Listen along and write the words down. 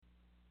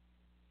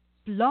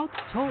Blog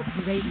Talk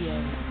Radio.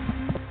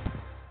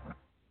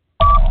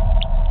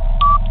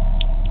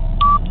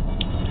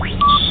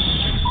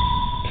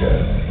 10,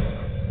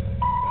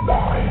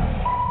 9,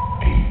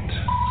 8,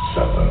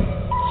 7,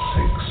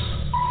 6,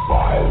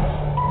 5,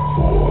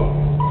 4,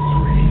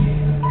 3,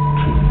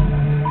 2,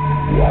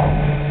 1,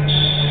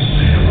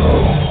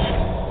 0.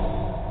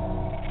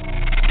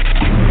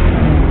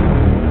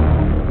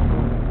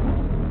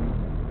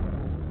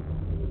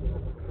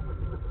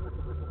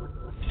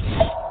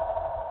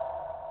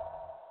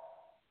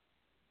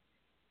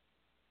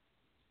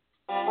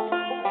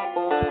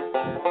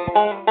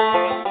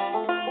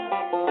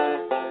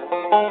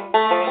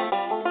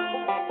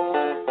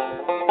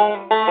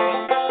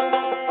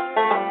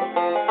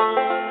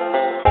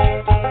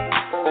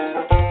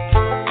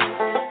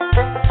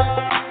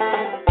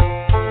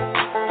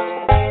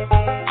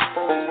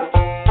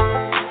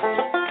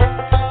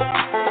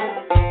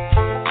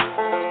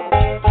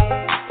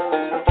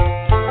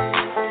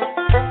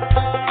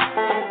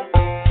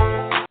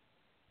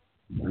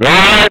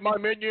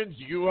 Minions,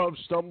 you have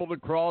stumbled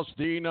across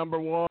the number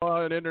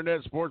one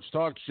internet sports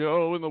talk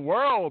show in the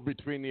world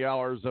between the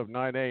hours of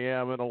 9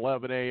 a.m. and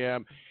 11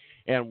 a.m.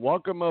 And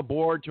welcome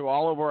aboard to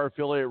all of our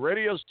affiliate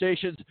radio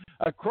stations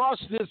across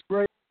this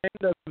great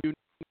land of the United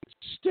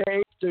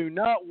States. Do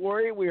not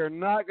worry, we are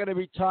not going to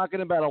be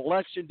talking about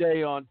Election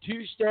Day on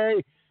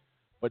Tuesday,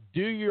 but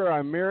do your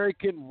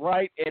American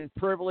right and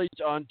privilege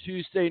on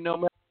Tuesday, no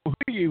matter who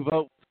you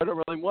vote for. I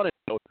don't really want to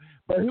know,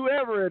 but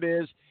whoever it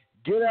is,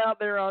 get out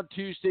there on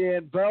Tuesday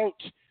and vote.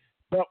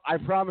 But I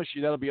promise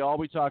you that'll be all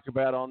we talk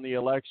about on the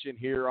election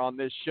here on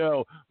this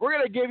show. We're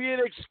going to give you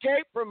an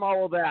escape from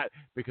all of that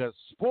because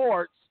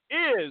sports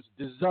is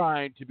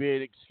designed to be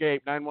an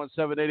escape.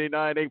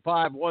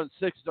 917-889-8516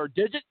 is our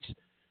digits.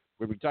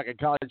 We'll be talking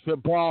college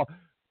football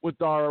with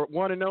our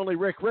one and only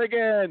Rick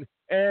Riggin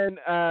and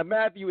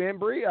Matthew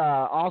Embry.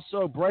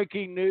 Also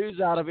breaking news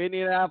out of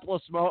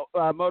Indianapolis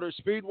Motor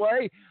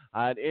Speedway.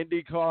 An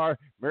IndyCar,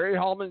 Mary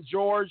Holman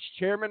George,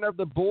 chairman of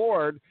the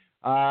board,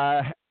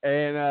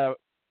 and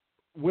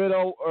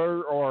widow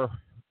or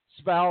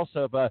spouse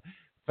of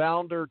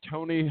founder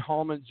Tony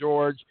Holman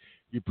George.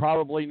 You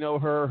probably know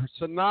her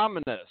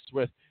synonymous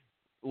with,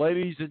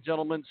 ladies and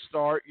gentlemen,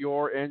 start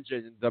your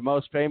engine, the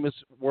most famous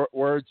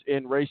words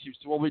in racing.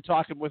 So we'll be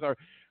talking with our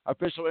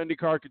official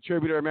IndyCar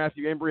contributor,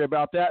 Matthew Embry,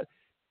 about that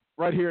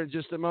right here in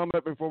just a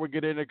moment before we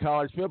get into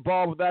college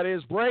football. But that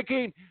is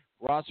breaking.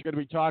 We're also going to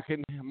be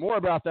talking more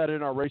about that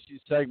in our racing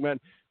segment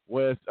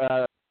with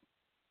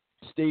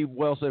Steve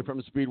Wilson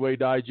from Speedway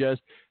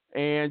Digest.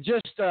 And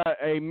just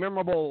a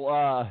memorable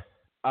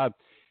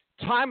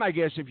time, I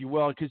guess, if you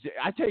will, because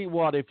I tell you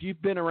what, if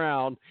you've been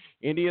around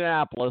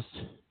Indianapolis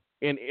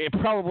in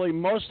probably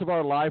most of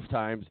our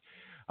lifetimes,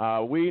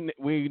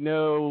 we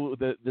know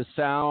the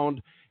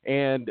sound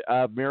and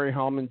Mary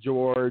Holman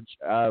George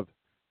of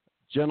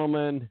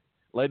gentlemen.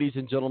 Ladies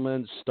and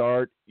gentlemen,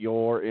 start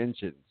your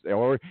engines.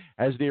 Or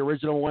as the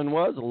original one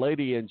was,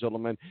 lady and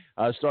gentlemen,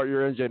 start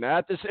your engine.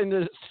 In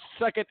the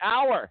second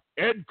hour,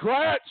 Ed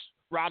Kratz,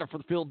 rider for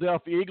the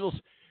Philadelphia Eagles,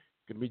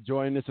 going to be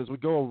joining us as we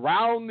go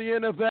around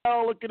the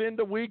NFL, looking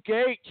into Week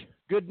 8.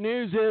 Good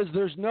news is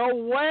there's no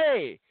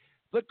way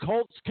the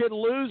Colts can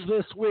lose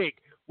this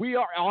week. We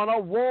are on a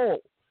roll.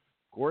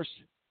 Of course,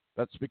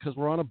 that's because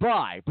we're on a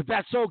bye, but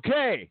that's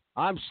okay.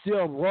 I'm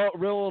still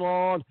reeling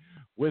on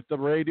with the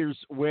Raiders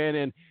win,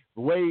 and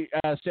the way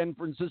San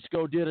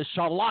Francisco did a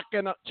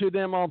shellacking to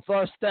them on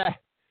Thursday,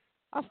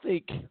 I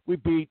think we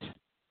beat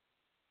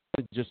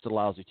just a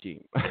lousy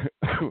team.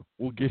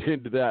 We'll get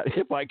into that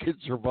if I can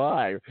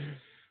survive.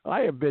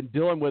 I have been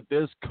dealing with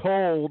this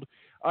cold.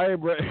 I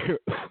am ready.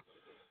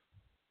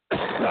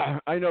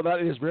 I know that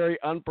is very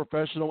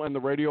unprofessional in the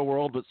radio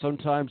world, but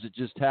sometimes it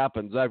just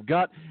happens. I've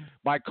got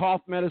my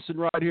cough medicine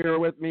right here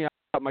with me. I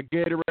got my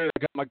Gatorade, I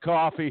got my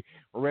coffee.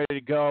 We're ready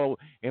to go.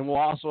 And we'll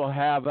also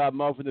have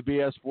Mo from the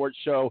BS Sports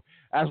Show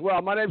as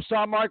well. My name's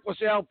Tom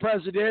Marcos, El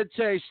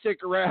Presidente.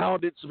 Stick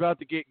around. It's about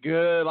to get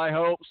good. I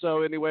hope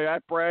so. Anyway, I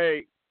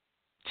pray.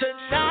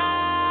 Tonight,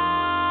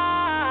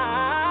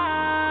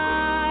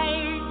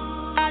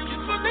 I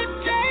just want to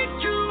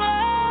take you away.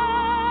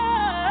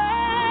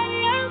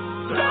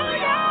 Blow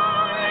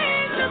your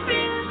hands up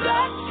in the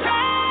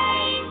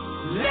train.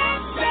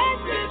 Let's set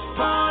this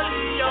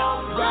party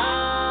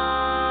alright.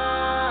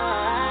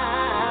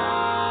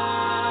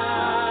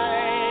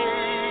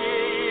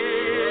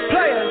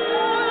 Players,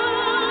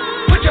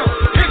 put your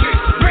pinky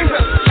rings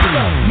up to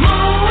the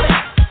moon.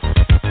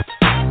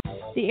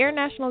 The Air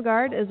National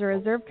Guard is a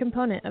reserve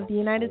component of the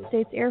United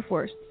States Air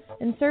Force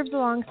and serves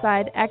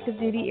alongside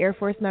active-duty Air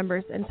Force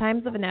members in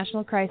times of a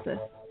national crisis.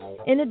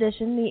 In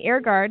addition, the Air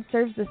Guard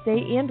serves the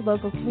state and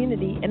local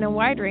community in a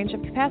wide range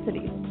of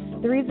capacities.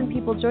 The reason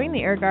people join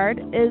the Air Guard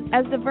is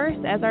as diverse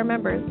as our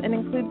members and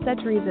includes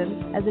such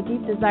reasons as a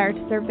deep desire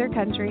to serve their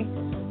country,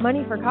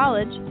 money for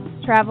college,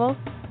 travel,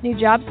 new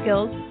job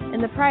skills,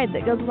 and the pride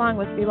that goes along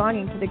with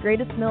belonging to the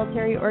greatest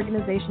military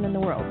organization in the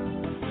world.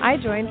 I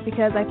joined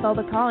because I felt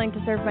a calling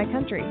to serve my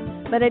country,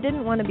 but I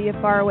didn't want to be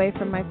far away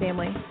from my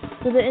family.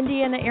 so the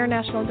Indiana Air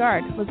National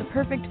Guard was a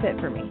perfect fit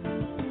for me.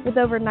 With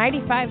over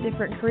 95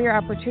 different career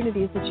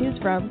opportunities to choose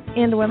from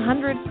and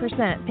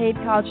 100% paid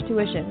college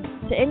tuition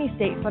to any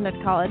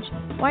state-funded college,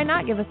 why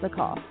not give us a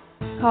call?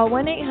 Call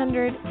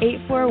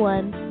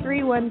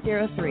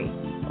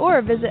 1-800-841-3103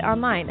 or visit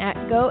online at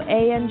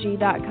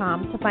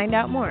goang.com to find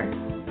out more.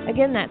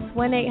 Again, that's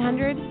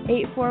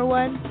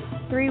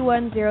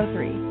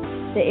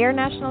 1-800-841-3103. The Air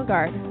National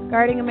Guard,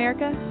 guarding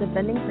America,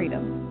 defending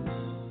freedom.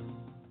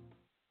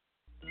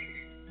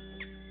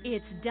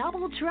 It's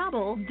double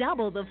trouble,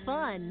 double the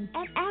fun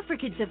at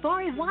African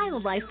Safari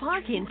Wildlife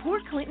Park in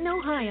Port Clinton,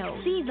 Ohio.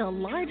 See the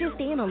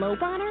largest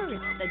antelope on Earth,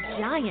 the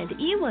giant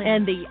eland,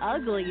 and the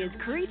ugliest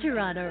creature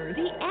on Earth,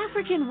 the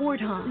African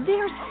warthog.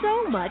 There's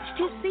so much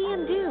to see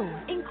and do,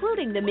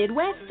 including the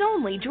Midwest's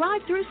only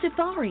drive-through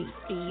safari.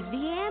 Feed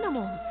the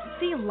animals,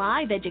 see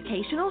live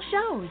educational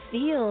shows,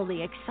 feel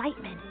the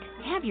excitement.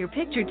 Have your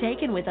picture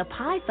taken with a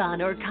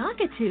python or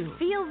cockatoo.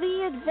 Feel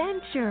the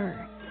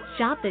adventure.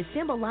 Shop the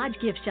Symbol Lodge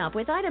gift shop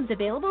with items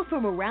available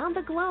from around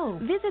the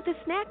globe. Visit the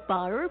snack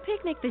bar or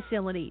picnic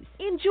facilities.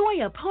 Enjoy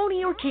a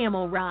pony or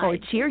camel ride. Or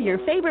cheer your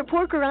favorite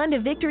porker on to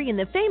victory in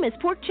the famous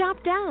Pork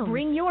Chop Down.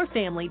 Bring your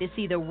family to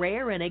see the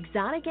rare and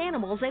exotic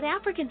animals at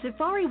African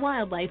Safari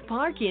Wildlife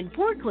Park in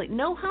Port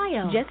Clinton,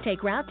 Ohio. Just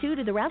take Route 2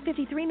 to the Route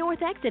 53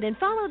 North exit and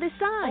follow the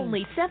sign.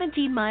 Only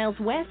 17 miles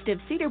west of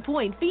Cedar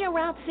Point via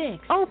Route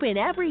 6. Open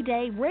every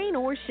day, rain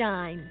or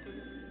shine.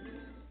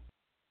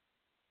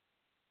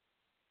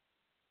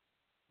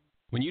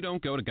 When you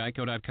don't go to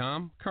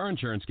Geico.com, car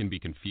insurance can be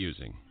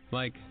confusing.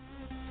 Like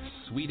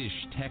Swedish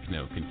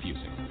techno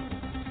confusing.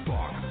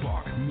 Bark,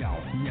 bark, meow,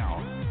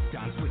 meow.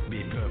 Dance with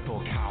me,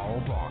 purple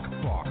cow. Bark,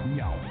 bark,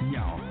 meow,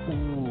 meow.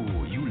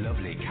 Ooh, you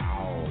lovely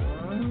cow.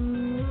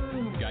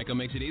 Geico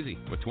makes it easy.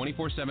 With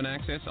 24/7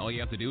 access, all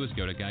you have to do is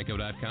go to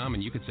Geico.com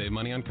and you could save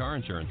money on car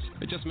insurance.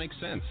 It just makes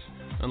sense.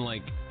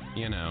 Unlike,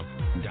 you know.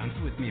 Dance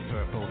with me,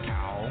 purple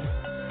cow.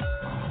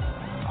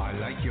 I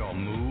like your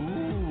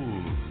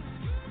moves.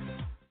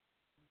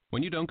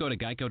 When you don't go to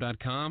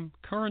Geico.com,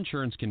 car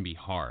insurance can be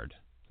hard.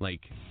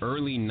 Like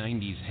early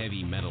 90s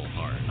heavy metal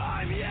hard.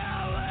 I'm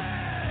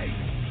yelling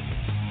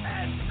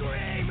and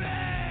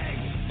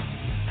screaming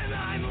and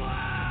I'm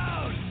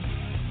loud.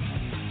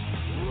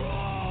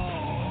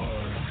 Roar.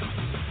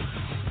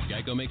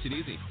 Geico makes it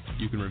easy.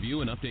 You can review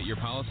and update your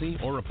policy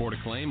or report a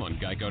claim on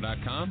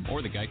Geico.com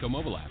or the Geico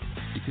mobile app.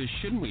 Because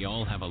shouldn't we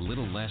all have a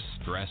little less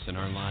stress in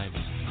our lives?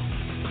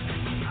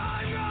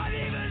 I'm not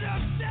even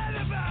upset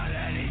about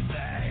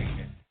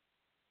anything.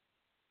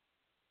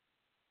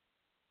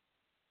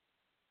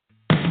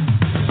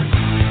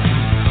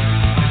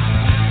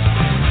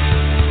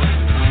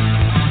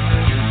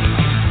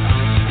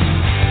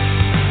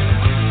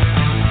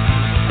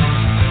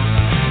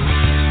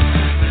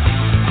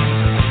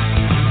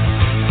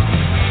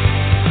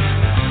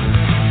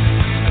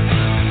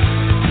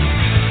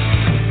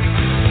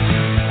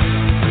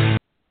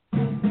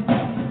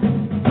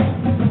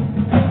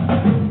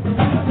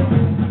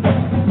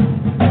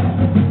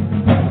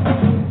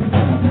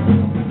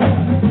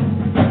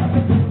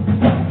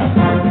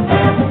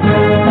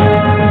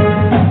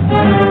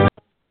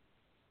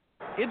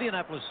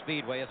 Indianapolis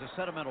Speedway is a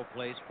sentimental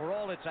place for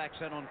all its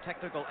accent on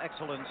technical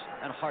excellence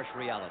and harsh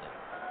reality.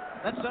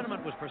 That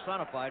sentiment was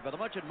personified by the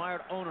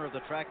much-admired owner of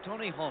the track,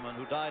 Tony Holman,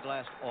 who died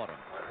last autumn.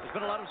 There's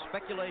been a lot of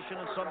speculation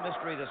and some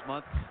mystery this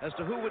month as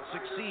to who would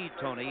succeed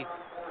Tony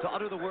to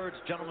utter the words,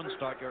 "Gentlemen,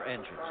 start your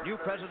engines." New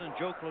President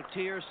Joe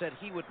Cloutier said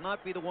he would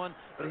not be the one,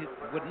 but he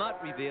would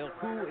not reveal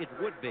who it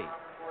would be.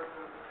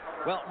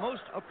 Well,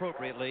 most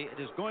appropriately, it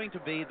is going to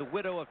be the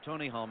widow of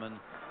Tony Holman,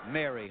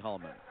 Mary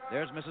Holman.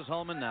 There's Mrs.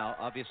 Holman now,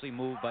 obviously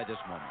moved by this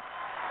moment.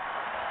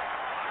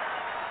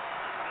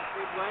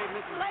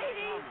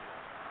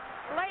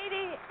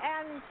 Ladies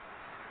and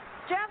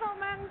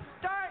gentlemen,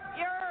 start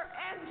your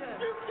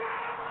engines.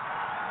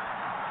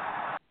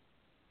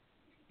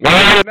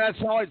 And that's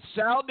how it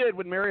sounded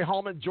when Mary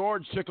Holman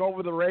George took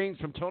over the reins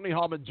from Tony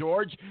Holman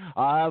George,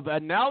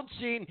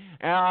 announcing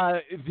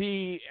at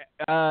the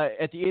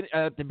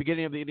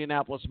beginning of the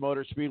Indianapolis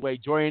Motor Speedway.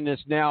 Joining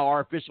us now,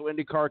 our official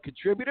IndyCar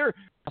contributor.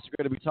 Also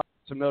going to be talking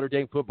some Notre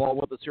Dame football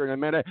with us here in a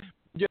minute.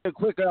 Just a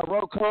quick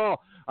roll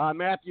call.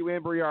 Matthew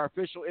Embry, our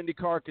official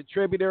IndyCar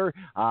contributor,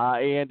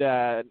 and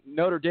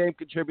Notre Dame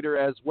contributor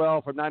as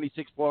well from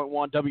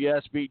 96.1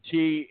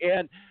 WSBT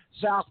and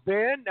South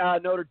Bend,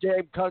 Notre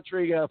Dame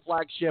country,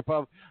 flagship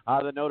of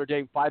the Notre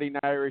Dame Fighting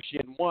Irish,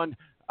 and one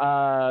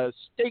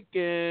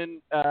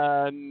stinking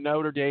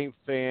Notre Dame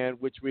fan,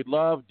 which we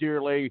love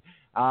dearly,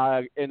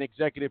 an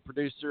executive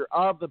producer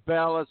of the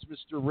Balance,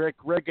 Mr. Rick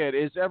Riggett.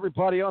 Is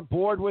everybody on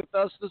board with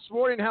us this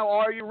morning? How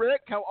are you,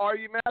 Rick? How are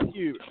you,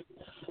 Matthew?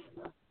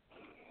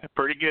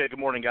 Pretty good. Good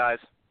morning, guys.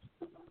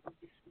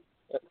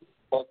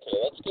 Okay,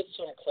 let's get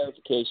some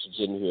clarifications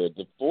in here.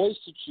 The voice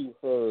that you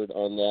heard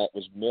on that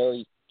was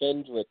Mary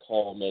Fendrick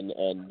Holman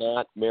and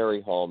not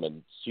Mary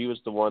Holman. She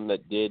was the one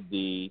that did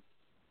she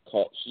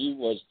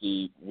was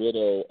the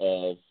widow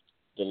of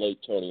the late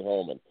Tony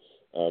Holman.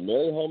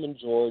 Mary Holman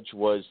George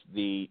was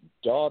the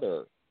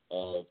daughter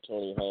of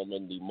Tony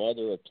Hellman, the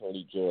mother of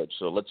Tony George.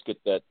 So let's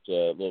get that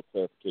little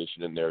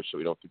clarification in there so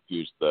we don't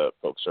confuse the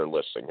folks that are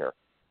listening here.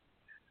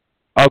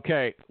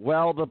 Okay,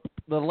 well,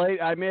 the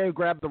late I may have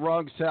grabbed the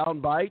wrong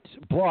sound bite,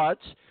 but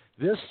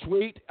this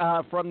tweet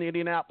from the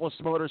Indianapolis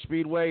Motor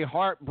Speedway,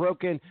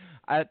 heartbroken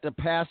at the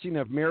passing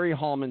of Mary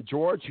Hallman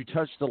George, who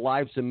touched the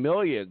lives of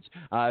millions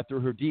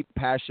through her deep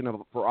passion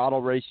for auto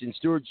racing,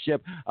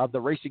 stewardship of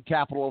the racing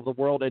capital of the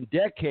world, and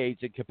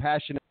decades of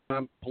compassion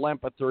and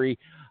philanthropy.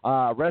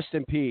 Rest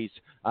in peace,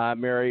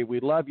 Mary. We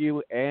love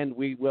you, and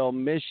we will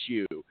miss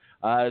you.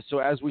 So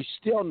as we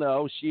still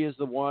know, she is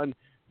the one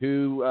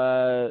who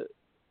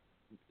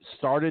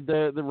started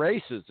the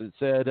races and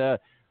said,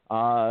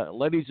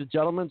 ladies and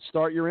gentlemen,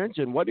 start your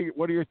engine. What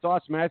are your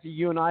thoughts, Matthew?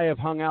 You and I have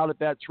hung out at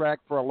that track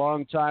for a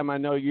long time. I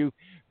know you've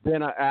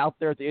been out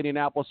there at the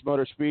Indianapolis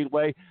Motor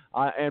Speedway.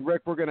 And,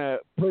 Rick, we're going to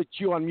put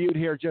you on mute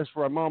here just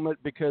for a moment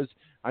because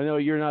I know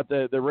you're not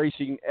the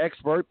racing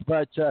expert.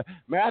 But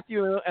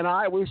Matthew and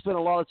I, we've spent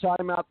a lot of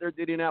time out there at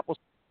the Indianapolis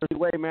Motor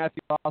Speedway.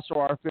 Matthew, also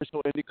our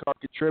official IndyCar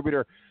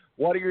contributor.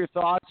 What are your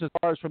thoughts as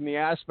far as from the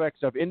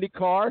aspects of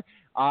IndyCar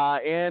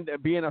and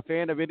being a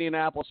fan of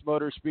Indianapolis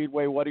Motor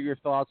Speedway? What are your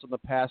thoughts on the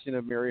passing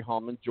of Mary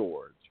Hallman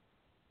George?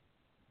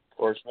 Of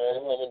course, Mary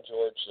Hallman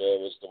George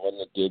was the one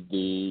that did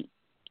the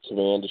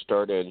command to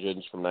start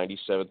engines from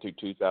 97 through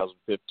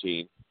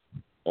 2015.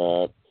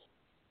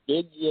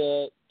 Big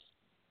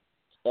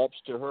ups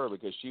to her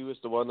because she was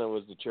the one that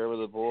was the chairman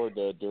of the board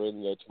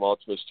during the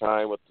tumultuous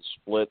time with the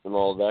split and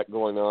all of that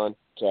going on.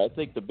 So I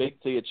think the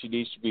big thing that she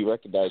needs to be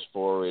recognized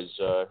for is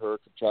her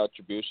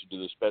contribution to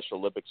the Special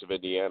Olympics of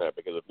Indiana,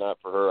 because if not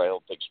for her, I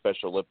don't think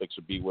Special Olympics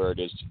would be where it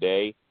is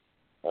today.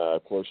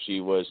 Of course,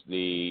 she was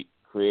the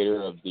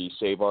creator of the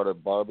Save Art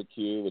of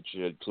Barbecue, which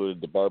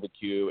included the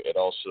barbecue and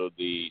also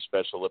the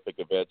Special Olympic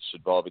events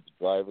involving the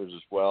drivers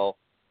as well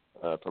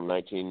from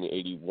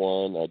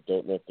 1981. I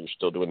don't know if they're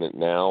still doing it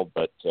now,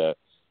 but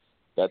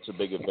that's a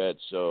big event.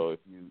 So if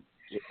you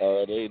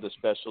are at any of the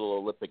Special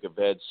Olympic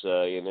events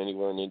in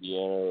anywhere in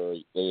Indiana or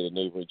any of the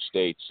neighboring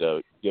states,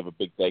 give a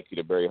big thank you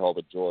to Mary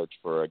Hallman George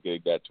for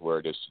getting that to where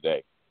it is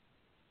today.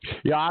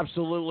 Yeah,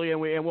 absolutely,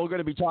 and we're going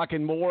to be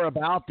talking more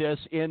about this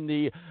in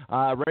the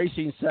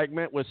racing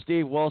segment with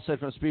Steve Wilson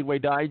from Speedway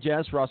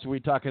Digest. We're also going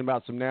to be talking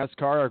about some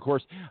NASCAR. Of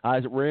course,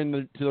 we're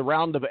into the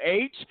round of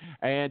 8,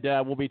 and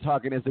we'll be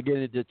talking as they get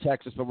into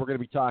Texas, but we're going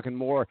to be talking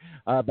more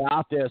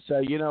about this.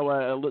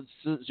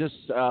 Just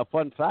a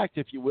fun fact,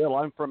 if you will,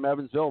 I'm from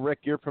Evansville.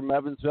 Rick, you're from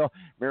Evansville.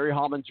 Mary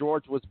Hallman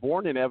George was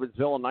born in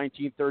Evansville in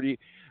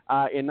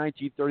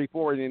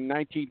 1934, and in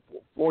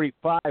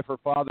 1945, her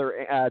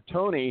father,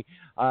 Tony,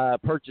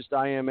 purchased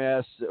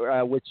IMS,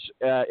 which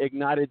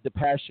ignited the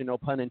passion, no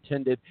pun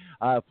intended,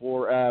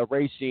 for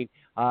racing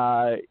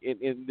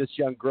in this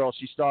young girl.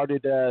 She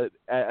started as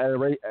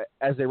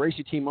a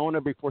racing team owner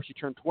before she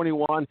turned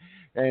 21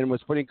 and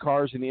was putting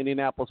cars in the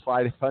Indianapolis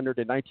 500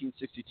 in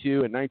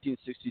 1962 and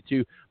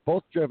 1962,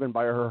 both driven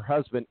by her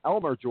husband,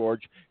 Elmer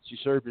George. She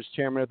served as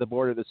chairman of the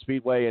board of the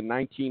Speedway in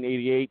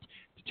 1988 to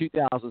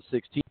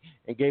 2016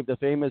 and gave the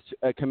famous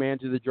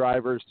command to the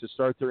drivers to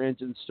start their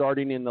engines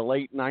starting in the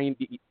late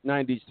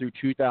 90s through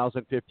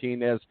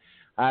 2015, as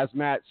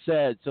Matt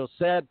said. So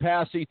sad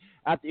passing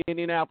at the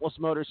Indianapolis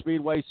Motor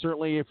Speedway.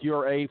 Certainly if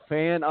you're a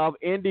fan of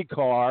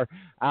IndyCar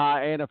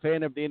and a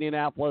fan of the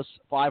Indianapolis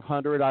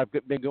 500, I've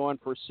been going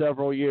for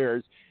several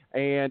years.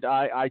 And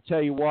I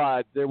tell you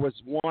what, there was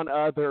one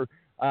other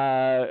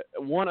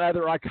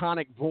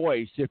iconic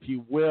voice, if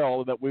you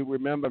will, that we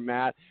remember,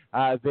 Matt,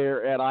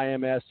 there at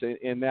IMS,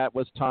 and that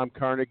was Tom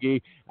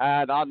Carnegie.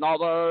 And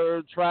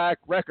another track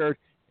record,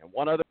 and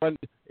one other one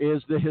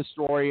is the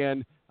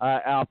historian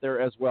out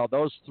there as well.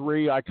 Those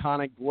three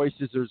iconic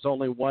voices, there's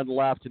only one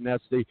left, and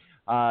that's the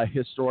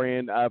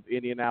historian of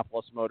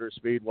Indianapolis Motor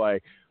Speedway.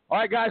 All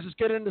right, guys, let's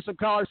get into some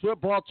college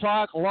football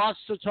talk. Lots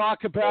to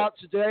talk about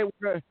today.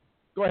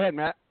 Go ahead,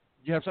 Matt.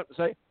 Do you have something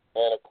to say?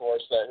 And, of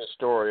course, that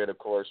historian, of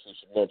course, we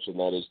should mention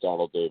that is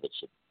Donald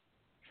Davidson.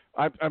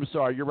 I'm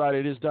sorry. You're right.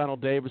 It is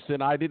Donald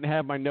Davidson. I didn't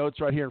have my notes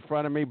right here in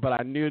front of me, but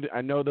I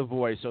know the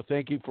voice. So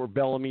thank you for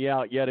bailing me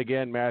out yet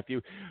again, Matthew.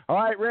 All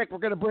right, Rick, we're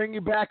going to bring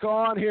you back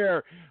on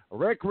here.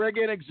 Rick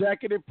Riggin,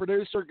 executive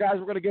producer. Guys,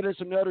 we're going to get into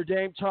some Notre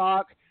Dame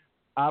talk.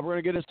 We're going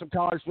to get into some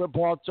college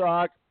football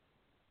talk.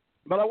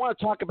 But I want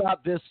to talk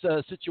about this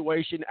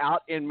situation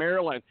out in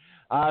Maryland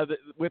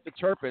with the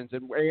Terrapins.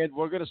 And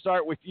we're going to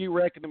start with you,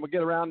 Rick, and then we'll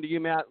get around to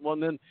you, Matt. Well,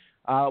 and then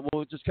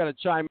we'll just kind of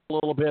chime in a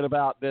little bit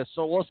about this.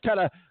 So let's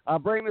kind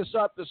of bring this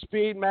up to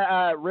speed,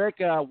 Rick.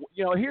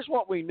 Here's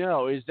what we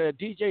know is that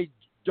DJ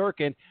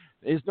Durkin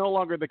is no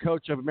longer the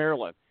coach of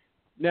Maryland.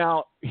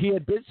 Now, he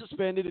had been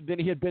suspended, and then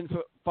he had been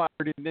fired,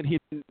 and then he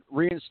had been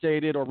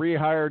reinstated or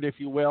rehired, if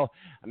you will.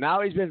 And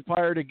now he's been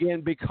fired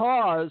again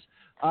because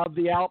of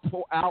the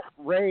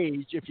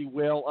outrage, if you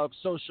will, of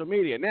social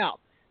media. Now,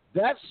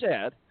 that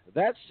said,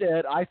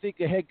 I think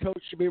the head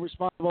coach should be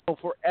responsible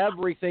for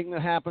everything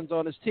that happens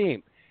on his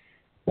team.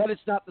 But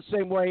it's not the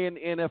same way in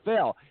the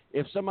NFL.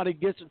 If somebody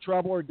gets in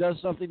trouble or does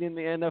something in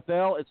the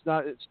NFL, it's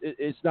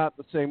not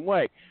the same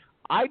way.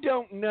 I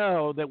don't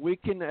know that we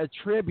can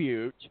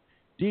attribute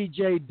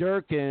DJ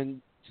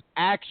Durkin's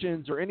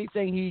actions or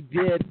anything he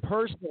did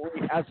personally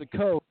as a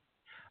coach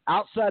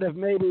outside of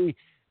maybe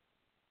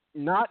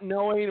not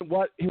knowing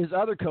what his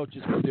other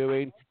coaches were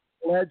doing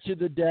led to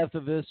the death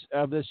of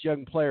this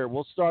young player.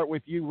 We'll start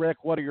with you,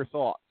 Rick. What are your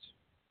thoughts?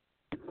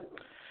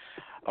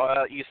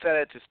 You said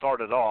it to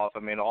start it off. I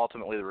mean,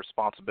 ultimately the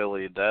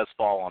responsibility does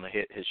fall on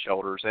his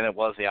shoulders, and it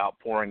was the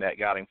outpouring that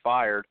got him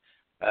fired.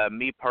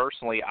 Me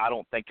personally, I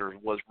don't think there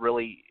was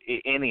really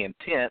any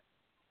intent.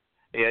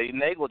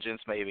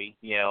 Negligence, maybe,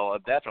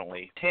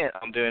 definitely. Intent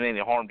on doing any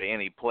harm to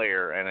any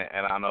player,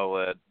 and I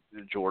know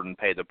Jordan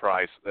paid the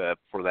price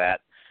for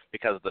that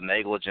because of the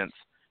negligence.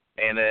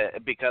 And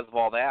because of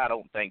all that, I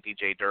don't think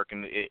DJ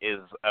Durkin is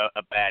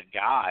a bad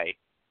guy,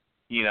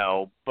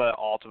 but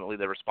ultimately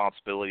the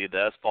responsibility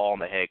does fall on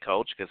the head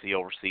coach because he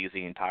oversees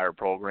the entire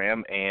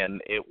program,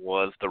 and it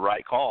was the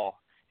right call,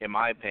 in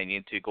my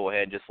opinion, to go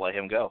ahead and just let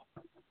him go.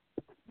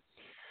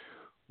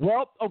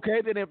 Well,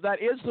 okay, then if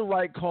that is the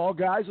right call,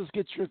 guys, let's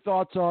get your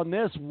thoughts on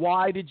this.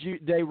 Why did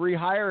they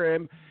rehire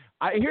him?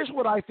 Here's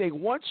what I think.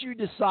 Once you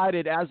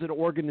decided as an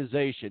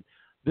organization,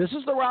 this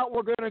is the route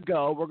we're going to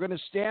go, we're going to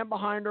stand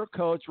behind our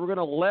coach, we're going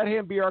to let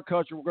him be our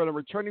coach, we're going to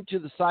return him to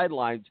the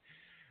sidelines,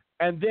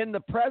 and then the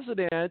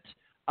president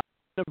of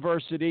the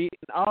university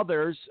and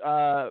others,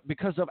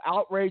 because of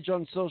outrage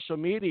on social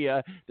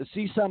media, to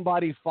see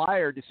somebody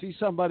fired, to see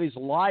somebody's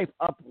life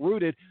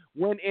uprooted,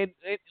 when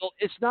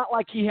it's not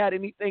like he had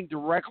anything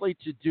directly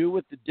to do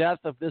with the death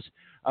of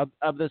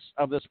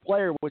this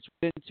player, which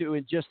we'll get into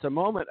in just a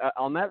moment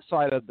on that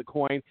side of the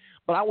coin.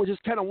 But I was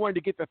just kind of wanted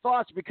to get their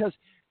thoughts, because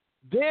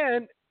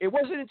then it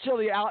wasn't until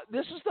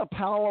this is the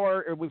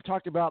power, and we've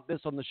talked about this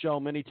on the show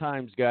many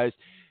times, guys.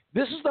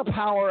 This is the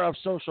power of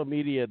social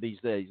media these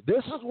days.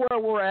 This is where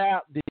we're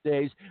at these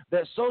days,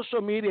 that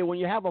social media, when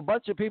you have a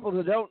bunch of people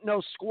that don't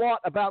know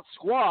squat about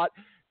squat,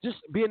 just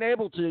being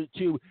able to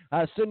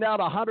send out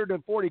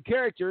 140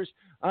 characters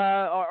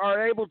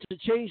are able to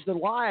change the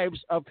lives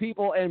of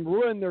people and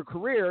ruin their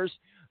careers.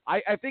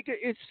 I think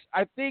it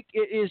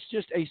is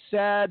just a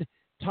sad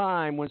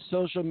time when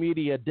social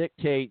media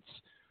dictates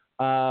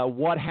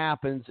what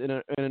happens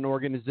in an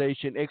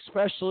organization,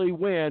 especially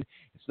when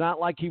it's not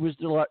like he was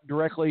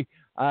directly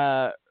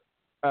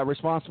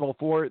responsible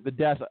for the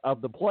death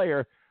of the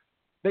player.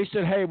 They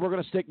said, hey, we're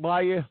going to stick by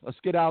you. Let's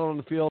get out on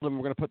the field, and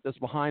we're going to put this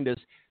behind us.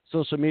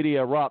 Social media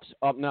erupts.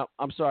 Oh, no,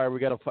 I'm sorry. We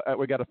got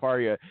to fire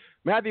you.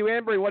 Matthew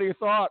Embry, what are your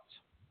thoughts?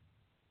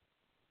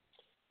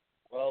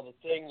 Well, the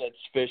thing that's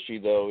fishy,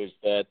 though, is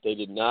that they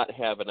did not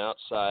have an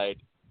outside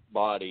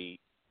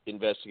body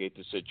investigate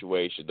the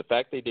situation. The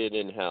fact they did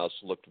in-house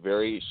looked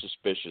very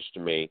suspicious to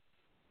me.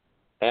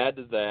 Add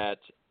to that,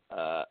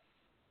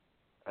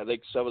 I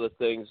think some of the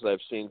things I've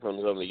seen from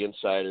some of the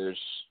insiders,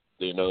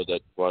 that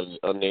one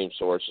unnamed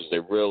sources, they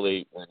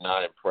really were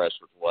not impressed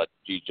with what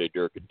DJ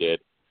Durkin did.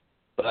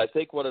 But I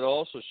think what it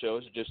also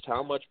shows is just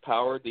how much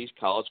power these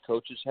college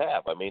coaches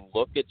have. I mean,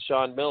 look at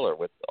Sean Miller.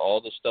 With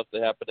all the stuff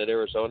that happened at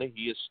Arizona,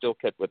 he is still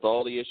kept, with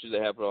all the issues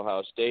that happened at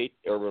Ohio State,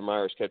 Urban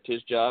Meyer's kept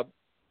his job.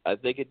 I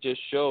think it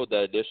just showed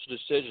that initial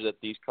decision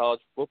that these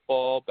college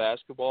football,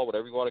 basketball,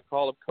 whatever you want to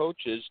call them,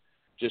 coaches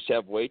just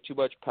have way too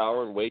much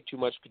power and way too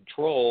much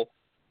control.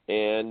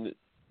 And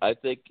I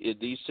think in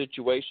these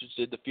situations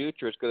in the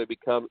future, it's going to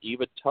become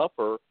even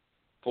tougher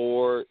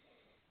for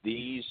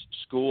these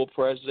school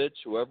presidents,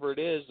 whoever it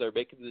is, they're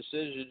making the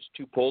decisions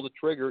to pull the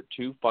trigger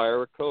to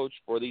fire a coach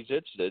for these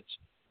incidents.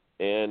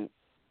 And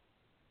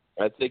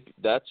I think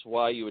that's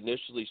why you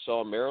initially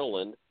saw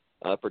Maryland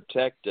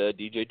protect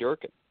DJ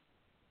Durkin.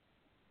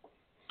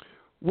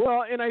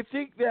 Well, and I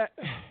think that,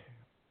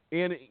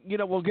 and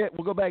we'll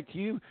go back to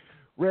you,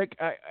 Rick.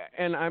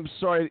 And I'm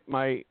sorry,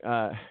 my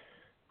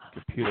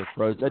computer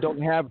froze. I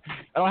don't have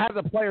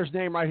the player's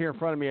name right here in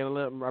front of me,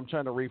 and I'm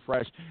trying to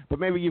refresh. But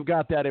maybe you've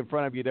got that in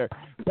front of you there.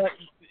 But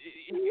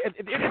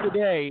at the end of the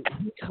day,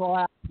 he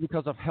collapsed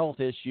because of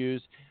health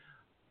issues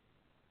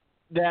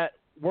that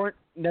weren't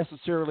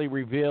necessarily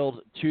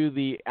revealed to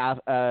the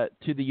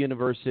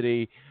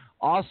university.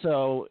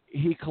 Also,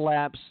 he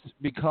collapsed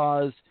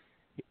because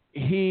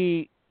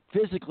he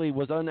physically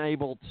was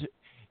unable to.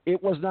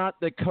 It was not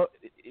the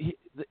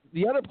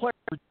other players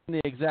were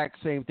doing the exact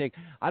same thing.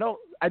 I don't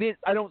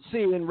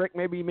see, and Rick,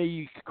 maybe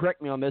you could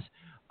correct me on this.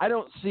 I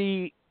don't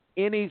see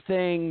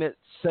anything that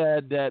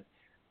said that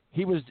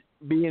he was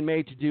being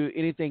made to do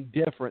anything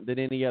different than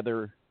any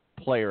other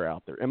player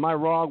out there. Am I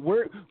wrong?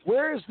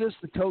 Where is this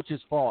the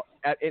coach's fault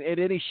in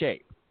any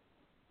shape?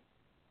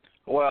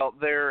 Well,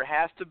 there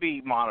has to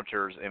be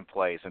monitors in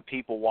place and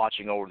people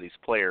watching over these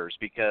players,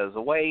 because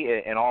the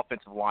way an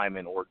offensive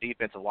lineman or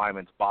defensive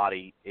lineman's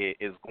body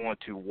is going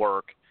to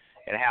work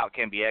and how it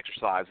can be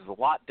exercised is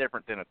a lot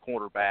different than a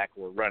quarterback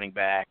or a running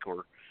back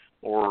or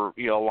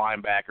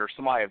linebacker,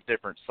 somebody of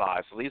different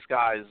size. So these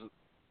guys,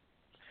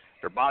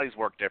 their bodies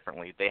work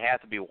differently. They have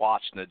to be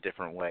watched in a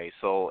different way.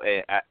 So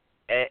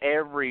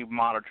every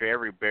monitor,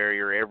 every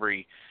barrier,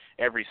 every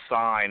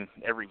sign,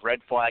 every red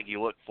flag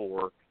you look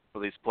for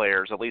these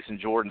players, at least in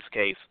Jordan's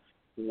case,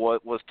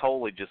 was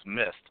totally just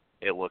missed.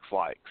 it looks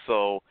like.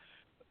 So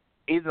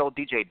even though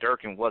DJ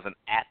Durkin wasn't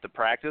at the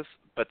practice,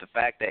 but the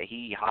fact that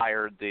he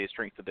hired the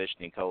strength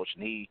conditioning coach,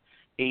 and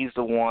he's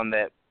the one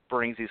that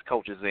brings these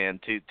coaches in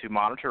to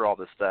monitor all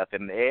this stuff,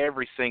 and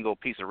every single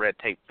piece of red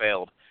tape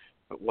failed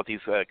what these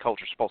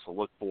coaches are supposed to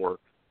look for.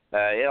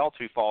 It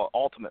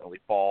ultimately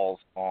falls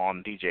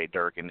on DJ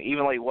Durkin.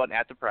 Even though he wasn't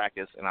at the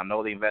practice, and I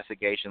know the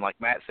investigation, like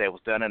Matt said, was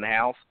done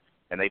in-house,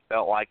 and they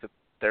felt like that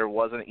there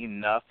wasn't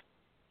enough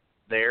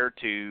there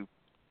to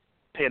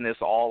pin this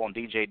all on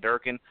DJ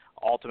Durkin.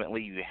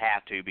 Ultimately, you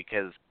have to,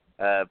 because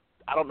I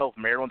don't know if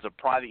Maryland's a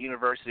private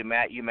university,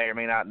 Matt, you may or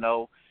may not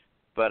know,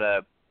 but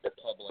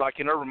like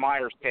in Urban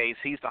Meyer's case,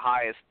 he's the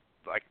highest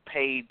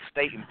paid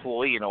state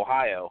employee in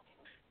Ohio,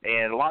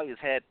 and a lot of his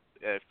head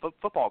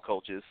football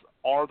coaches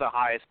are the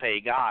highest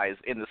paid guys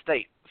in the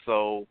state.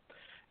 So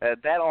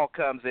that all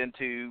comes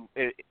into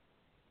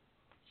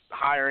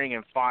hiring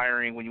and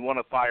firing. When you want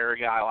to fire a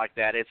guy like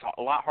that, it's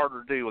a lot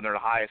harder to do when they're the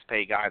highest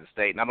paid guy in the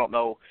state. And I don't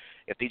know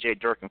if DJ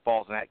Durkin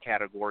falls in that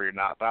category or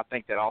not, but I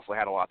think that also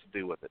had a lot to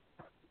do with it.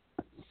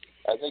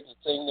 I think the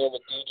thing there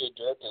with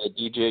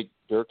DJ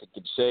Durkin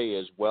could say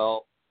is,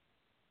 well,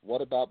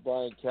 what about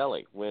Brian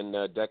Kelly? When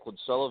Declan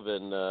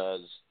Sullivan,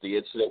 the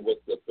incident with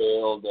the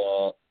failed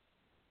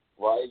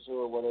riser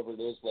or whatever it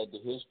is, led to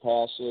his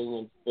passing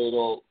and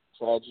fatal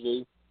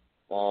tragedy.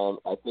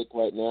 I think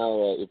right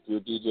now, if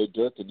you're DJ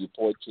Durkin, you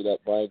point to that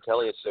Brian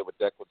Kelly incident with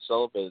Declan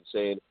Sullivan and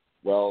saying,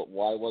 well,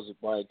 why wasn't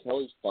Brian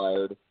Kelly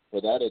fired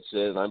for that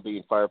incident and I'm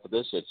being fired for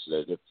this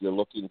incident? If you're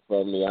looking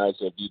from the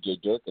eyes of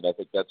DJ Durkin, I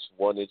think that's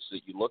one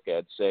incident you look at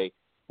and say,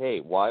 hey,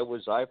 why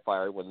was I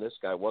fired when this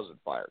guy wasn't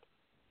fired?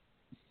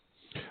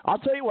 I'll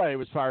tell you why he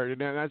was fired,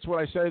 and that's what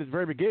I said at the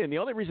very beginning. The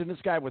only reason this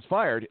guy was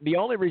fired,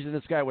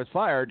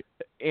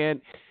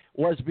 and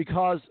was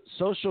because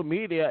social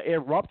media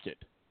erupted,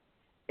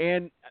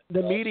 and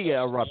the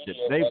media erupted.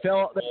 But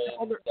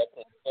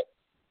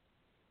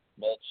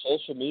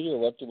social media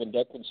erupted when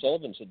Declan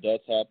Sullivan's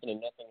death happened,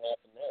 and nothing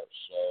happened there.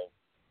 So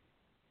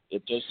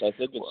I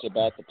think it's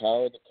about the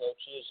power of the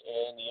coaches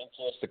and the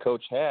influence the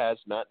coach has,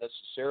 not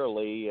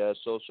necessarily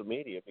social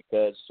media,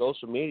 because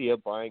social media,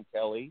 Brian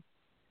Kelly,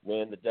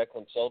 when the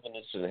Declan Sullivan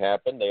incident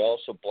happened, they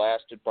also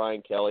blasted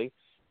Brian Kelly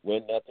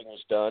when nothing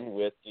was done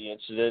with the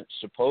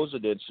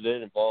supposed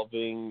incident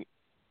involving,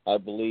 I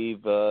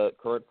believe,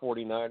 current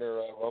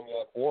 49er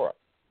Romeo Aquara.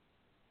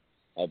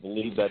 I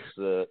believe that's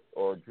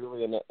or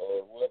Julian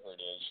or whoever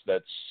it is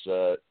that's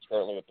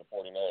currently with the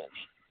 49ers.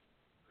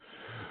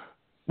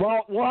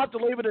 Well, we'll have to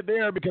leave it at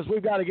there because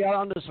we've got to get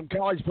on to some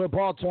college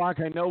football talk.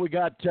 I know we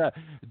got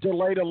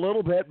delayed a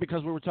little bit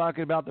because we were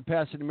talking about the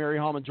passing of Mary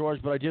Holman George,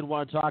 but I did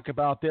want to talk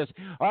about this.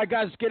 All right,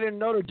 guys, let's get into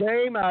Notre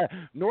Dame.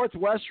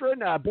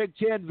 Northwestern, Big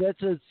Ten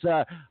visits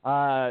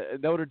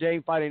Notre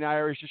Dame Fighting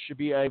Irish. This should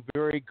be a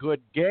very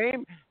good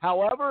game.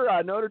 However,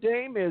 Notre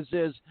Dame is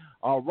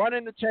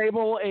running the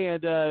table,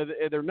 and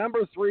they're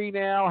number 3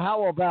 now.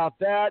 How about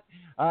that?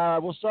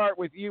 We'll start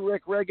with you,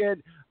 Rick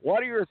Riggin.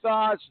 What are your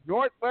thoughts?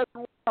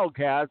 Northwestern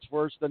Wildcats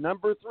versus the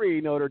number 3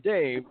 Notre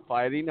Dame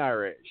Fighting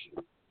Irish.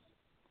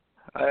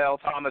 Well,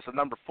 Thomas, the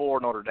number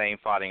 4 Notre Dame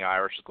Fighting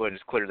Irish. Let's go ahead and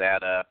just clear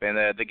that up. And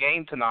the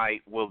game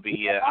tonight will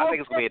be, I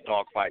think it's going to be a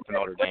dogfight for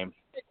Notre Dame.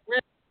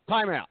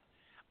 Timeout.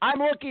 I'm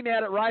looking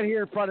at it right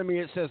here in front of me.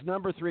 It says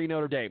number 3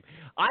 Notre Dame.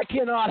 I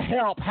cannot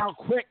help how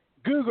quick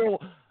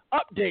Google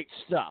updates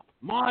stuff.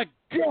 My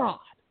God.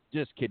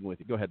 Just kidding with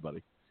you. Go ahead,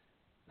 buddy.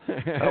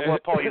 Well,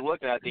 Paul, if you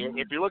look at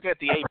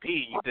the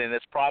AP, then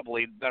it's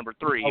probably number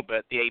 3,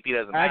 but the AP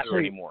doesn't matter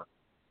anymore.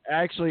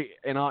 Actually,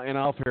 in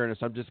all fairness,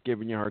 I'm just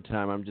giving you a hard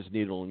time. I'm just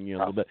needling you a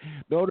little bit.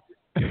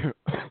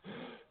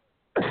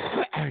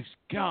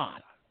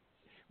 God,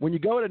 when you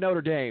go to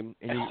Notre Dame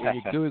and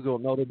you Google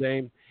Notre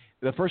Dame,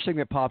 the first thing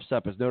that pops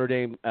up is Notre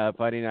Dame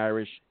Fighting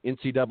Irish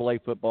NCAA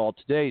football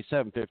today,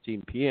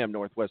 7:15 p.m.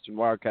 Northwestern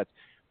Wildcats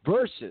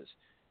versus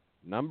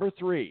number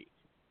 3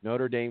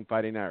 Notre Dame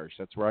Fighting Irish.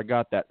 That's where I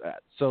got that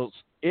at. So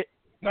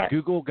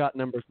Google got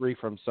number 3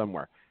 from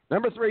somewhere.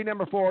 Number 3,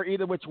 number 4,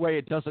 either which way,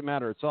 it doesn't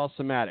matter. It's all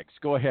semantics.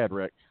 Go ahead,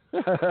 Rick.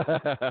 Well,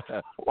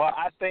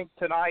 I think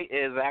tonight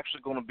is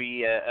actually going to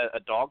be a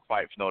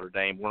dogfight for Notre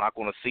Dame. We're not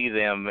going to see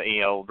them,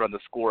 run the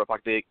score up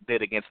like they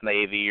did against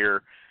Navy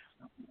or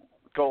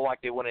go like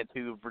they went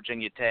into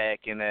Virginia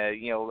Tech and,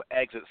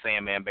 exit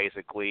Sandman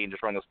basically and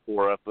just run the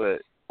score up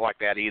like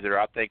that either.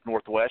 I think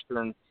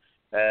Northwestern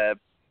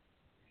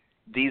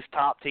these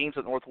top teams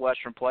that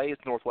Northwestern plays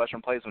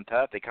them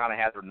tough. They kind of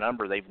have their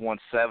number. They've won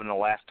 7 in the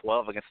last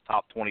 12 against the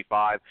top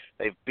 25.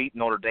 They've beaten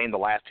Notre Dame the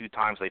last 2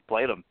 times they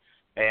played them.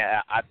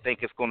 And I think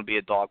it's going to be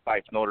a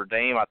dogfight for Notre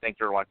Dame. I think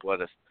they're I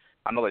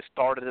know they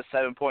started at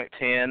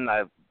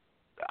 7.10.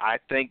 I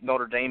think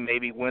Notre Dame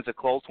maybe wins a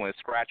close one. They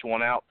scratch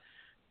one out,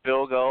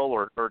 field goal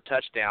or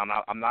touchdown.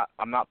 I'm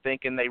not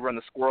thinking they run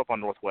the score up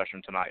on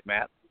Northwestern tonight,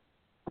 Matt.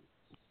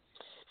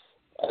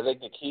 I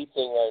think the key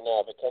thing right now,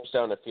 if it comes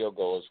down to field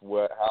goal, is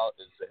how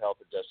is the health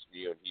of Justin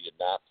Yoon. He did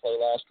not play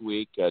last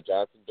week.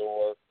 Jonathan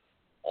Dorr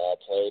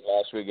played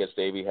last week against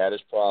Navy, had his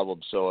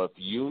problems. So if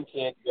Yoon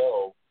can't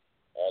go,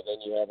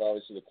 then you have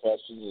obviously the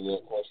questions, and then,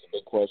 of course, the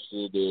big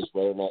question is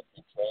whether or not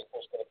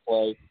Tranquil's going to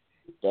play.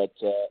 But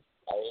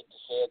I hate to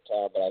say it,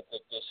 Tom, but I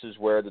think this is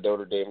where the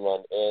Notre Dame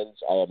run ends.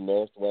 I have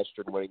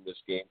Northwestern winning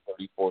this game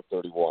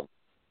 34-31.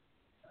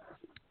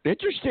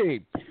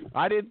 Interesting.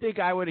 I didn't think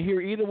I would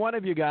hear either one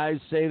of you guys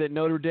say that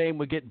Notre Dame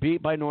would get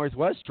beat by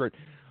Northwestern.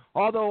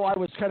 Although I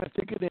was kind of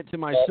thinking it to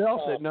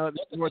myself that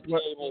Northwestern. Look at the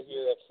table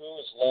here of who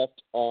is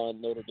left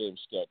on Notre Dame's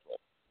schedule.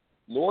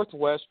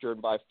 Northwestern,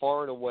 by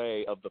far and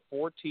away, of the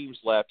 4 teams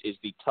left, is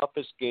the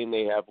toughest game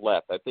they have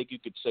left. I think you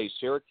could say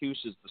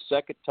Syracuse is the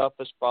second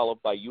toughest,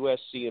 followed by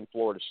USC and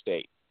Florida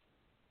State.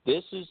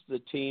 This is the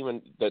team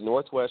in the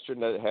Northwestern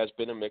that has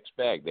been a mixed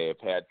bag. They have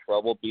had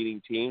trouble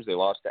beating teams. They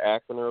lost to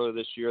Akron earlier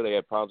this year. They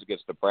had problems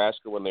against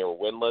Nebraska when they were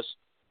winless.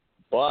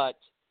 But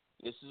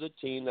this is a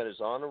team that is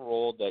on a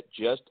roll that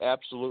just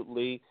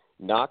absolutely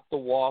knocked the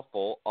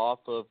waffle off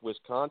of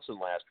Wisconsin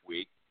last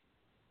week.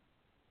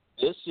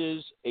 This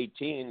is a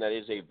team that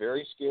is a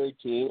very scary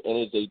team and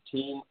is a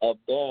team of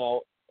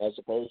now as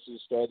opposed to the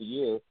start of the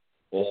year.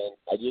 And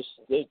I just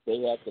think they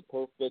have the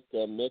perfect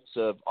mix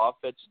of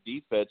offense and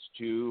defense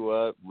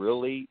to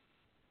really,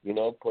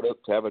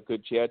 have a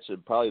good chance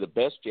and probably the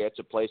best chance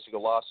of placing a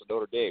loss at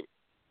Notre Dame.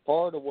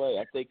 Far and away,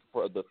 I think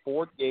for the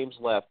 4 games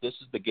left, this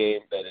is the game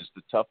that is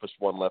the toughest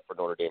one left for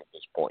Notre Dame at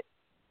this point.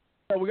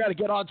 We got to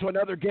get on to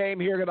another game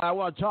here that I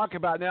want to talk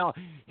about now.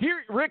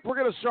 Here, Rick, we're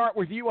going to start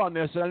with you on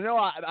this, and I know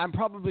I'm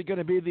probably going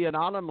to be the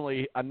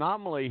anomaly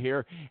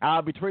here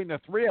between the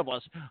 3 of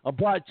us.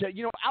 But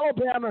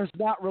Alabama has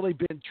not really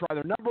been tried.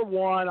 They're number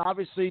 1,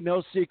 obviously,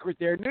 no secret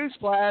there.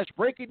 Newsflash,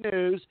 breaking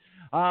news: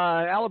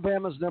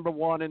 Alabama's number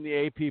 1 in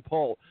the AP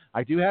poll.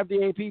 I do have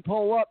the AP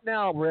poll up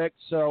now, Rick.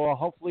 So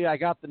hopefully I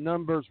got the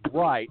numbers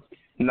right.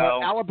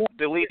 No,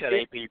 delete that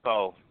AP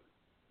poll.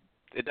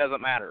 It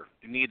doesn't matter.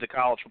 You need the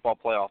college football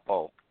playoff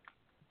poll.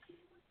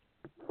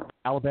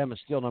 Alabama's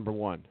still number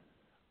 1.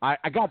 I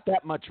got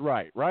that much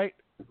right?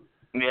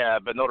 Yeah,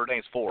 but Notre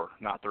Dame's 4,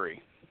 not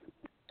 3.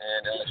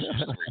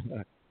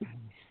 And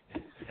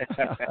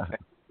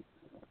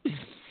 3.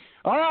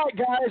 All right,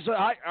 guys.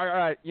 All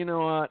right. You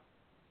know what?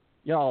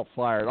 Y'all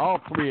fired.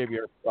 All 3 of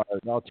you are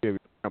fired. All 2 of you.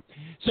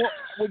 So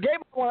the game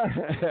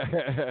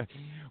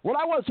what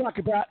I want to talk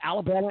about,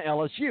 Alabama,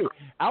 LSU.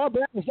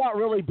 Alabama's not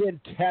really been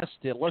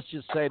tested. Let's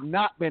just say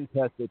not been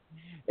tested,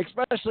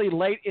 especially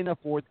late in the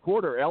fourth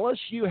quarter.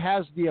 LSU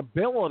has the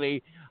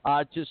ability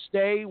to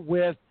stay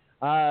with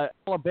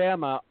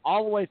Alabama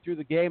all the way through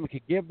the game and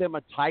could give them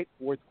a tight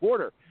fourth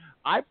quarter.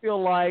 I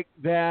feel like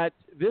that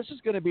this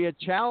is going to be a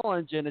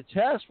challenge and a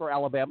test for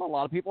Alabama. A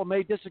lot of people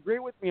may disagree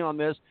with me on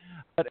this,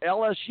 but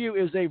LSU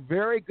is a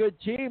very good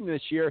team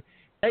this year.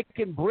 They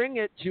can bring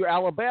it to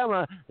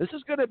Alabama. This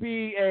is going to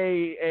be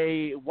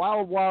a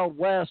wild, wild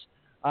west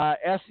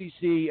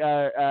SEC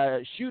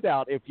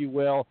shootout, if you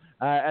will,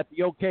 at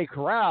the OK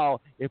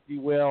Corral, if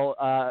you will,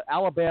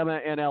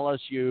 Alabama and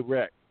LSU.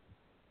 Rick?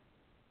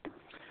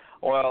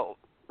 Well,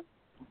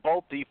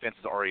 both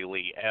defenses are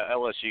elite.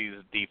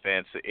 LSU's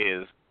defense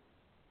is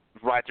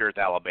right there with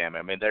Alabama.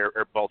 I mean, they're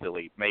both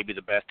elite, maybe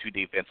the best 2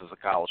 defenses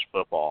of college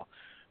football.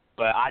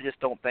 But I just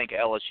don't think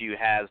LSU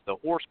has the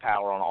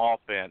horsepower on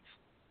offense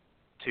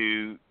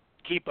to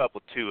keep up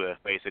with Tua,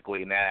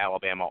 basically, in that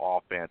Alabama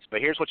offense.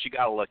 But here's what you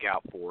got to look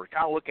out for.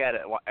 Kind of look at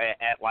it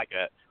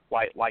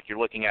like you're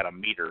looking at a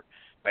meter,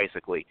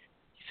 basically.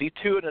 You see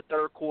Tua in the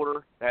third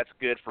quarter, that's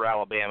good for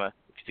Alabama.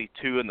 If you see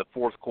Tua in the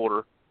fourth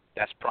quarter,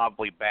 that's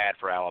probably bad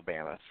for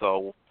Alabama.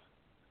 So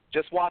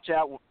just watch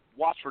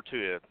for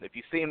Tua. If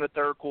you see him in the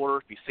third quarter,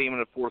 if you see him in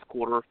the fourth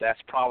quarter,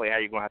 that's probably how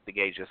you're going to have to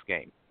gauge this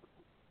game.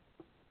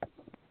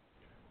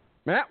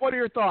 Matt, what are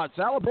your thoughts?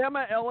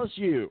 Alabama,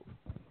 LSU.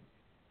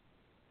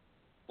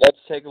 Let's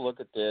take a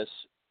look at this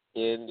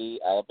in the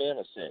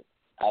Alabama sense.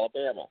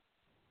 Alabama,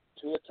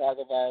 Tua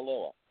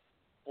Tagovailoa,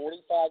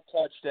 45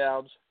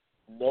 touchdowns,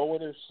 no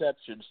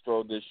interceptions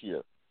thrown this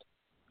year.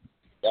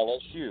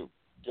 LSU,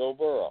 Joe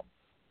Burrow,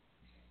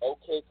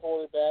 okay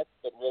quarterback,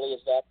 but really has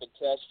not been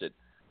tested.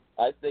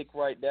 I think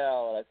right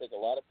now, and I think a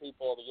lot of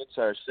people on the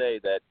inside say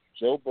that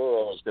Joe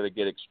Burrow is going to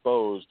get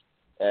exposed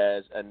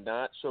as a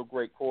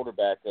not-so-great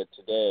quarterback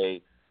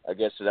today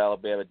against an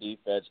Alabama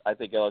defense. I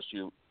think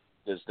LSU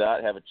does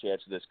not have a chance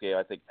in this game.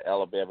 I think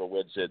Alabama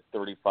wins it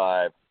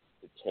 35-10.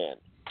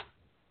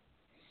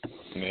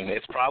 I mean,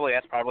 that's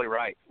probably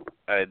right.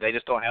 They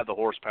just don't have the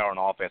horsepower and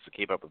offense to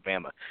keep up with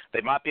Bama.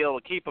 They might be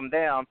able to keep them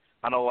down.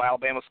 I know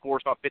Alabama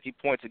scores about 50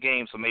 points a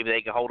game, so maybe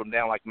they can hold them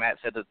down, like Matt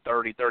said, to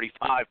 30,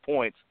 35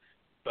 points.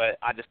 But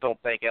I just don't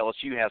think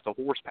LSU has the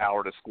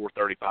horsepower to score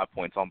 35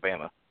 points on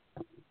Bama.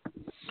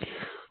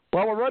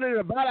 Well, we're running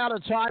about out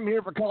of time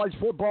here for college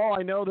football.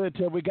 I know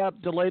that we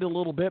got delayed a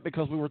little bit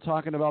because we were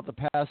talking about the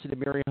passing of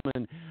Miriam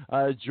and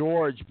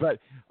George. But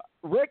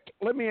Rick,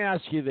 let me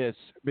ask you this,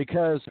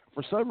 because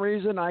for some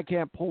reason I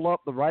can't pull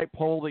up the right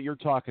poll that you're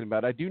talking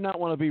about. I do not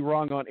want to be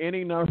wrong on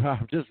any number.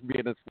 I'm just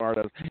being a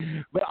smartass.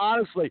 But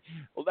honestly,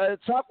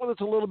 talk with us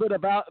a little bit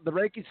about the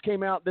rankings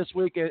came out this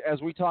week,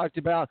 as we talked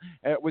about.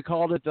 We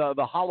called it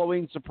the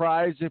Halloween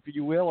surprise, if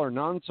you will, or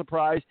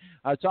non-surprise.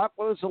 Talk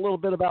with us a little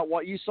bit about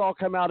what you saw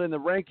come out in the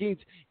rankings,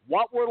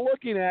 what we're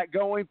looking at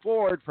going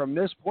forward from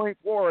this point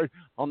forward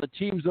on the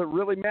teams that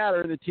really matter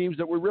and the teams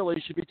that we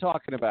really should be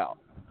talking about.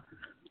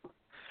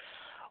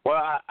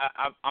 Well,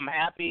 I'm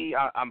happy.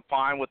 I'm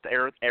fine with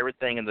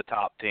everything in the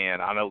top 10.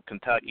 I know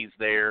Kentucky's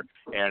there,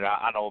 and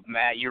I know,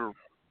 Matt,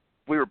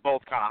 we were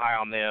both kind of high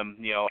on them,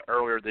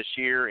 earlier this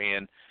year,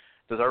 and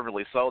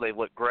deservedly so. They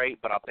look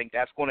great, but I think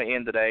that's going to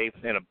end today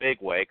in a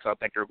big way because I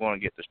think they're going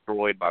to get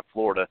destroyed by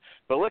Florida.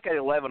 But look at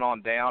 11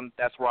 on down.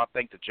 That's where I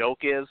think the joke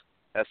is.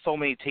 So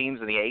many teams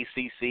in the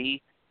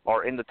ACC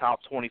are in the top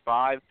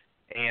 25,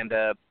 and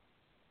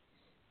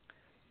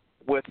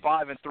with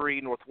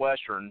 5-3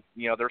 Northwestern,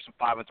 there's some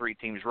 5-3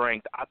 teams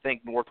ranked. I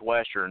think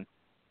Northwestern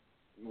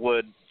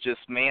would just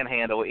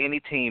manhandle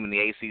any team in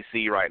the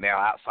ACC right now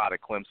outside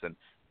of Clemson.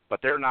 But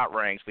they're not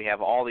ranked. We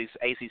have all these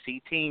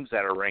ACC teams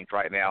that are ranked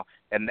right now,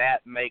 and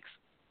that makes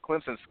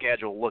Clemson's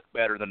schedule look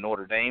better than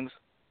Notre Dame's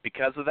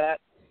because of that,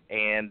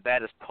 and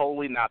that is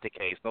totally not the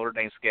case. Notre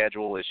Dame's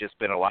schedule has just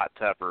been a lot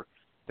tougher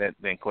than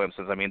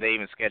Clemson's. I mean, they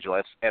even schedule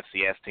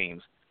FCS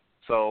teams.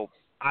 So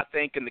I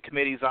think in the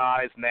committee's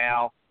eyes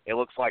now, it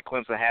looks like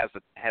Clemson has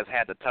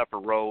had the tougher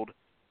road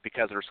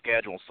because of their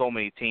schedule and so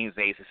many teams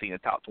in the ACC in the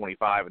top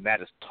 25, and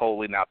that is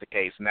totally not the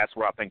case, and that's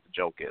where I think the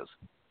joke is.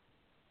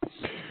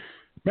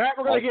 Matt,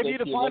 we're going to give you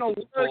the final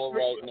word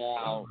right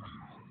now.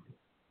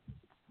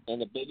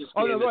 And the biggest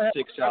game that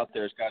sticks out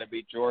there has got to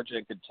be Georgia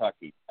and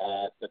Kentucky.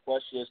 The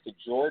question is, could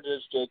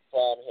Georgia's Jake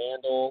Fromm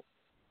handle,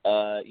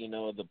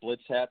 the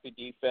blitz-happy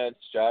defense,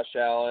 Josh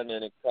Allen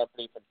and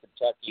company from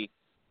Kentucky?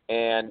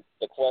 And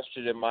the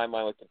question in my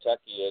mind with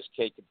Kentucky is,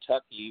 can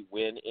Kentucky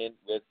win in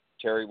with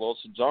Terry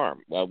Wilson's arm?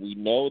 We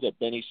know that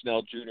Benny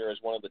Snell Jr. is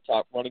one of the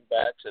top running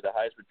backs and a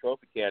Heisman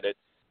Trophy candidate,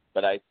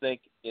 but I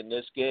think in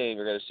this game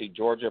you're going to see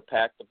Georgia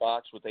pack the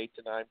box with 8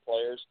 to 9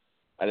 players.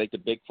 I think the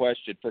big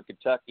question for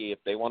Kentucky, if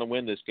they want to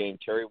win this game,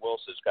 Terry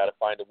Wilson's got to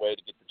find a way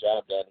to get the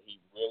job done. He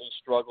really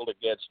struggled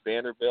against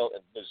Vanderbilt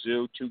and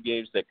Mizzou, 2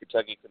 games that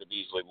Kentucky could have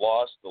easily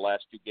lost the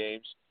last 2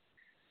 games.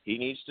 He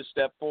needs to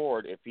step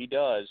forward. If he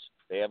does,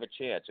 they have a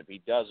chance. If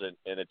he doesn't,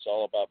 and it's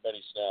all about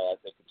Benny Snell, I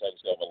think Kentucky's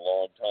going to have a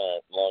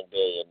long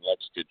day in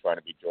Lexington trying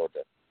to beat Georgia.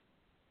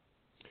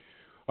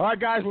 All right,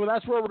 guys, well,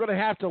 that's where we're going to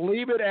have to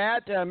leave it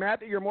at.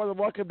 Matt, you're more than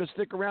welcome to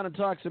stick around and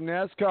talk some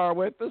NASCAR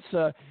with us.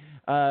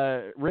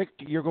 Rick,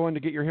 you're going to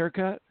get your hair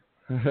cut?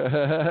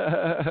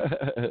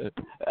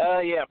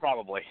 Yeah,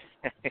 probably.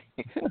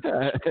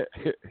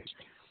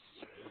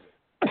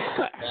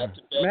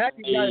 Matt,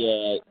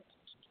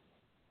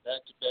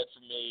 Back to bed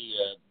for me,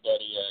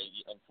 buddy.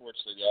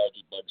 Unfortunately, the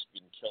allergy bug's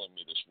been killing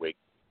me this week.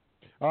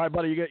 All right,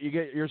 buddy. You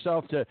get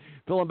yourself to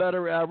feeling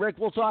better. Rick,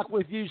 we'll talk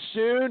with you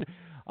soon,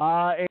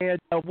 and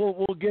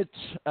we'll get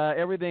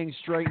everything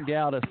straightened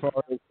out as far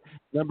as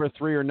number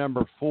 3 or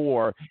number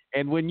 4.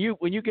 And when you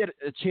get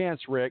a chance,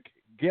 Rick,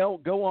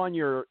 go on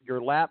your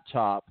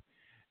laptop,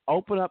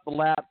 open up the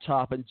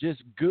laptop, and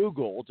just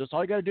Google. Just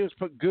all you got to do is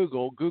put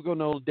Google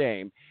Notre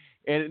Dame,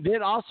 and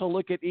then also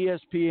look at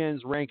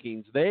ESPN's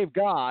rankings. They've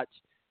got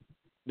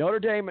Notre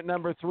Dame at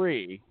number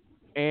 3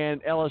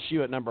 and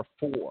LSU at number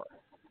 4.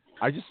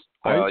 You just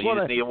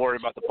need to worry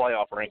about the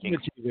playoff rankings.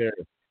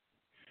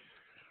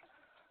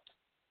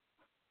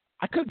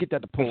 I couldn't get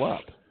that to pull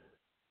up.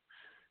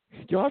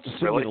 You'll have to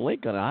send me the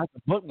link on it. I have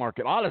to bookmark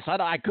it. Honest,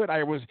 I could.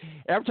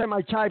 Every time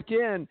I typed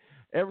in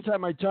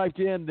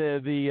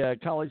the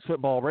college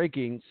football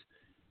rankings,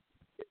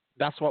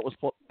 that's what was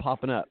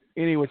popping up.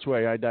 Any which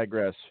way, I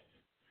digress.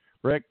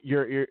 Rick,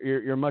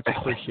 you're much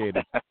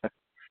appreciated.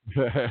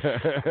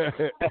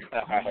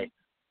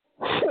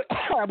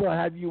 I'm going to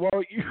have you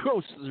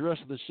host the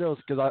rest of the show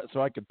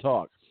so I can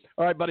talk.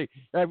 All right, buddy.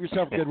 Have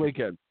yourself a good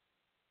weekend.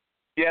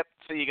 Yep.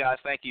 See you guys.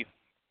 Thank you.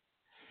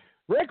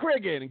 Rick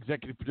Riggin,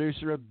 executive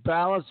producer of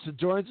Balance,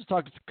 joins us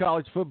talking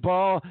college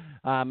football.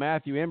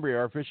 Matthew Embry,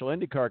 our official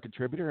IndyCar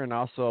contributor and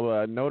also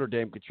a Notre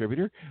Dame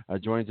contributor,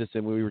 joins us,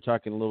 and we were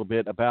talking a little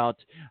bit about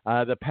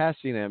the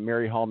passing of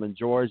Mary Hallman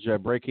George,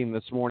 breaking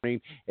this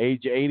morning,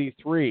 age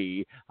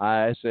 83,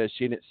 as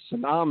she is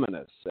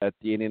synonymous at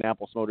the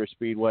Indianapolis Motor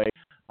Speedway.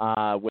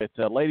 With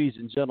ladies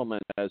and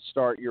gentlemen,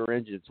 start your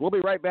engines. We'll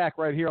be right back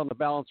right here on the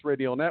Balance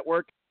Radio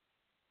Network.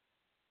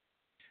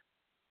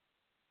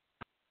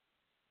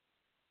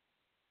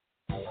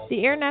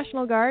 The Air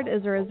National Guard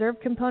is a reserve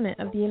component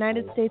of the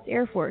United States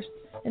Air Force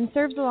and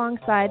serves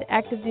alongside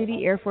active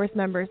duty Air Force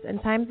members in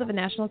times of a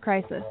national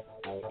crisis.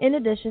 In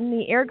addition,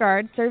 the Air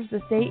Guard serves the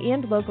state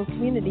and local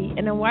community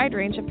in a wide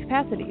range of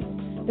capacities.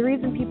 The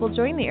reason people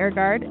join the Air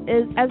Guard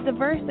is as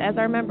diverse as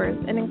our members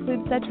and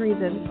includes such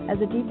reasons as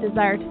a deep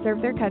desire to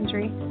serve their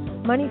country,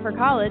 money for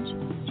college,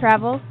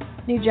 travel,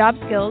 new job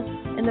skills,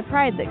 and the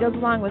pride that goes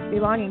along with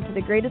belonging to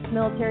the greatest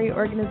military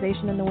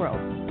organization in the world.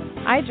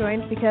 I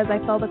joined because I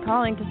felt a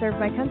calling to serve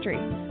my country,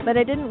 but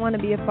I didn't want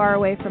to be far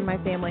away from my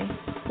family,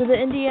 so the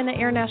Indiana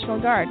Air National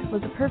Guard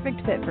was a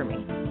perfect fit for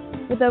me.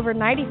 With over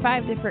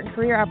 95 different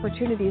career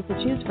opportunities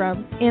to choose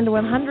from and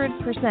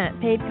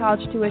 100% paid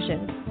college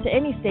tuition to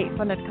any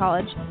state-funded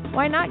college,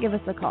 why not give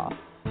us a call?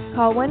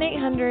 Call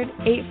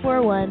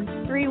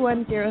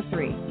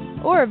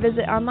 1-800-841-3103 or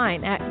visit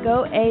online at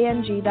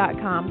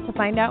goang.com to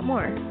find out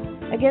more.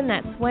 Again,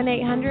 that's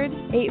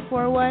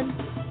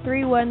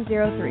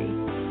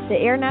 1-800-841-3103. The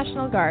Air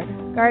National Guard,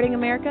 guarding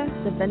America,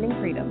 defending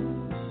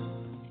freedom.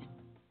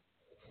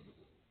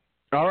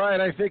 All right,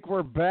 I think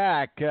we're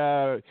back.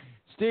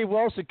 Steve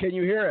Wilson, can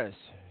you hear us?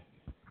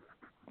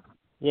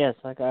 Yes,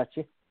 I got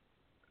you.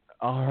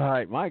 All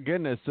right, my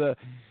goodness.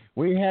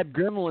 We had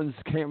gremlins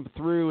came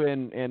through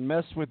and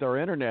messed with our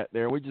internet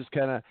there. We just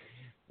kind of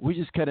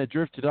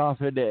drifted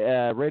off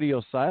into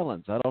radio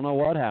silence. I don't know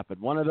what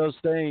happened. One of those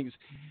things.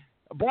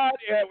 But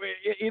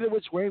either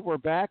which way, we're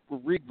back. We'll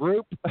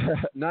regroup.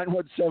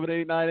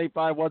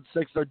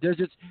 917-898-8516 are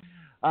digits.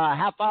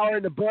 Half hour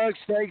in the books.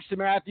 Thanks to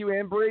Matthew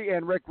Embry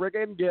and Rick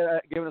Riggin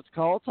giving us a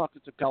call,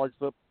 talking some college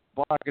football.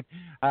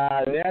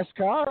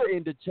 NASCAR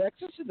into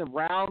Texas in the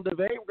round of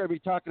 8. We're going to be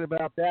talking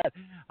about that.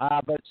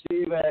 But,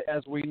 Steve,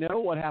 as we know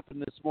what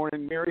happened this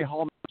morning, Mary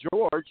Holman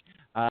George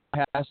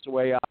passed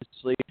away,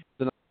 obviously,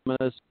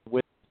 synonymous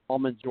with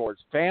Holman George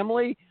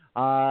family.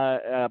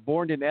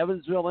 Born in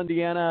Evansville,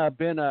 Indiana,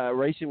 been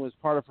racing was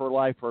part of her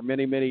life for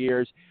many, many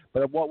years.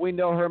 But what we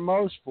know her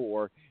most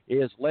for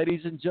is,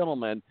 ladies and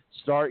gentlemen,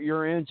 start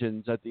your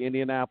engines at the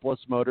Indianapolis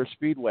Motor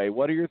Speedway.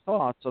 What are your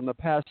thoughts on the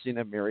passing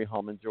of Mary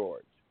Holman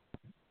George?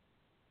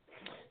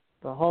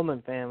 The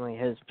Holman family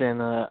has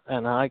been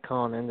an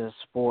icon in this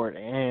sport,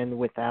 and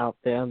without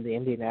them, the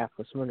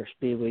Indianapolis Motor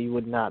Speedway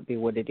would not be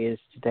what it is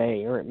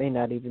today, or it may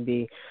not even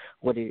be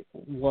what it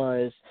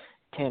was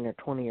 10 or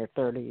 20 or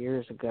 30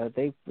 years ago.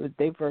 They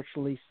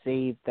virtually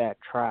saved that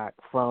track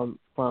from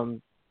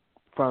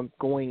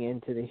going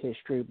into the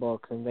history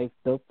books, and they've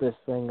built this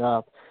thing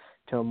up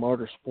to a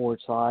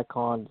motorsports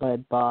icon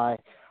led by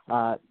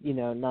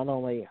not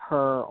only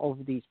her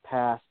over these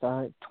past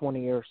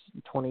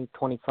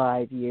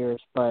 25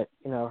 years, but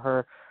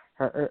her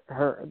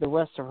the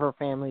rest of her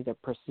family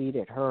that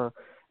preceded her.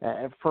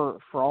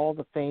 For all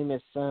the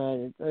famous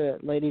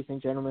ladies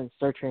and gentlemen,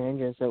 search your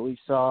engines that we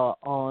saw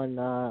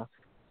on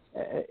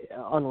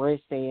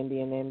race day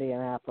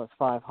Indianapolis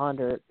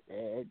 500,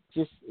 it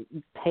just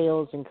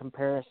pales in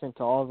comparison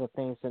to all the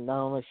things that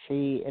not only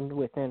she and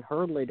within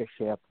her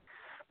leadership,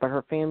 but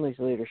her family's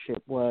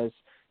leadership was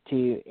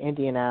to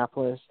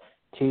Indianapolis,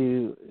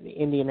 to the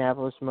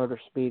Indianapolis Motor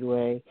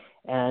Speedway,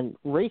 and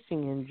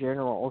racing in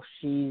general.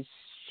 She's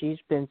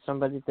been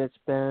somebody that's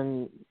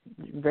been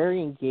very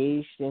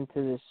engaged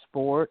into this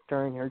sport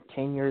during her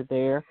tenure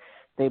there.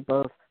 They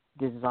both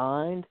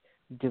designed,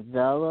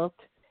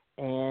 developed,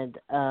 and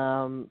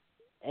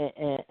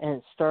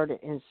started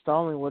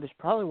installing what is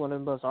probably one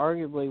of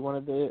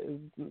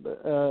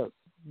the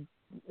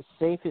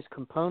safest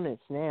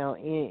components now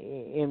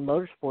in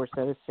motorsports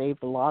that has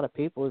saved a lot of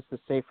people is the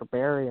safer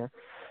barrier.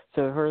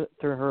 So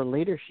through her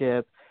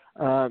leadership,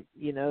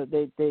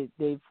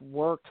 they've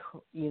worked,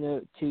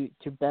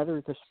 to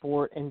better the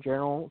sport in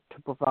general,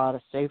 to provide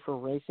a safer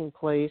racing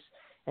place,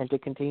 and to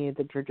continue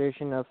the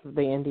tradition of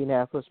the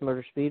Indianapolis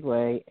Motor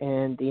Speedway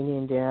and the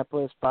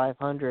Indianapolis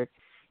 500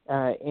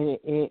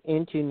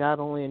 into not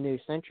only a new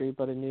century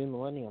but a new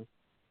millennium.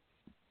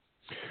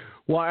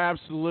 Well,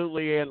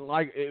 absolutely, and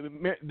like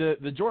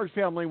the George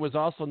family was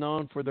also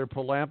known for their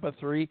Palampa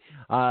 3.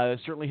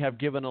 Certainly have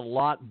given a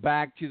lot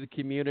back to the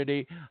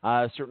community.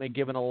 Certainly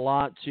given a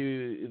lot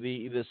to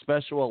the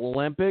Special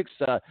Olympics.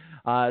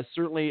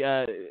 Certainly,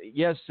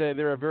 yes,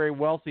 they're a very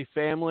wealthy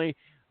family,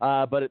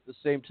 but at the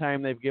same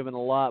time, they've given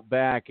a lot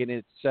back, and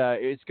it's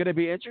going to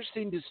be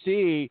interesting to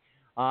see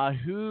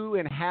who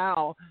and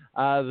how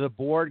the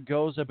board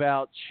goes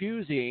about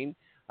choosing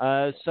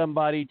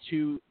somebody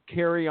to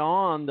carry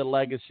on the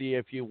legacy,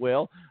 if you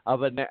will,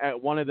 of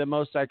one of the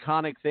most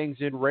iconic things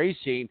in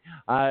racing,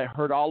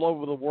 heard all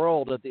over the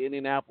world at the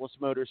Indianapolis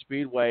Motor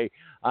Speedway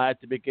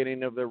at the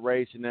beginning of the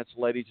race, and that's,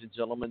 ladies and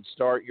gentlemen,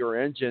 start your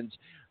engines.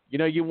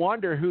 You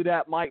wonder who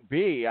that might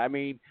be. I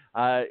mean,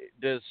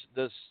 does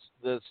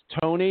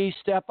Tony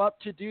step up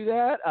to do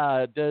that?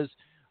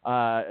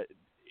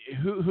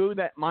 Who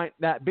that might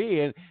that be?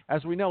 And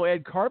as we know,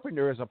 Ed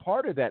Carpenter is a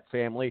part of that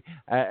family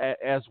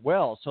as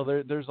well. So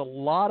there's a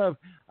lot of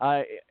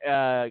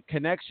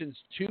connections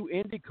to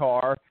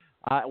IndyCar,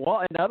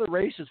 and other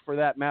races for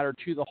that matter,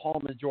 to the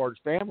Holman George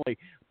family.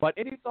 But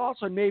any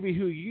thoughts on maybe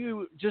who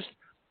you just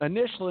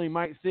initially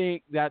might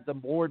think that the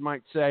board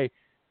might say,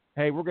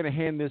 hey, we're going to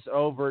hand this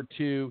over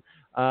to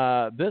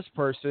this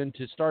person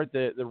to start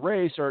the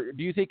race? Or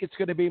do you think it's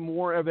going to be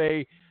more of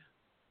a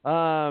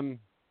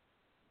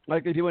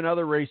like they do in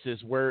other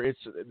races, where it's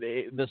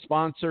the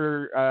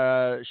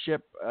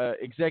sponsorship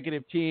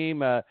executive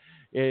team,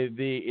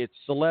 it's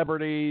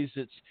celebrities,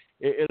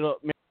 it'll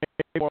maybe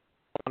more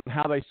on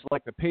how they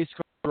select the pace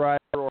car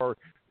driver, or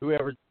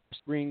whoever's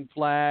green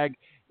flag.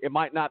 It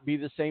might not be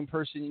the same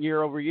person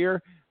year over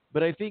year,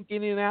 but I think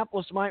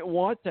Indianapolis might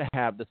want to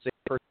have the same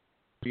person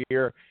every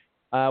year.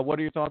 What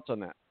are your thoughts on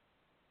that?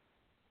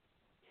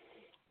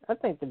 I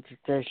think the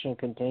tradition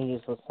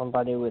continues with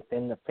somebody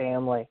within the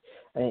family.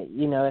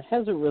 It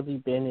hasn't really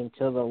been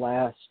until the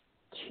last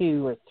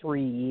 2 or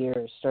 3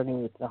 years,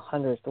 starting with the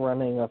 100th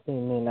running of the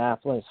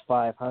Indianapolis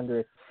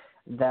 500,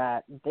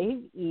 that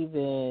they've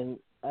even,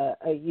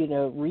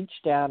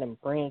 reached out and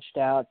branched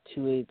out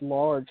to a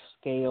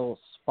large-scale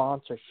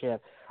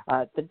sponsorship.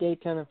 The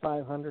Daytona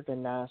 500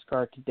 in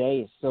NASCAR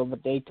today is still the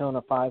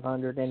Daytona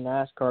 500 in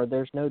NASCAR.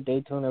 There's no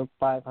Daytona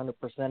 500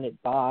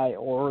 presented by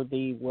or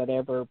the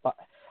whatever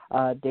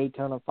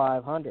Daytona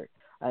 500.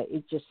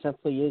 It just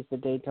simply is the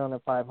Daytona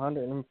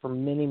 500, and for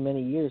many,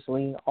 many years,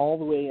 leading all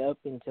the way up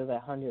into the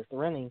 100th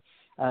running,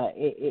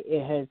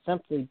 it has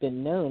simply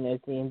been known as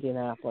the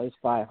Indianapolis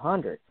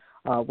 500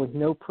 with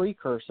no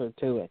precursor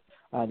to it,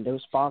 no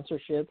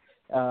sponsorship.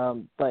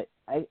 But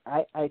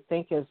I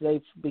think as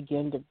they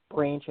begin to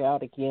branch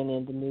out again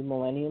into new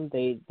millennium,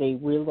 they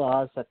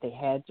realized that they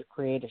had to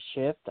create a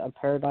shift, a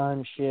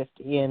paradigm shift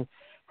in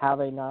how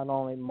they not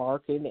only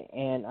market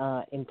and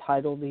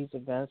entitle these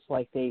events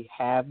like they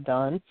have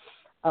done.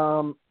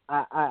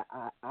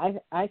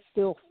 I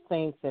still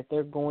think that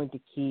they're going to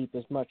keep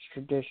as much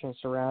tradition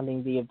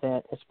surrounding the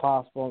event as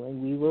possible,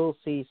 and we will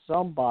see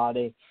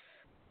somebody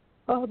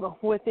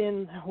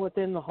within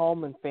the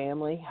Hallman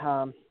family.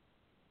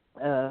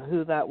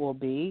 Who that will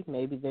be.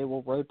 Maybe they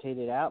will rotate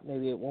it out.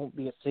 Maybe it won't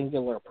be a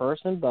singular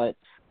person, but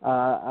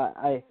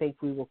I think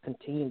we will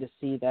continue to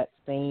see that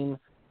same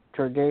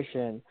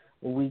tradition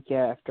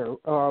year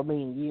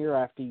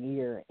after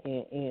year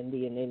in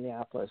the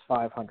Indianapolis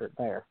 500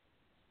 there.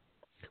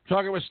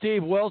 Talking with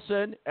Steve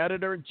Wilson,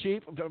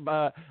 editor-in-chief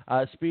of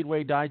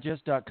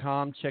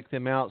SpeedwayDigest.com. Check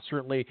them out.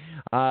 Certainly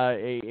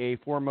a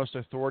foremost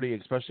authority,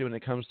 especially when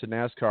it comes to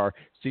NASCAR.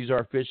 Steve's our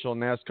official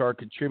NASCAR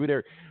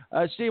contributor.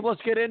 Steve,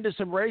 let's get into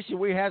some racing.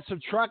 We had some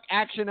truck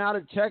action out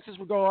in Texas.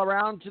 We'll go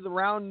around to the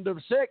round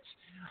of 6.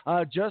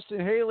 Justin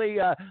Haley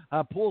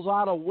pulls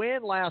out a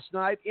win last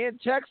night in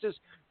Texas.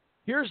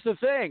 Here's the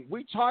thing.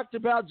 We talked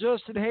about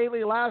Justin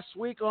Haley last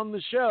week on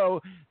the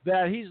show,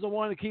 that he's the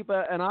one to keep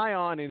an eye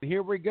on, and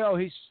here we go.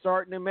 He's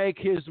starting to make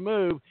his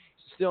move.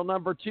 Still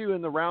number 2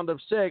 in the round of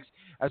 6.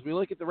 As we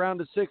look at the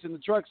round of 6 in the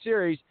Truck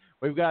Series,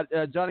 we've got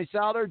Johnny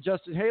Sauter,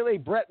 Justin Haley,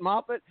 Brett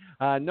Moffitt,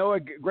 Noah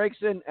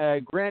Gregson,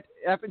 Grant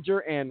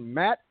Effinger, and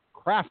Matt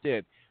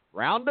Crafton.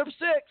 Round of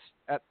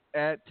 6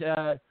 at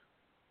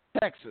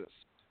Texas.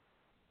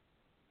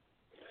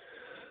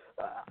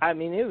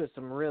 It was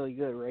some really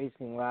good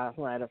racing last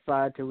night.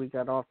 Aside till we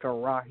got off to a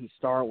rocky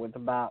start with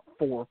about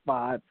 4 or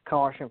 5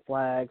 caution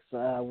flags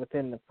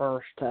within the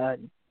first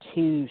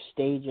 2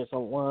 stages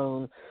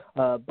alone,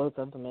 both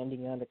of them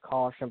ending under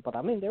caution. But,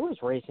 there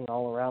was racing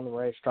all around the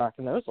racetrack,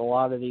 and there was a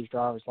lot of these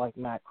drivers like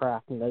Matt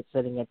Crafton that's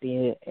sitting at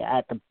the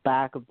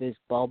back of this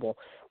bubble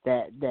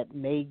that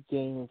made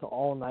gains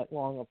all night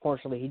long.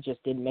 Unfortunately, he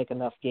just didn't make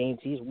enough gains.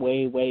 He's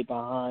way, way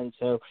behind.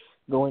 So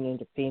going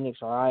into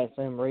Phoenix or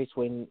ISM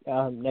Raceway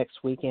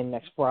next weekend,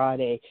 next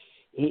Friday,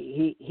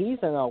 he's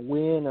in a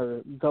win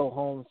or go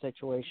home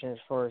situation as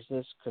far as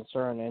this is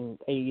concerned. And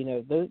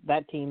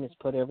that team has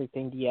put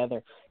everything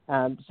together.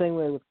 Same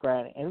way with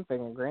Grant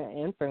Enfinger. Grant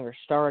Enfinger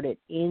started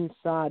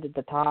inside of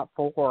the top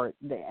 4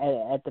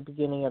 at the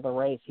beginning of the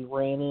race. He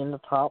ran in the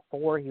top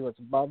 4. He was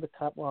above the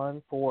cut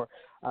line for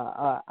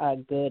a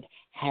good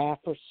half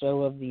or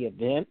so of the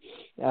event,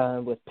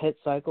 with pit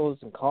cycles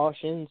and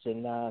cautions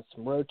and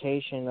some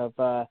rotation of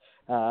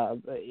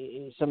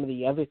some of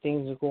the other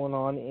things that were going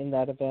on in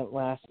that event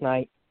last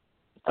night.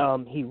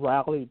 He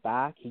rallied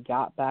back. He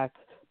got back,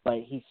 but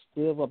he's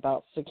still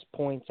about 6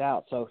 points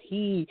out. So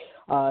he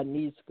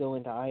needs to go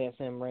into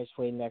ISM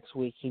Raceway next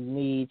week. He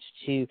needs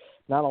to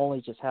not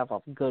only just have a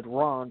good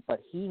run,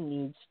 but he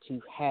needs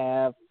to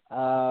have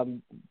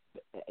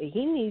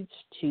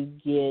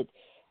get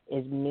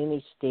as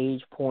many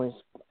stage points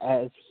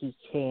as he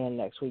can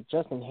next week.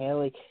 Justin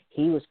Haley,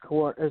 he was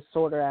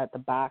sort of at the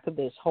back of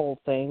this whole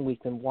thing.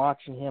 We've been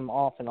watching him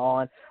off and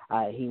on.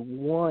 He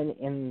won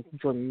in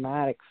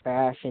dramatic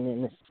fashion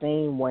in the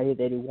same way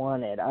that he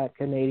won at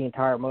Canadian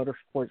Tire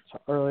Motorsports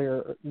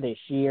earlier this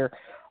year.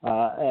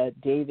 Todd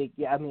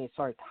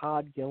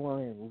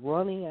Gilliland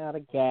running out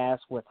of gas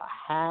with a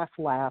half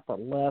lap or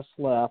less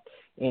left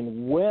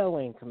and well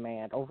in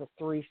command, over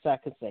 3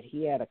 seconds that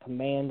he had a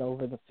command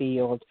over the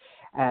field,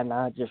 and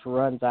just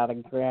runs out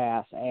of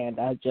gas, and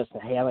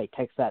Justin Haley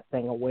takes that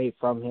thing away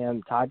from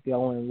him. Todd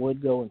Gilliland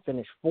would go and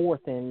finish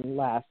 4th in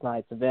last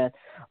night's event,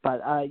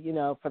 but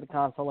for the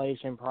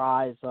consolation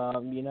prize,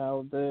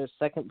 the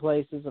second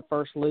place is the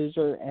first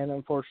loser, and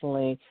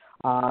unfortunately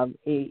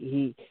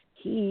he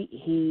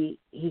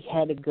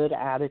had a good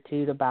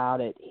attitude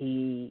about it.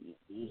 He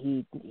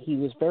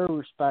was very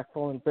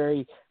respectful and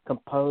very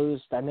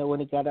composed. I know when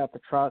he got out the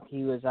truck,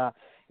 he was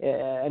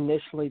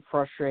initially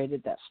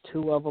frustrated. That's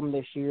 2 of them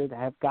this year that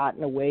have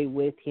gotten away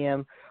with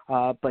him,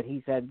 but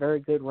he's had very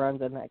good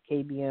runs in that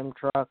KBM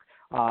truck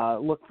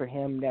look for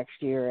him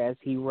next year as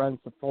he runs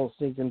the full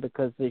season,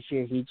 because this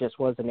year he just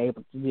wasn't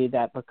able to do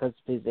that because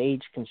of his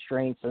age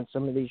constraints on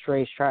some of these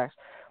racetracks.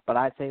 But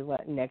I'd say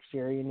next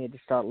year you need to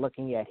start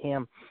looking at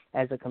him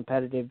as a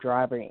competitive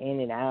driver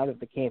in and out of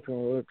the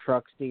Camping World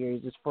Truck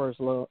Series. As far as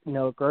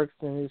Noah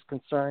Gragson is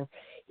concerned,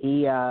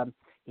 he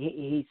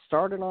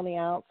started on the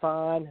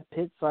outside,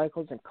 pit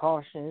cycles and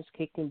cautions,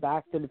 kicked him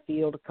back to the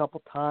field a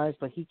couple times,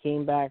 but he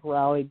came back,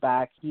 rallied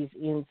back. He's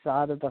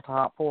inside of the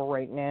top 4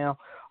 right now.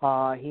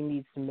 He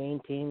needs to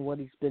maintain what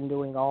he's been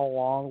doing all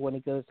along when he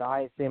goes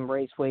to ISM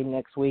Raceway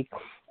next week,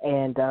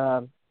 and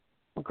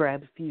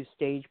grab a few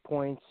stage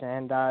points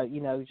and,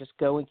 just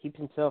go and keep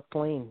himself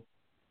clean.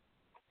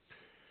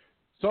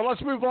 So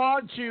let's move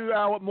on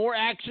to more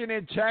action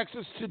in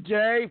Texas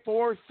today,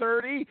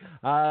 4:30.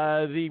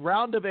 The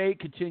round of 8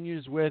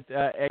 continues with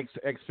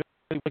Xfinity.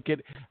 We look at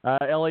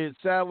Elliott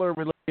Sadler.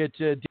 We look at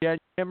Dan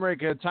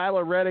Emmerich,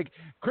 Tyler Reddick,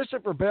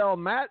 Christopher Bell,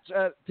 Matt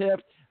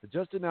Tift,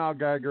 Justin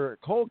Allgaier,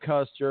 Cole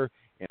Custer,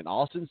 and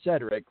Austin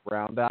Cedric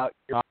round out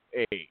your top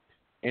 8.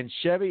 And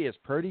Chevy is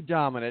pretty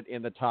dominant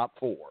in the top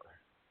 4.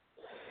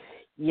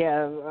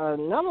 Yeah,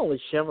 not only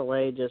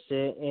Chevrolet, just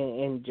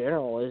in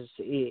general,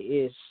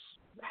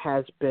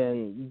 has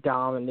been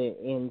dominant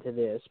into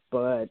this,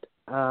 but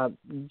JR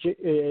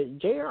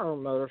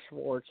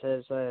Motorsports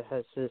has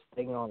this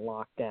thing on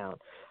lockdown.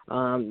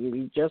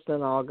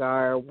 Justin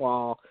Allgaier,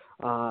 while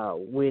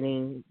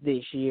winning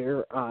this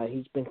year,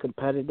 he's been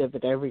competitive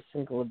at every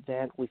single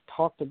event. We've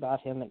talked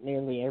about him at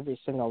nearly every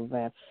single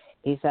event.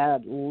 He's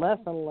had less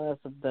and less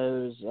of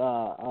those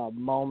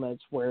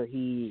moments where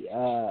he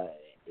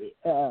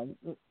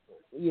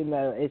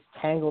is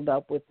tangled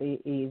up with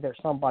either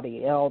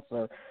somebody else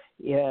or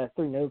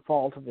through no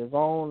fault of his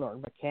own or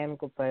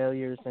mechanical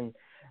failures. And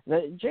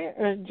the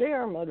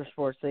JR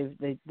Motorsports,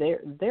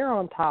 they're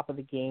on top of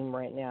the game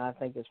right now, I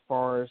think, as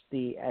far as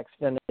the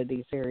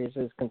Xfinity Series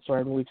is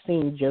concerned. We've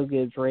seen Joe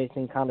Gibbs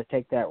Racing kind of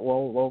take that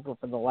role over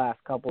for the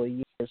last couple of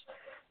years.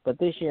 But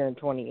this year in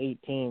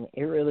 2018,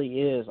 it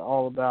really is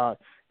all about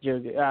JR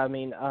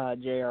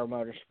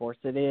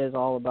Motorsports. It is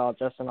all about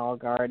Justin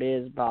Allgaier. It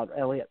is about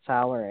Elliott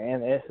Sadler,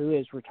 and who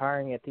is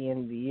retiring at the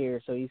end of the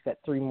year. So he's got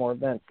 3 more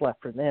events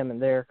left for them,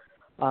 and they're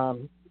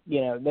trying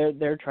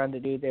to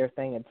do their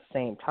thing at the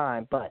same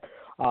time. But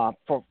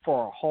for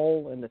a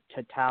whole and the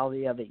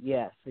totality of it,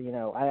 yes,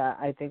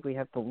 I think we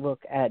have to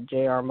look at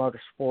JR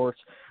Motorsports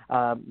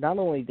not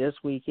only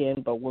this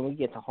weekend, but when we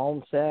get to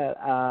Homestead.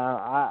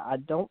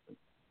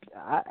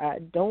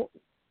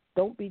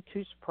 Don't be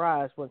too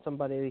surprised when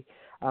somebody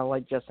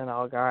like Justin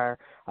Allgaier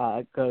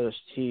goes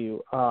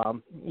to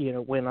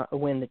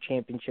win the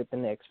championship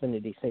in the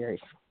Xfinity Series.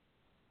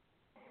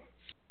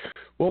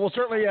 Well, we'll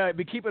certainly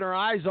be keeping our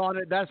eyes on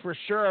it, that's for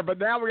sure. But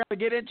now we're going to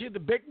get into the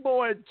big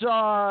boy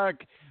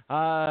talk.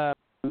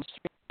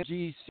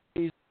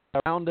 GC's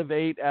round of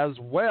 8 as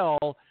well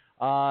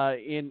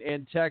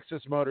in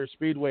Texas Motor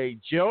Speedway.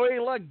 Joey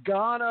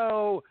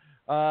Logano,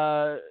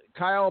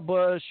 Kyle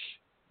Busch,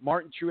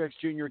 Martin Truex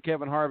Jr.,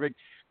 Kevin Harvick,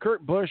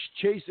 Kurt Busch,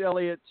 Chase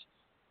Elliott,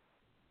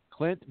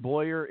 Clint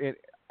Boyer, and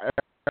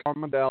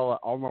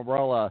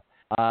Almirola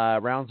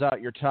rounds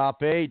out your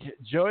top 8.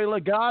 Joey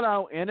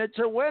Logano in it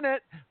to win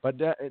it, but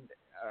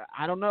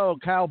I don't know.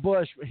 Kyle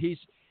Busch, he's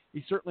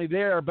certainly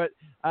there. But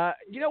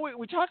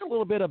we talk a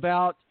little bit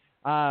about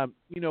where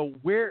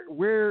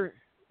we're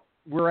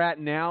at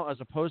now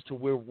as opposed to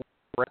where we're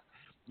at,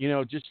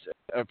 just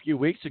a few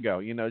weeks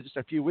ago. Just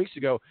a few weeks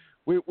ago,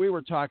 we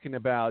were talking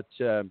about.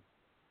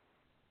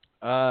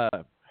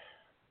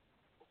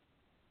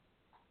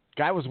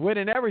 Guy was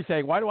winning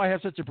everything. Why do I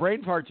have such a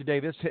brain fart today?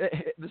 This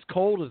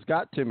cold has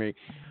got to me.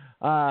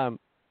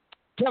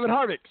 Kevin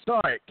Harvick.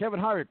 Sorry, Kevin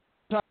Harvick.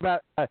 Talk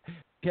about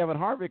Kevin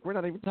Harvick. We're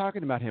not even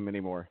talking about him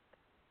anymore.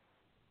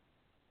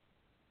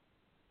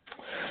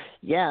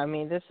 Yeah, I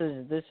mean, this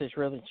is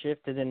really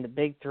shifted in the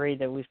big 3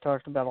 that we've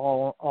talked about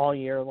all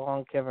year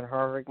long: Kevin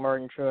Harvick,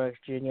 Martin Truex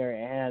Jr.,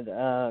 and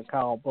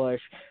Kyle Busch.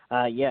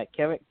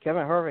 Kevin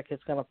Harvick is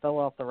going to fell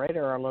off the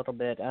radar a little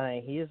bit.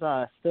 He's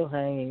still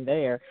hanging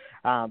there,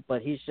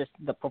 but he's just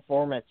the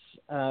performance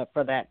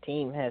for that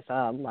team has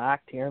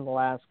lacked here in the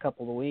last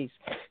couple of weeks.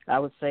 I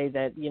would say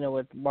that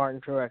with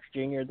Martin Truex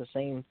Jr. the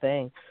same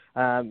thing.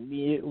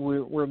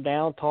 We're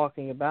now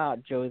talking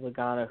about Joey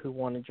Logano, who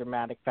won in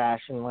dramatic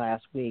fashion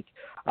last week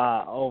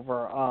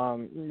over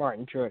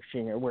Martin Truex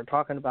Jr. We're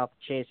talking about the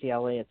Chase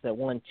Elliott that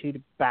won 2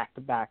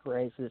 back-to-back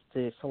races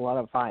to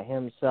solidify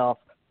himself,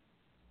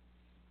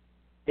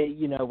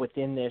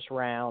 within this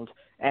round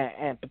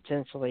and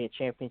potentially a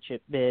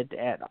championship bid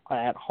at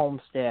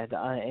Homestead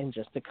in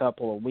just a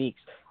couple of weeks.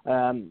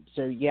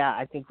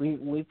 I think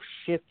we've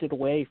shifted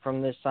away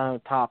from this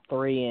top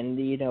 3,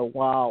 and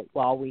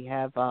while we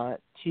have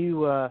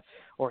 2 or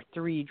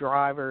 3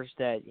 drivers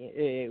that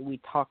we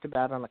talked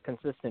about on a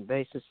consistent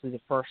basis through the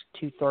first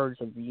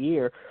 2/3 of the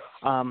year,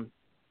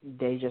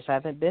 they just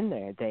haven't been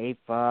there.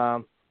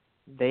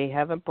 They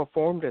haven't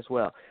performed as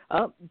well.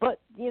 But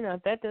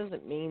that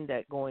doesn't mean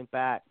that going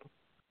back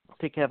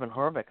to Kevin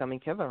Harvick. I mean,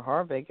 Kevin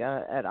Harvick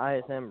at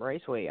ISM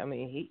Raceway. I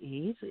mean,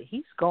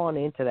 he's gone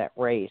into that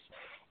race,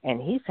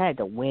 and he's had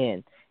to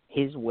win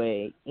his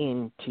way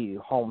into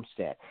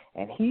Homestead,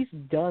 and he's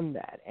done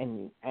that.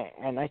 And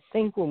I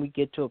think when we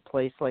get to a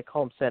place like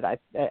Homestead, a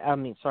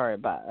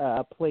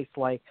place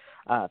like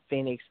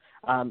Phoenix,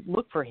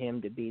 look for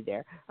him to be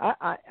there.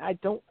 I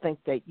don't think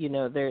that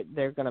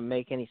they're going to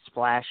make any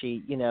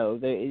splashy.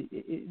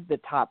 The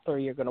top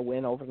three are going to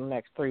win over the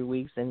next 3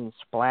 weeks in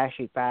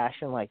splashy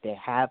fashion like they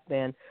have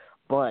been.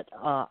 But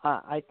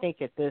I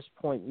think at this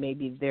point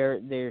maybe their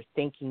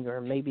thinking or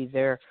maybe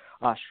their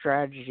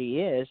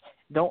strategy is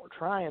don't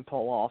try and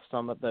pull off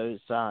some of those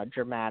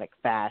dramatic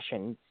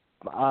fashion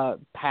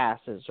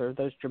passes or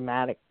those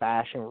dramatic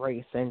fashion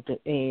race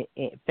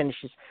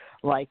finishes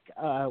like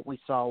we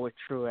saw with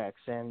Truex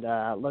and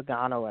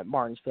Logano at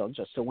Martinsville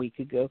just a week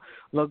ago.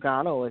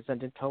 Logano is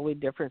in a totally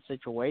different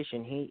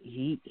situation.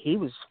 He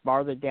was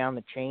farther down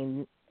the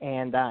chain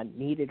and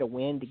needed a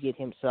win to get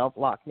himself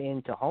locked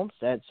into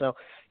Homestead. So,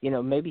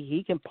 maybe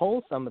he can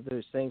pull some of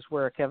those things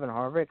where Kevin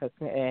Harvick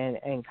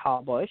and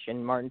Kyle Busch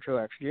and Martin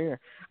Truex Jr.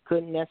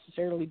 couldn't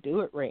necessarily do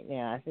it right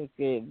now. I think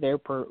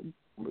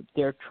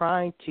they're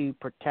trying to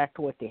protect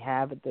what they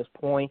have at this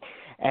point,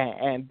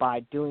 and by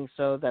doing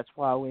so, that's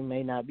why we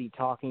may not be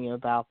talking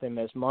about them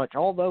as much,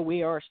 although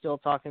we are still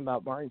talking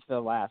about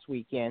Martinsville last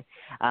weekend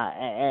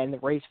and the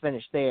race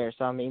finished there.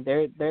 So, I mean,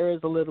 there is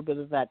a little bit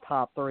of that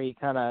top three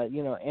kind of,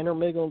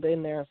 intermingled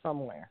in there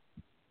somewhere.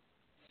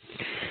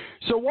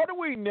 So what do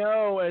we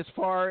know as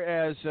far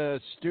as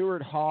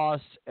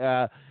Stewart-Haas,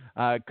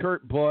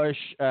 Kurt Busch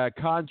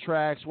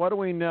contracts? What do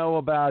we know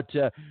about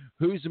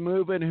who's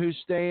moving, who's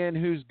staying,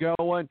 who's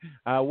going?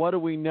 What do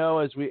we know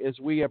as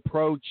we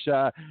approach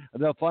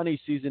the funny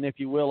season, if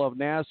you will, of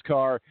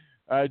NASCAR?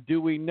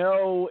 Do we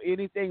know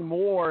anything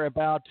more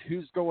about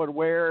who's going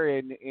where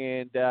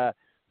and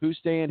who's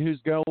staying, who's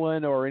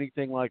going, or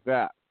anything like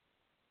that?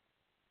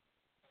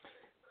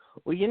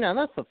 Well,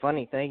 that's the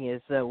funny thing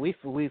is that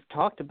we've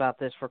talked about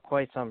this for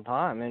quite some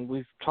time, and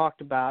we've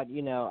talked about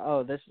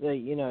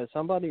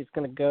somebody's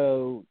going to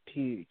go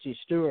to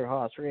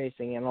Stewart-Haas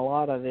Racing, and a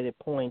lot of it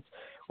points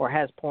or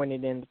has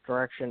pointed in the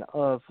direction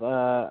of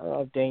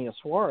Daniel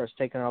Suarez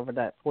taking over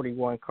that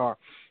 41 car.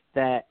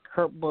 That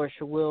Kurt Busch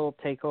will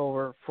take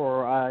over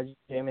for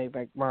Jamie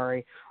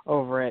McMurray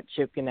over at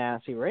Chip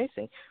Ganassi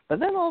Racing. But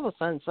then all of a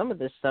sudden, some of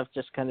this stuff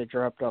just kind of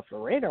dropped off the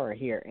radar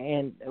here.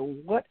 And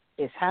what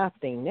is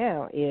happening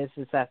now is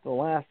that the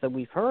last that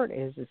we've heard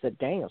is that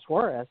Daniel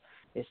Suarez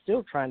is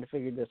still trying to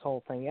figure this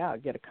whole thing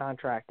out, get a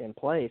contract in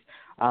place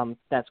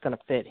that's going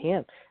to fit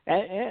him.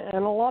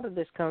 And a lot of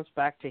this comes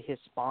back to his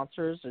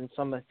sponsors and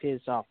some of his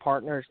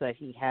partners that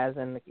he has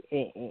in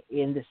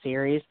the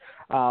series.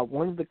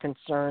 One of the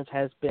concerns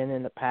has been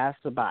in the past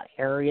about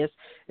Arias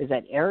is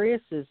that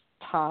Arias is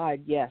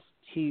tied, yes,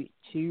 to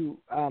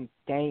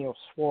Daniel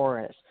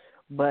Suarez,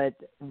 but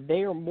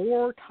they are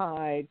more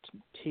tied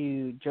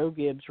to Joe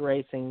Gibbs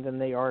Racing than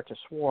they are to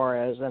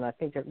Suarez, and I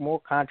think they're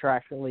more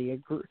contractually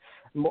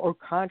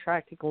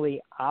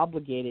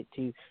obligated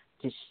to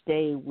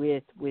stay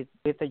with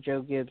the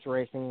Joe Gibbs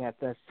Racing at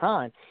this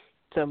time.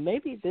 So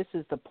maybe this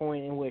is the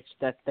point in which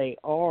that they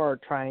are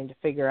trying to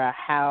figure out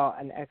how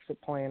an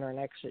exit plan or an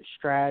exit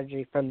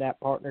strategy from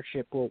that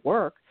partnership will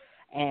work,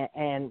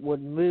 and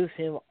would move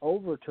him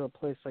over to a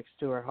place like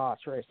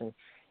Stewart-Haas Racing.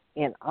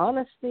 In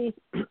honesty,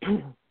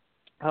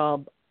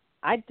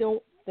 I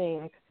don't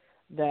think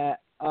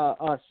that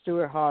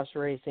Stewart-Haas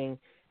Racing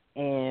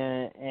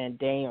and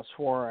Daniel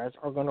Suarez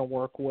are going to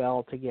work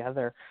well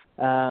together.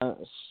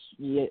 Everybody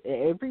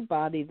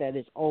that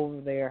is over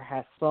there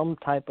has some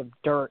type of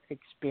dirt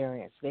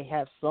experience. They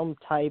have some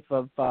type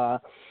of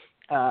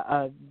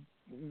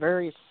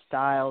various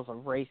styles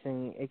of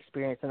racing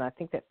experience, and I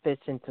think that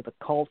fits into the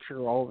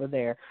culture over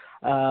there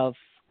of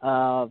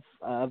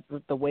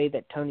the way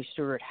that Tony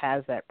Stewart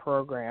has that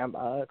program.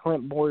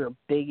 Clint Boyer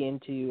big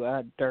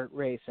into dirt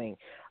racing.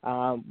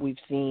 We've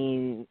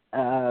seen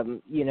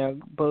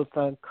both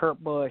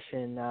Kurt Busch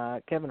and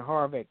Kevin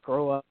Harvick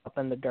grow up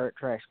in the dirt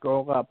tracks,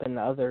 grow up in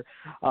the other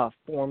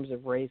forms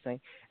of racing.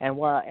 And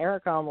while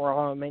Eric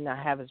Almirola may not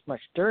have as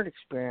much dirt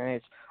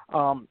experience,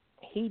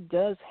 he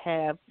does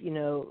have,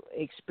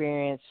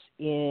 experience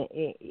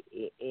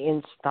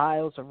in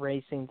styles of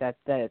racing that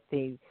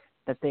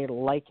they're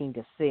liking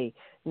to see.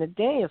 Now,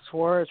 Daniel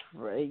Suarez,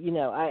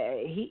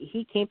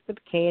 he came to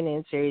the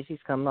K&N Series. He's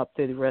coming up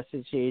through the rest of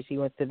the series. He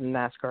went to the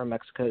NASCAR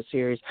Mexico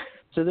Series.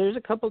 So there's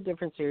a couple of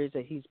different series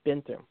that he's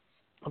been through.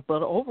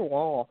 But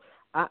overall,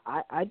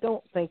 I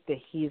don't think that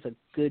he's a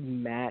good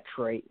match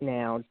right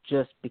now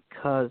just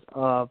because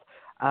of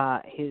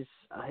his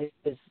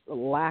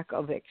lack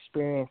of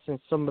experience in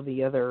some of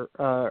the other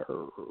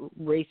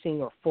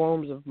racing or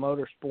forms of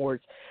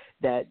motorsports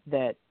that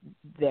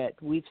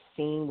we've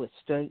seen with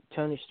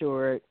Tony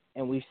Stewart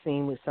and we've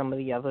seen with some of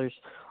the others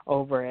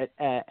over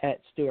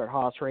at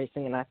Stewart-Haas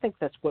Racing. And I think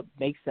that's what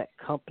makes that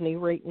company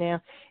right now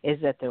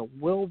is that they're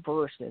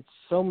well-versed in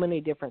so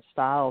many different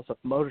styles of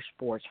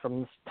motorsports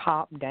from the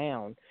top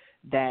down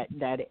that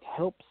it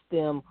helps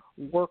them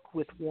work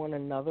with one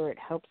another. It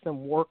helps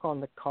them work on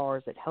the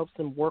cars. It helps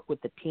them work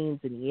with the teams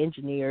and the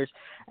engineers.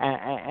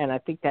 And I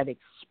think that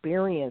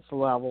experience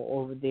level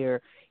over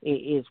there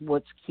is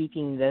what's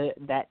keeping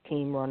that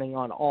team running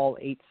on all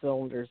 8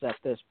 cylinders at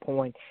this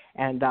point.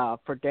 And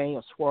for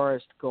Daniel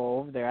Suarez to go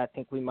over there, I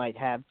think we might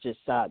have just,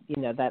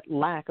 that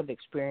lack of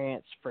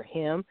experience for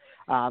him.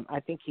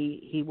 I think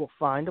he will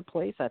find a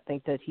place. I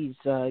think that he's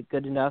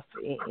good enough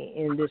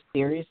in this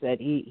series that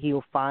he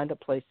will find a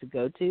place to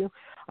go to.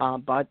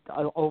 But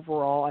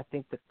overall, I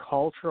think the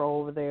culture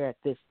over there at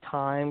this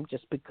time,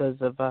 just because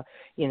of,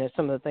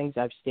 some of the things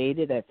I've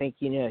stated, I think,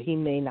 he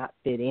may not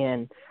fit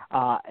in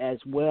as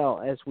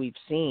well as we've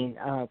seen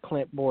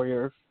Clint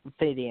Boyer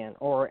fit in,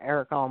 or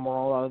Eric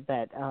Almirola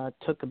that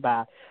took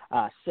about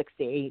 6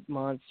 to 8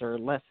 months or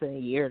less than a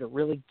year to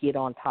really get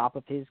on top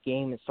of his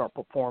game and start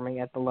performing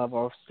at the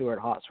level of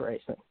Stewart-Haas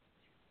Racing.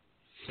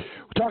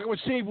 We're talking with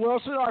Steve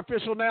Wilson, our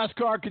official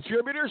NASCAR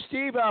contributor.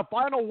 Steve,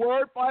 final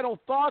word, final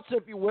thoughts,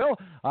 if you will.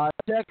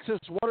 Texas,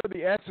 what are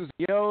the X's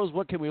and O's?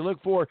 What can we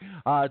look for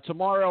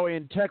tomorrow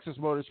in Texas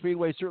Motor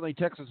Speedway? Certainly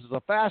Texas is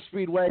a fast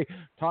speedway.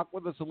 Talk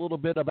with us a little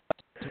bit about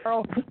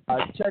tomorrow.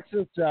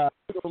 Texas,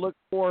 we'll look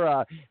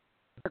for,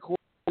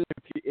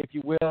 if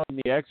you will,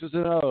 in the X's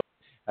and O's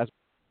as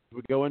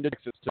we go into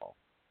Texas.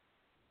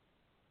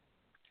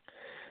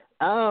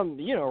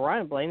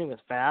 Ryan Blaney was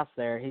fast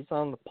there. He's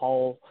on the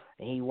pole,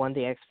 and he won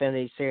the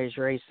Xfinity Series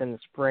race in the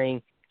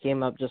spring.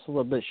 Came up just a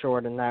little bit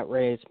short in that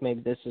race.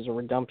 Maybe this is a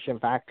redemption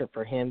factor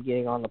for him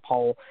getting on the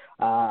pole.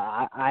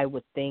 I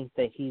would think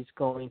that he's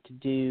going to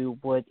do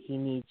what he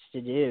needs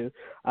to do.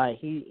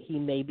 He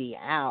may be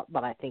out,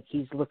 but I think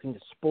he's looking to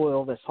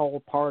spoil this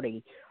whole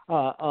party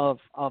of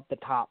the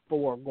top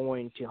 4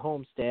 going to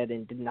Homestead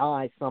and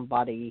deny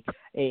somebody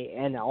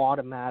an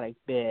automatic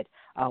bid,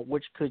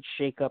 which could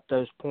shake up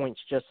those points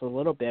just a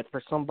little bit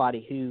for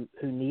somebody who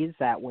needs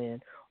that win,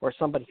 or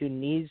somebody who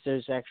needs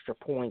those extra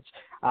points.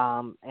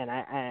 And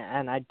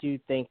I do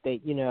think that,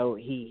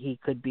 he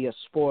could be a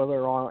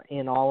spoiler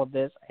in all of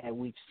this. And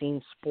we've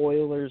seen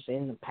spoilers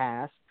in the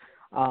past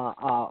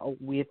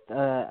with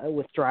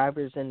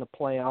drivers in the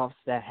playoffs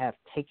that have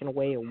taken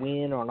away a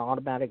win or an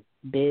automatic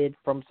bid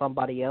from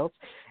somebody else.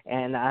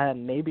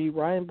 And maybe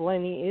Ryan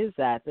Blaney is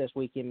that this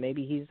weekend.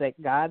 Maybe he's that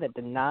guy that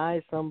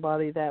denies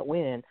somebody that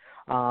win.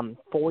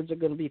 Fords are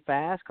going to be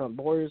fast.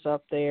 Boyer's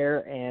up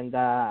there, and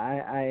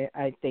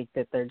I think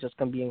that they're just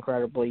going to be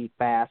incredibly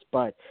fast.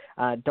 But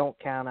don't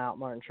count out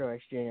Martin Truex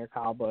Jr.,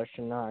 Kyle Busch,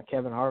 and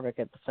Kevin Harvick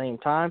at the same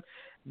time.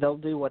 They'll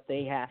do what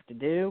they have to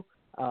do,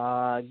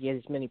 get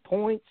as many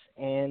points,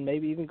 and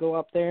maybe even go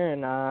up there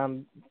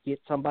and get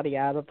somebody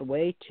out of the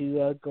way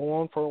to go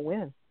on for a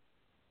win.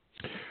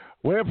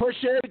 We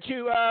appreciate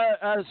you,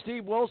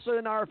 Steve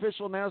Wilson, our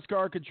official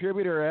NASCAR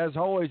contributor. As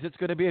always, it's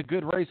going to be a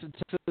good race in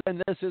Texas,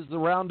 and this is the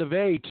round of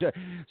 8.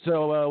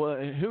 So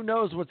who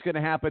knows what's going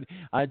to happen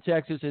in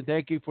Texas. And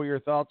thank you for your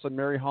thoughts on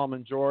Mary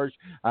Holman George,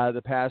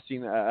 the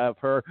passing of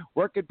her.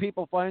 Where can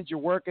people find your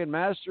work and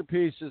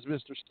masterpieces,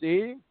 Mr.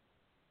 Steve?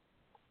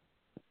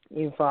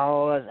 You can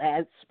follow us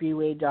at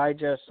Speedway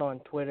Digest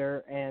on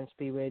Twitter and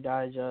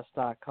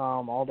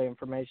SpeedwayDigest.com. All the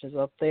information is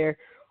up there.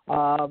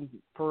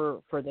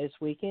 For this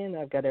weekend,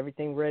 I've got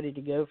everything ready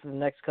to go for the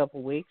next couple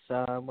of weeks.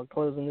 We're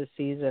closing this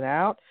season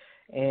out,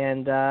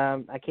 and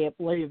I can't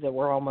believe that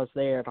we're almost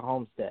there at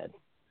Homestead.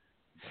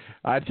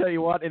 I tell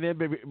you what, and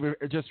then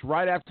just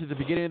right after the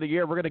beginning of the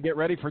year, we're going to get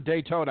ready for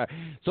Daytona.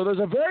 So there's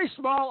a very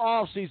small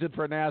off season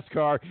for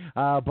NASCAR,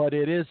 but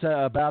it is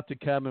about to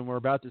come, and we're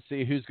about to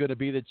see who's going to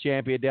be the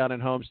champion down in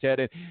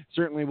Homestead. And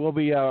certainly we'll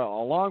be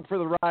along for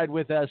the ride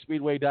with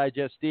Speedway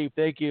Digest. Steve,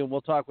 thank you, and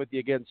we'll talk with you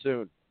again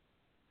soon.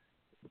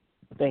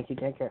 Thank you.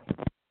 Take care.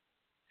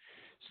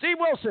 Steve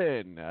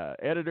Wilson,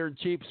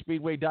 editor-in-chief,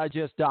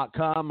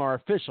 SpeedwayDigest.com, our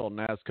official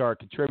NASCAR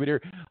contributor.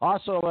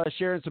 Also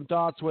sharing some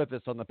thoughts with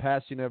us on the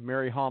passing of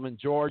Mary Holman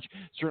George.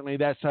 Certainly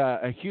that's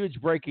a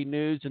huge breaking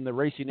news in the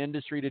racing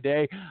industry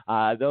today.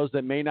 Those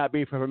that may not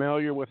be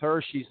familiar with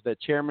her, she's the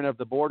chairman of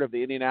the board of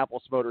the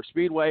Indianapolis Motor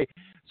Speedway,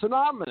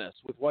 synonymous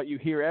with what you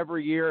hear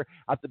every year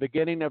at the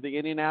beginning of the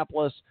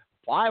Indianapolis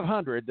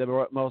 500, the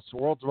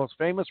world's most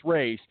famous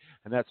race,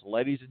 and that's,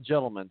 ladies and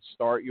gentlemen,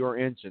 start your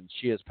engines.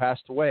 She has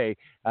passed away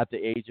at the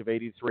age of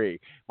 83.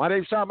 My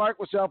name's Tom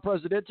Marquis, El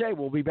Presidente.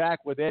 We'll be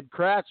back with Ed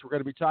Kratz. We're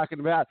going to be talking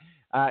about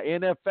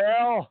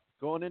NFL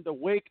going into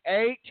Week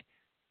 8.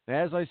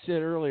 As I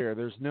said earlier,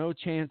 there's no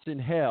chance in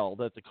hell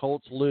that the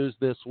Colts lose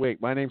this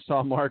week. My name's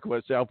Tom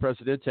Marquis, El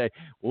Presidente.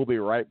 We'll be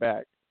right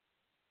back.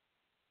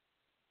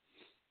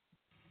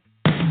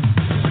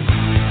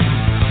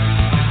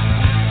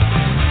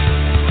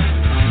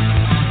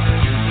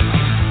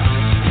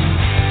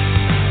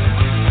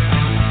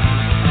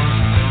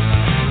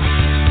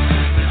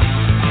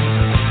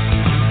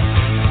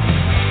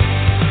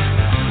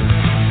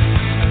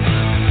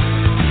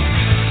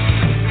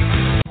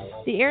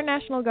 The Air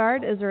National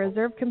Guard is a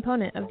reserve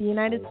component of the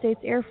United States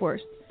Air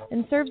Force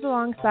and serves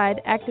alongside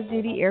active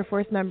duty Air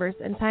Force members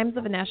in times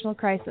of a national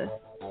crisis.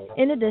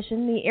 In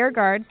addition, the Air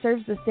Guard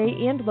serves the state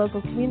and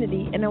local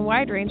community in a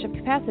wide range of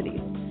capacities,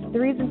 The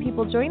reason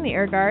people join the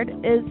Air Guard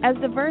is as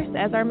diverse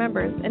as our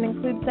members and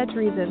includes such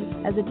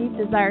reasons as a deep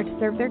desire to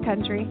serve their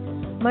country,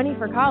 money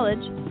for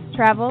college,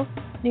 travel,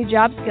 new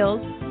job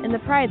skills, and the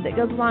pride that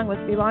goes along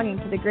with belonging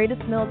to the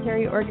greatest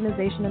military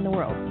organization in the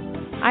world.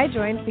 I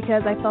joined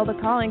because I felt a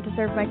calling to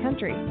serve my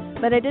country,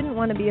 but I didn't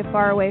want to be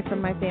far away from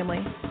my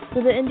family,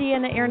 so the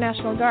Indiana Air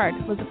National Guard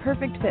was a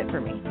perfect fit for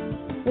me.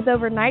 With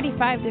over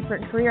 95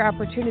 different career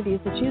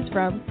opportunities to choose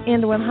from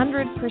and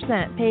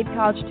 100% paid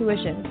college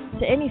tuition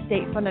to any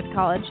state-funded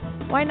college,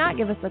 why not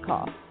give us a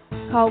call?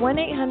 Call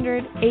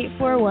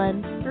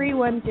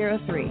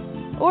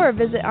 1-800-841-3103 or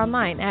visit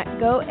online at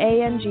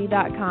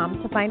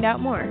goang.com to find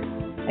out more.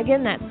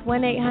 Again, that's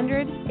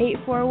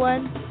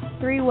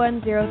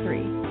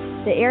 1-800-841-3103.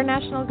 The Air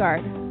National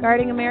Guard,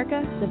 guarding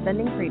America,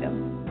 defending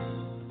freedom.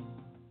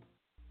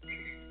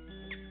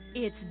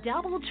 It's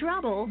double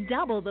trouble,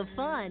 double the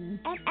fun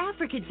at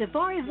African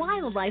Safari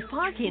Wildlife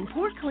Park in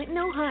Port Clinton,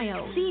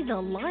 Ohio. See the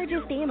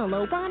largest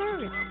antelope on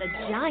Earth, the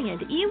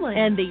giant eland,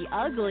 and the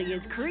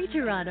ugliest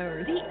creature on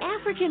Earth, the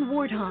African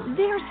warthog.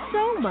 There's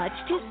so much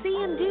to see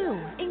and do,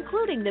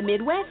 including the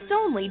Midwest's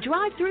only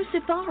drive-through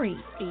safari.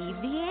 Feed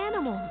the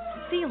animals,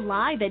 see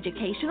live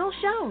educational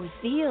shows,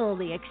 feel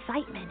the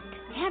excitement.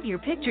 Have your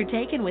picture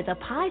taken with a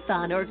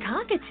python or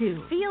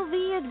cockatoo. Feel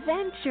the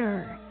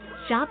adventure.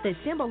 Shop the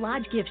Symbol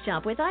Lodge gift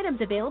shop with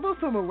items available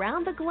from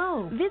around the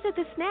globe. Visit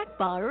the snack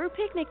bar or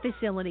picnic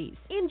facilities.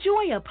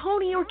 Enjoy a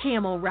pony or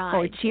camel ride.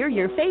 Or cheer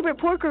your favorite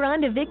porker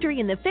on to victory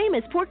in the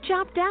famous Pork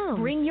Chop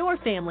Down. Bring your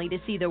family to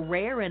see the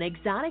rare and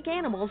exotic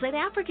animals at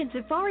African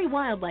Safari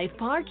Wildlife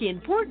Park in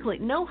Port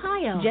Clinton,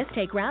 Ohio. Just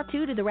take Route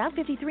 2 to the Route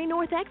 53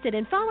 North exit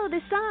and follow the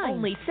sign.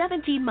 Only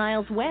 17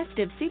 miles west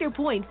of Cedar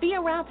Point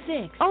via Route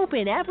 6.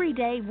 Open every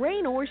day,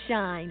 rain or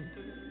shine.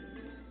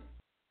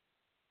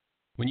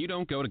 When you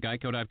don't go to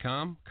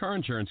Geico.com, car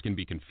insurance can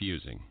be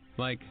confusing.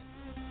 Like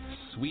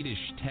Swedish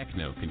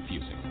techno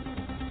confusing.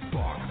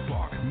 Bark,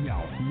 bark,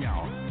 meow,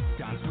 meow.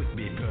 Dance with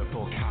me,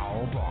 purple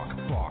cow. Bark,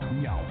 bark,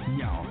 meow,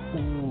 meow.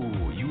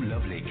 Ooh, you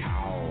lovely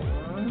cow.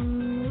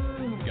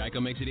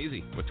 Geico makes it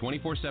easy. With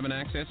 24/7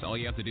 access, all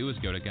you have to do is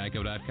go to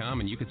Geico.com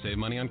and you could save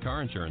money on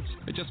car insurance.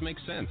 It just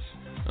makes sense.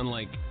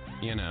 Unlike,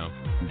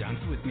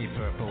 Dance with me,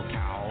 purple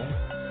cow.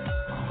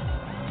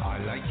 I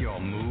like your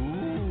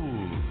move.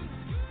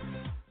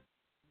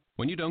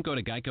 When you don't go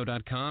to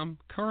Geico.com,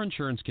 car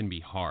insurance can be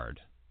hard.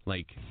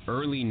 Like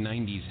early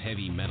 90s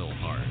heavy metal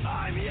hard.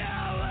 I'm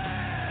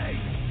yelling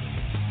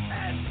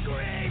and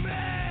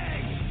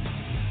screaming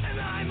and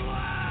I'm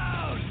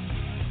loud.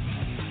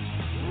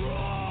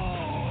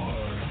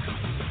 Roar.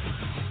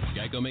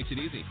 Geico makes it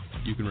easy.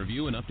 You can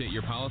review and update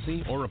your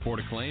policy or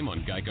report a claim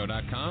on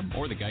Geico.com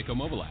or the Geico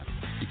mobile app.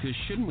 Because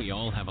shouldn't we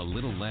all have a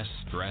little less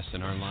stress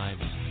in our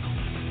lives?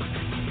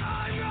 I'm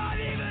not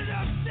even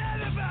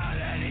upset about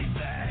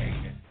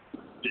anything.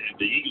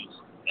 The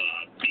Eagles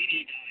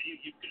media guy,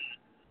 you've got,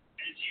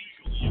 as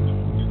usual, you've got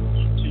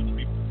 1, 2,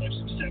 3, 4, 5,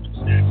 6, 7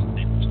 stacks of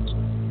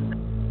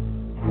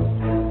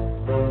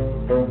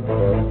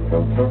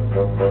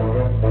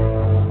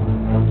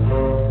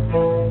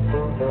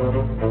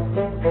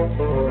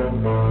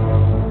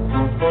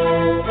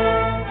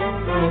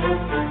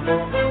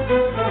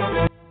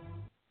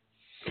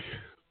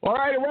All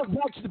right, and welcome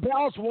back to the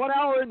Balance. 1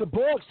 hour in the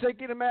books.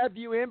 Thank you to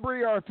Matthew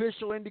Embry, our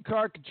official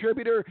IndyCar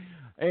contributor,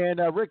 and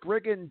Rick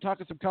Riggin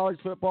talking some college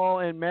football,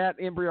 and Matt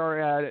Embry,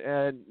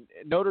 our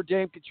Notre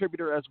Dame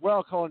contributor as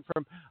well, calling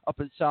from up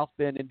in South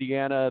Bend,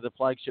 Indiana, the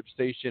flagship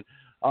station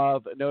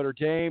of Notre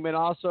Dame, and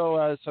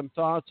also some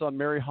thoughts on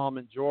Mary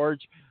Holman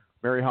George.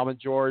 Mary Holman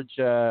George,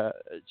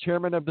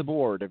 chairman of the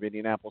board of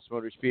Indianapolis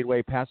Motor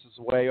Speedway, passes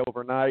away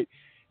overnight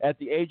at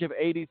the age of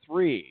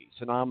 83,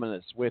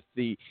 synonymous with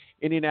the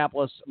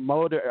Indianapolis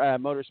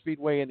Motor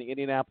Speedway and the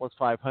Indianapolis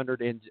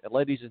 500. And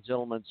ladies and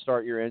gentlemen,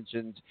 start your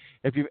engines.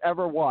 If you've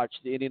ever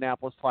watched the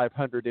Indianapolis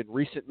 500 in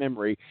recent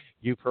memory,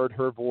 you've heard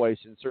her voice,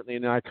 and certainly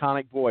an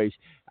iconic voice,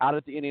 out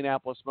at the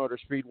Indianapolis Motor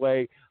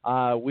Speedway.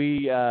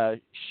 We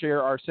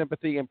share our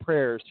sympathy and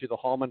prayers to the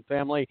Hallman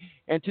family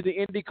and to the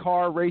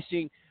IndyCar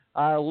Racing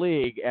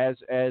League as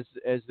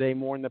they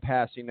mourn the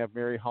passing of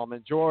Mary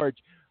Holman George.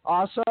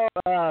 Also,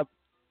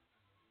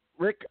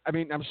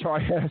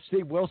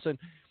 Steve Wilson,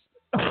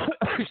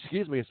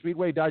 excuse me, a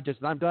Speedway Digest,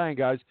 and I'm dying,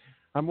 guys.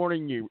 I'm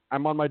warning you.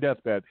 I'm on my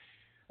deathbed.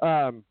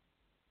 Joining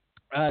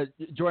us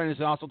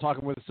and also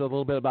talking with us a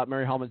little bit about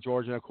Mary Holman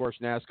George and, of course,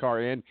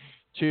 NASCAR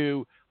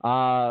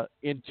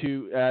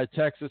into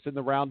Texas in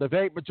the round of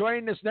 8. But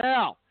joining us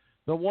now,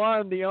 the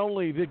one, the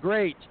only, the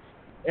great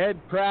Ed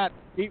Pratt,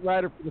 beat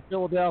writer for the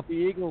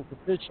Philadelphia Eagles,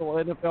 official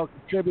NFL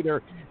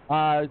contributor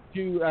to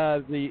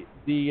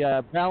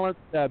the Balance,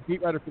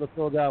 beat writer for the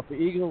Philadelphia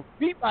Eagles,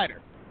 beat writer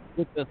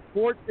with the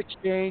Sports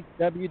Exchange,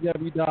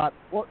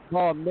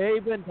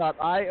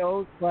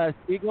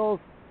 www.footballmaven.io/Eagles.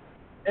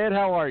 Ed,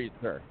 how are you,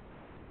 sir?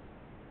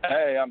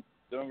 Hey, I'm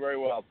doing very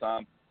well,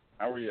 Tom.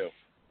 How are you?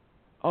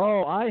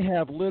 Oh, I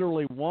have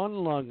literally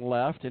one lung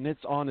left, and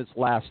it's on its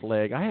last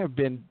leg. I have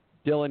been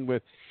dealing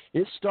with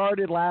it.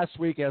 Started last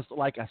week as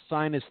like a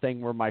sinus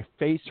thing where my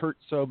face hurt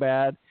so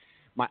bad,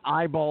 my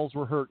eyeballs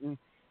were hurting,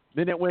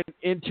 then it went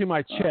into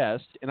my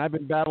chest, and I've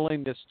been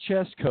battling this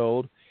chest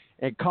cold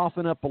and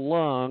coughing up a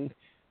lung.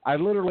 I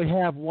literally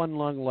have one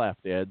lung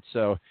left, Ed.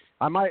 So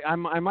I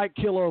might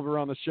kill over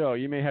on the show.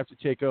 You may have to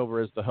take over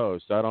as the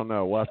host. I don't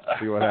know. We'll have to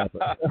see what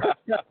happens.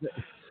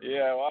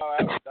 Yeah, well,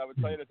 I would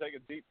tell you to take a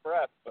deep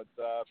breath, but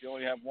if you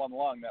only have one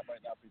lung, that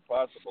might not be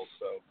possible.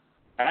 So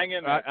hang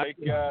in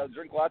there.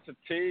 Drink lots of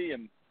tea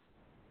and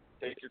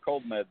take your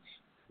cold meds.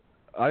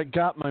 I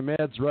got my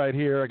meds right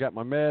here. I got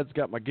my meds,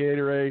 got my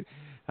Gatorade.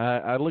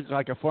 I look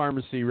like a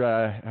pharmacy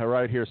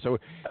right here, so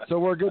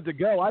we're good to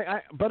go.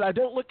 But I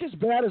don't look as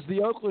bad as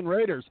the Oakland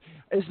Raiders.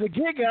 Is the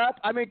gig up?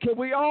 I mean, can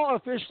we all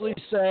officially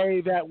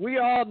say that we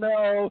all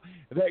know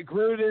that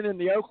Gruden and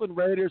the Oakland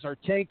Raiders are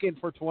tanking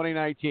for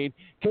 2019?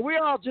 Can we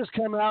all just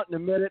come out and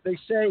admit it? They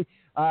say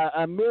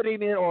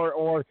admitting it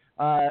or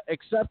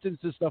acceptance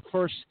is the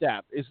first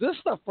step. Is this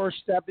the first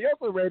step? The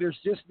Oakland Raiders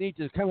just need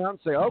to come out and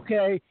say,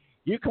 okay,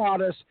 you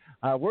caught us.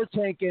 We're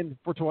tanking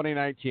for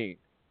 2019.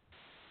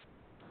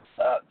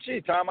 Gee,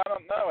 Tom, I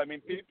don't know. I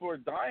mean, people are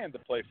dying to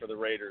play for the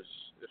Raiders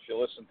if you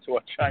listen to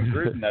what John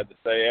Gruden had to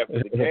say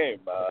after the game.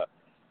 But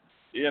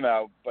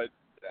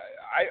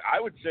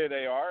I would say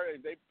they are.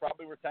 They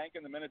probably were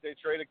tanking the minute they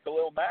traded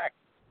Khalil Mack,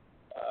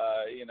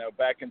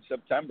 back in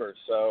September.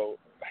 So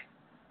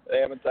they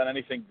haven't done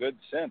anything good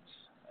since.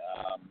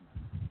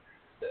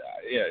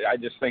 I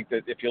just think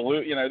that if you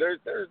lose,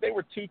 they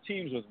were two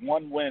teams with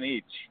one win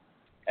each.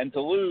 And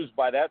to lose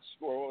by that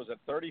score, what was it,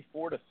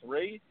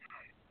 34-3?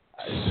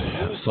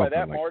 Lose by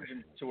that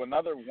margin to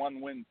another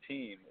one-win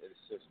team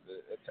it's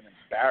an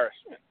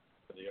embarrassment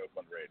for the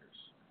Oakland Raiders.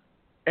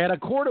 And a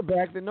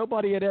quarterback that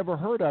nobody had ever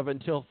heard of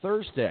until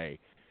Thursday.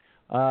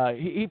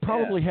 He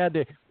probably had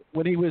to,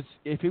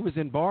 if he was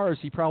in bars,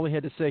 he probably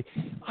had to say,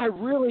 I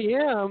really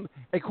am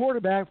a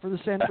quarterback for the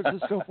San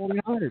Francisco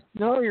 49ers.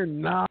 No, you're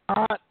not.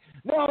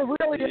 No,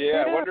 really.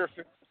 Yeah, I wonder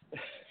if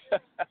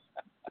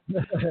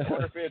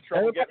he had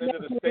trouble getting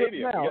into the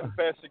stadium, getting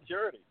past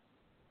security.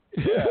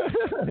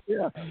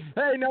 Yeah.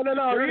 Hey, no.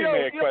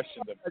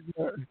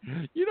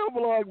 You don't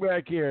belong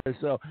back here.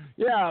 So,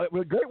 yeah,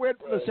 great win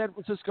for the San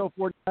Francisco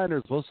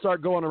 49ers. We'll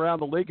start going around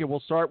the league, and we'll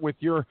start with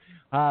your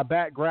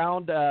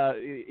backyard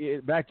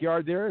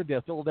there,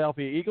 the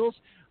Philadelphia Eagles.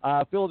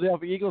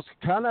 Philadelphia Eagles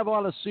kind of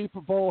on a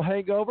Super Bowl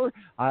hangover.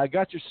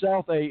 Got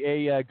yourself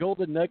a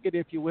golden nugget,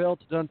 if you will.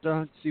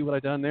 Dun, see what I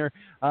done there.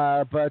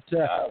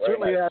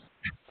 Certainly nice.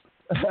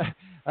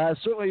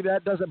 Certainly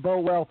that doesn't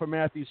bode well for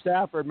Matthew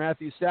Stafford.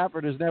 Matthew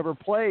Stafford has never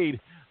played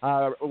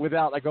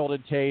without a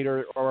Golden Tate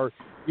or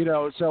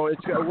so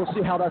we'll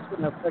see how that's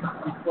going to affect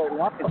the Detroit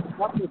Lions.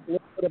 Talk a little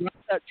bit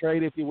about that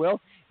trade, if you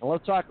will, and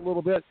let's talk a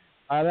little bit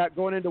about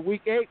going into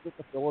Week 8 with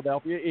the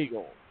Philadelphia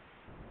Eagles.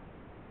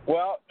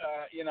 Well,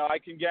 I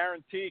can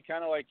guarantee,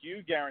 kind of like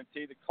you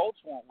guarantee, the Colts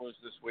won't lose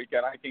this week,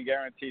 and I can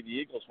guarantee the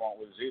Eagles won't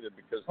lose either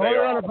because they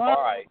are on a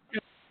bye.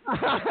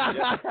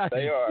 Yes,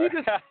 they are.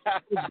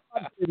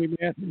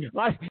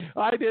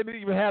 I didn't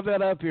even have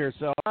that up here.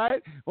 So, all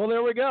right. Well,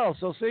 there we go.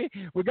 So, see,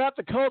 we got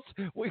the Colts.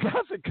 We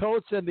got the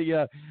Colts and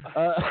the.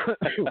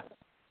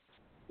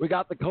 We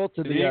got the Colts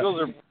and the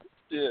Eagles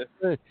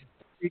are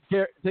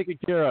taken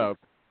care of.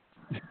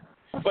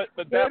 But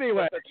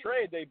anyway, the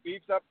trade they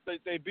beefed up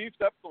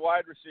the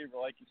wide receiver,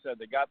 like you said.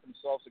 They got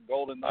themselves a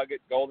golden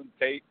nugget, Golden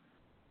Tate,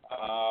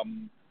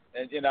 and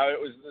it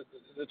was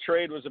the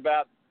trade was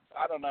about,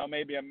 I don't know,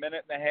 maybe a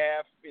minute and a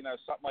half,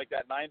 something like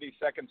that, 90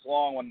 seconds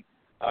long when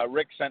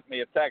Rick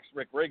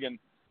Riggin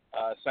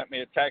sent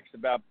me a text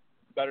about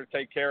better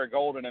take care of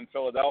Golden in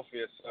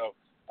Philadelphia. So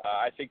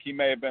I think he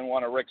may have been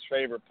one of Rick's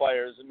favorite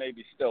players, and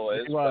maybe still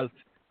is. He was.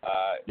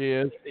 He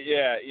is.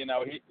 Yeah,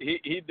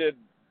 he did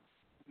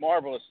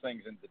marvelous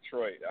things in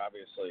Detroit,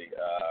 obviously.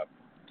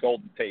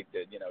 Golden Tate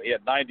did. He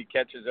had 90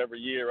 catches every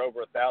year, over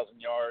 1,000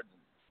 yards.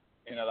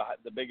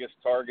 The biggest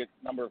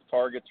number of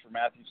targets for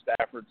Matthew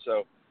Stafford.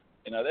 So,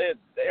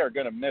 they are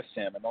going to miss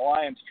him. And the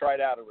Lions tried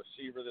out a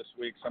receiver this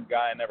week, some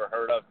guy I never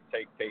heard of, to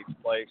take Tate's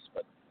place.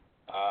 But,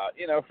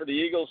 for the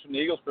Eagles, from the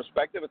Eagles'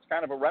 perspective, it's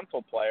kind of a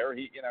rental player.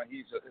 His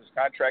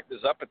contract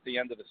is up at the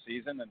end of the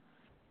season. And,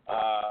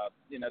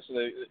 so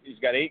he's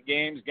got 8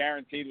 games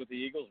guaranteed with the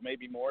Eagles,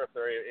 maybe more if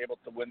they're able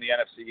to win the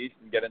NFC East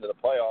and get into the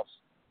playoffs.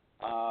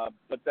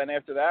 But then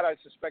after that, I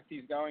suspect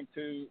he's going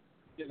to,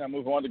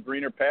 move on to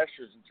greener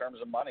pastures in terms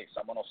of money.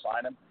 Someone will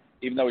sign him.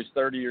 Even though he's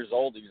 30 years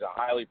old, he's a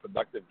highly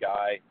productive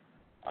guy.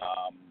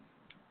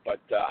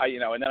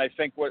 And then I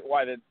think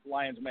why the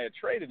Lions may have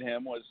traded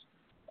him was,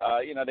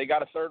 they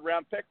got a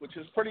third-round pick, which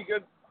is pretty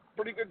good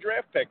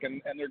draft pick,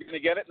 and they're going to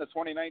get it in the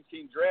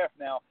 2019 draft.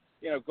 Now,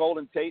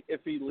 Golden Tate,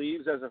 if he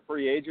leaves as a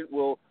free agent,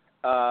 will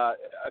a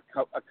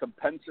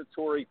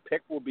compensatory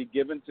pick will be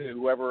given to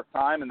whoever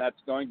time, and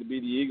that's going to be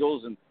the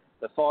Eagles. And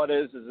the thought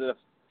is if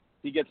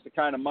he gets the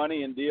kind of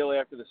money and deal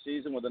after the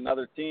season with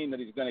another team that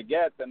he's going to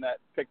get, then that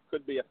pick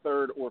could be a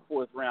third or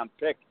fourth round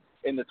pick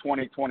in the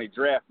 2020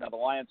 draft. Now, the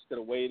Lions could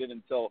have waited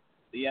until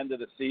the end of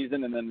the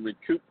season and then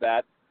recouped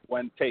that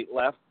when Tate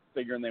left,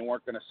 figuring they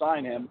weren't going to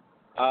sign him.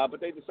 But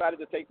they decided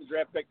to take the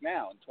draft pick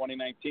now in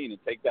 2019 and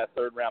take that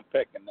third round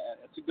pick. And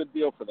it's a good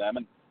deal for them.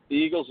 And, the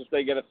Eagles, if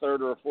they get a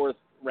third or a fourth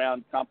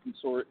round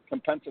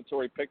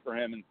compensatory pick for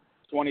him in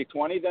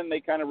 2020, then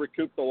they kind of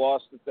recoup the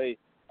loss that they,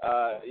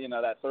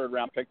 that third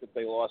round pick that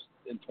they lost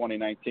in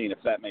 2019, if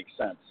that makes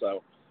sense.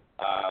 So,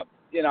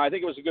 I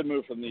think it was a good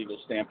move from the Eagles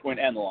standpoint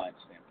and the Lions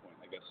standpoint,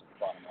 I guess, is the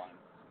bottom line.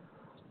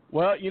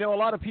 Well, a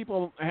lot of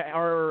people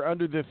are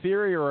under the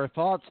theory or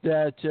thoughts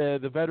that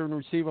the veteran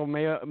receiver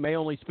may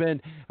only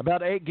spend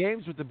about 8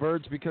 games with the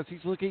Birds because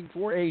he's looking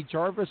for a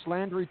Jarvis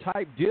Landry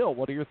type deal.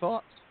 What are your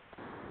thoughts?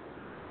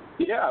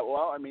 Yeah,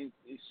 well, I mean,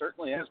 he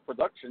certainly has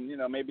production.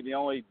 Maybe the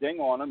only ding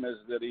on him is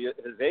that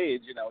his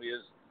age.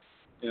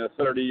 He is,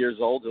 30 years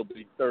old. He'll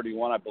be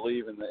 31, I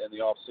believe, in the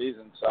off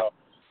season. So,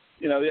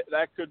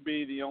 that could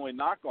be the only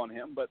knock on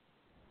him. But,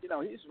 he's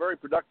a very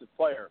productive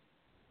player.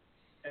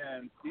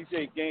 And these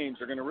 8 games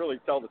are going to really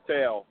tell the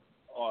tale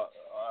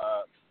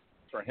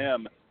for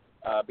him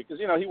because,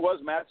 he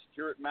was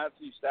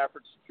Matthew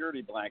Stafford's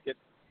security blanket,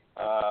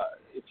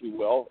 if you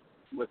will,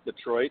 with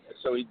Detroit.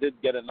 So he did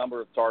get a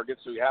number of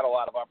targets, so he had a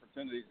lot of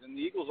opportunities. And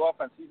the Eagles'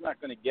 offense, he's not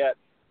going to get,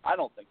 I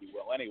don't think he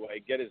will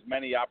anyway, get as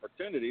many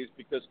opportunities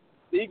because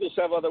the Eagles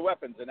have other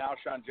weapons, and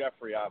Alshon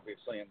Jeffrey,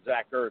 obviously, and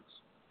Zach Ertz.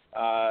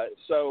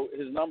 So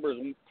his numbers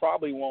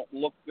probably won't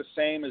look the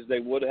same as they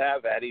would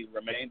have had he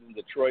remained in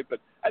Detroit. But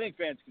I think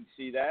fans can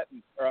see that,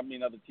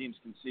 other teams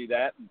can see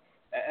that,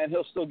 and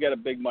he'll still get a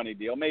big money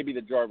deal, maybe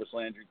the Jarvis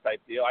Landry type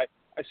deal.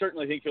 I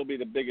certainly think he'll be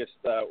the biggest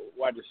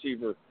wide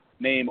receiver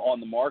name on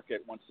the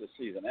market once the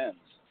season ends.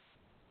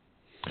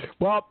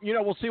 Well,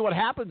 we'll see what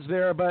happens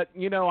there, but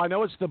I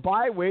know it's the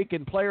bye week,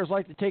 and players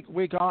like to take a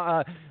week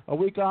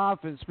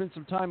off and spend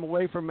some time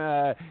away from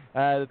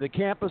the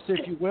campus,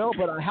 if you will.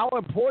 But how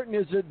important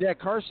is it that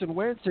Carson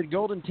Wentz and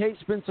Golden Tate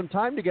spend some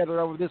time together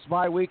over this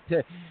bye week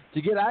to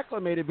get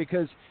acclimated?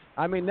 Because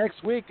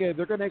next week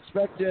they're going to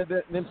expect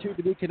them two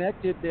to be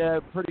connected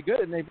pretty good,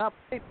 and they've not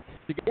played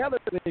together.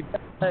 They've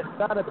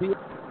got to be able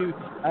to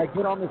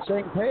get on the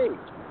same page.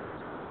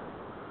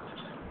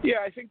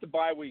 Yeah, I think the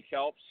bye week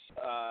helps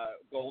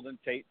Golden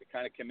Tate to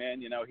kind of come in.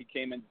 He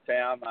came into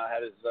town,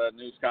 had his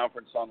news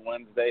conference on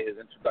Wednesday, his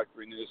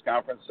introductory news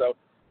conference. So,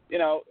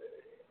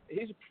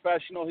 he's a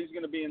professional. He's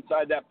going to be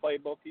inside that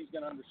playbook. He's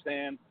going to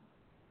understand,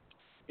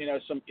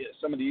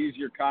 some of the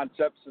easier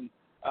concepts, and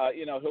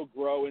he'll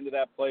grow into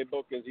that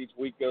playbook as each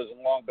week goes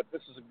along. But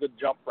this is a good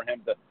jump for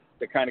him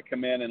to kind of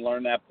come in and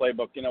learn that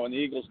playbook. When the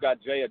Eagles got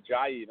Jay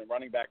Ajayi, the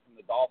running back from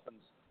the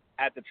Dolphins,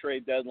 at the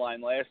trade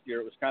deadline last year,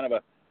 it was kind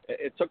of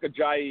it took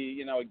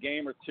Ajayi, a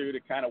game or two to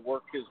kind of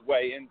work his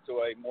way into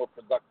a more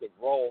productive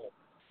role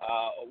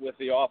with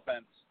the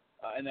offense,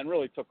 and then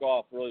really took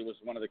off. Really was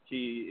one of the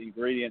key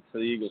ingredients to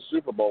the Eagles'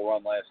 Super Bowl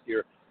run last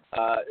year.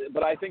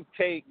 But I think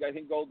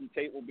Golden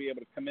Tate will be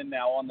able to come in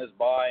now on this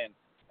bye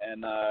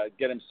and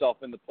get himself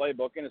in the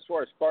playbook. And as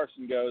far as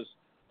Carson goes,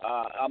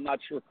 I'm not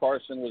sure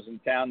Carson was in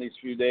town these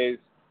few days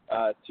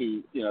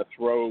to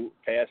throw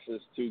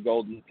passes to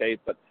Golden Tate.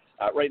 But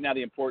right now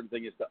the important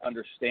thing is to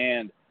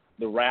understand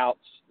the routes,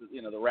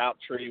 the route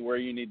tree, where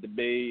you need to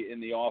be in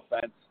the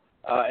offense.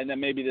 And then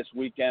maybe this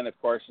weekend, if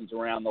Carson's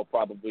around, they'll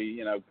probably,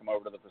 come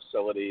over to the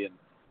facility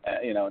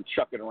and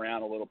chuck it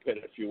around a little bit,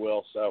 if you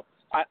will. So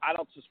I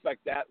don't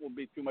suspect that will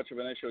be too much of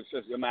an issue. It's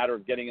just a matter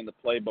of getting in the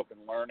playbook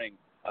and learning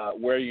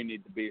where you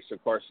need to be so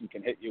Carson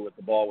can hit you with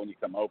the ball when you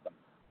come open.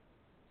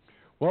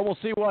 Well, we'll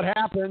see what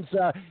happens.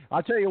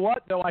 I'll tell you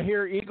what, though, I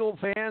hear Eagle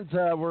fans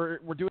we're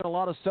doing a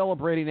lot of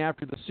celebrating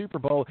after the Super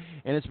Bowl,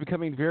 and it's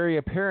becoming very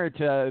apparent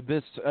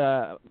this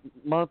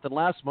month and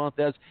last month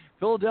as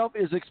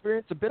Philadelphia has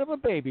experienced a bit of a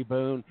baby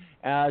boom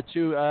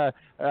to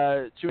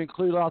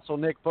include also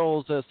Nick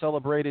Foles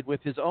celebrated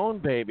with his own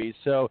baby.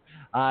 So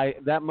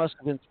that must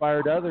have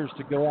inspired others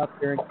to go out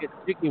there and get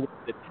jiggy with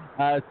it.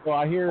 So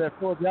I hear that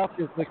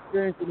Philadelphia is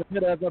experiencing a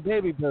bit of a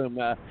baby boom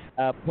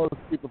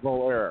post-Super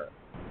Bowl era.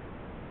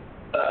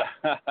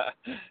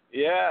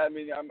 Yeah,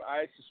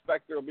 I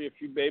suspect there will be a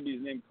few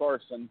babies named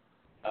Carson,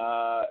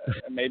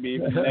 maybe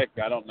even Nick.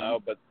 I don't know,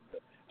 but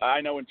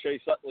I know when Chase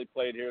Utley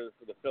played here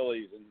for the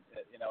Phillies, and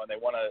and they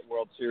won a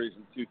World Series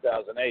in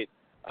 2008.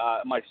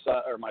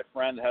 My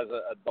friend has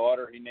a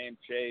daughter he named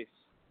Chase.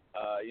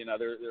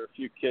 There are a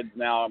few kids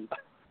now.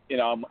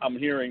 I'm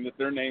hearing that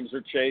their names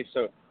are Chase.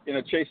 So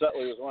Chase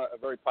Utley was a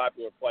very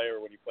popular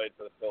player when he played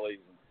for the Phillies.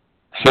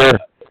 Sure.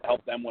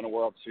 Help them win a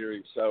World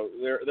Series. So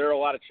there are a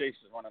lot of Chases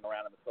running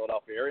around in the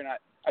Philadelphia area, and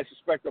I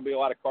suspect there'll be a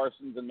lot of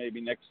Carsons and maybe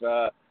Nicks,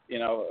 over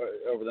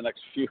the next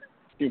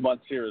few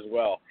months here as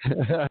well.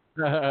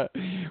 Well,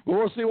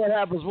 we'll see what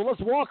happens. Well,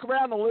 let's walk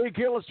around the league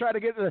here. Let's try to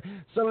get to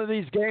some of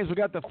these games. We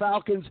got the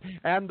Falcons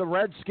and the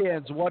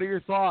Redskins. What are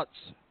your thoughts?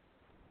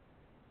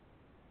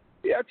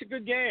 Yeah, it's a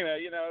good game.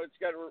 It's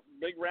got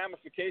big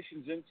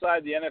ramifications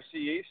inside the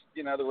NFC East.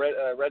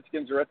 The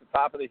Redskins are at the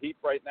top of the heap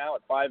right now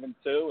at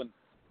 5-2, and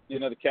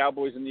the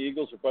Cowboys and the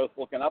Eagles are both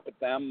looking up at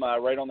them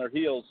right on their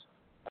heels.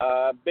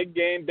 Big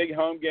game, big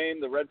home game.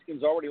 The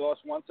Redskins already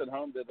lost once at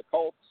home to the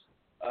Colts.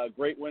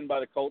 Great win by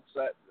the Colts.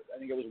 I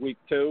think it was week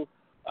 2.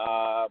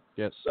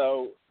 Yes.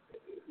 So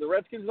the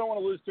Redskins don't want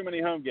to lose too many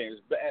home games.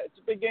 But it's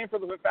a big game for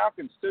the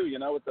Falcons, too,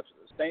 with the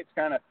Saints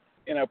kind of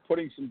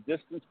putting some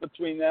distance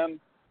between them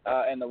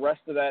and the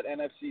rest of that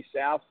NFC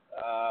South.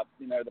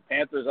 The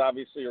Panthers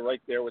obviously are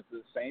right there with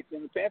the Saints,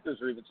 and the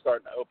Panthers are even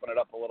starting to open it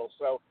up a little.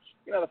 So,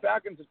 the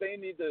Falcons, if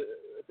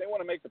they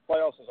want to make the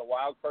playoffs as a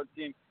wild card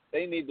team,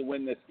 they need to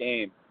win this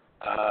game.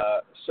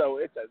 So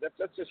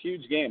that's a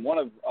huge game, one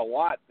of a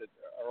lot that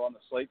are on the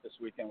slate this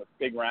weekend with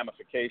big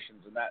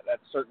ramifications, and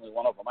that's certainly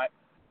one of them.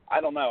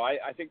 I don't know.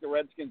 I think the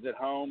Redskins at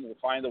home will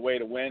find a way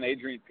to win.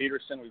 Adrian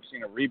Peterson, we've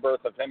seen a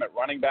rebirth of him at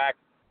running back.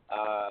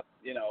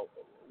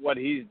 What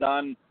he's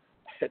done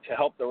to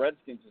help the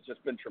Redskins has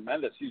just been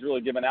tremendous. He's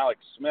really given Alex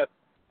Smith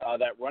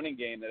that running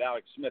game that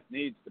Alex Smith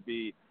needs to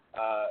be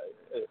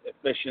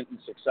efficient and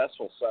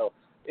successful. So,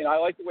 I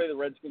like the way the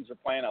Redskins are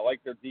playing. I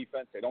like their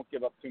defense. They don't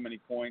give up too many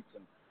points.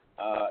 And,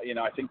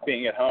 I think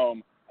being at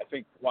home, I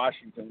think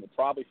Washington will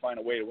probably find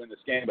a way to win this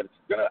game. But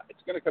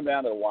it's gonna come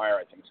down to the wire,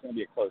 I think. It's going to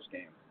be a close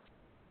game.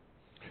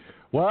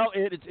 Well,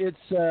 it's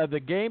the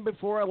game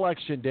before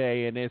Election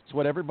Day, and it's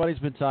what everybody's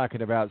been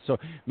talking about. So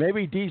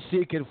maybe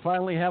D.C. can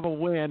finally have a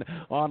win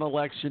on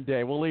Election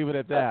Day. We'll leave it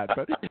at that.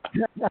 But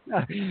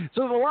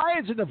so the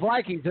Lions and the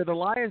Vikings. And the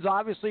Lions,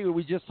 obviously,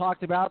 we just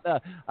talked about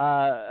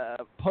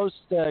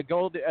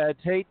post-Gold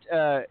Tate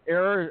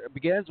era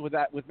begins with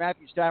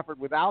Matthew Stafford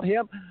without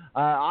him.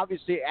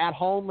 Obviously, at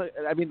home,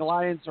 the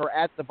Lions are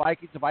at the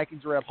Vikings. The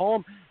Vikings are at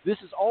home. This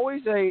is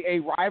always a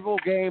rival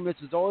game. This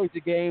is always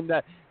a game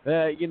that,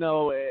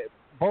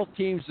 both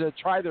teams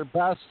try their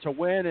best to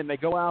win, and they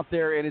go out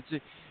there, and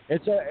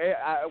it's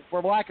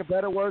for lack of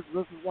better words,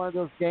 this is one of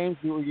those games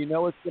where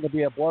it's going to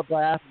be a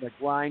bloodbath and a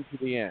grind to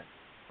the end.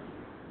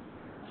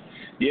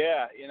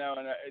 Yeah, and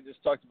I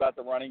just talked about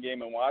the running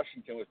game in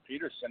Washington with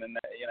Peterson, and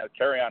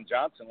Kerryon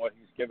Johnson, what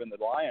he's given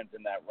the Lions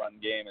in that run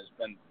game has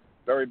been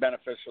very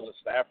beneficial to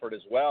Stafford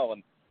as well.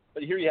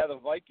 But here you have the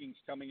Vikings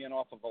coming in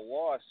off of a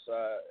loss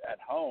at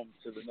home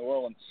to the New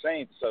Orleans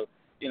Saints, so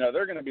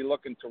they're going to be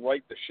looking to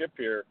right the ship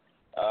here.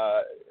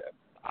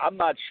 I'm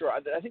not sure.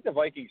 I think the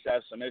Vikings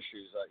have some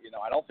issues.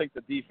 I don't think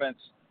the defense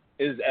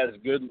is as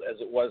good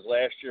as it was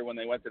last year when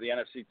they went to the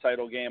NFC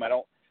title game. I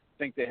don't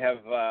think they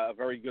have a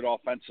very good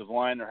offensive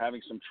line. They're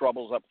having some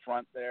troubles up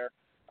front there.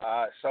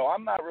 So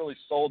I'm not really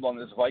sold on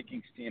this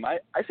Vikings team. I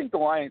think the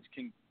Lions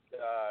can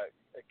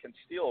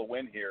steal a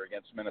win here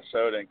against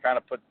Minnesota and kind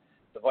of put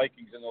the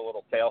Vikings in a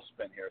little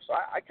tailspin here. So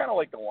I kind of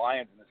like the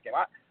Lions in this game.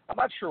 I'm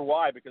not sure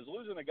why, because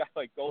losing a guy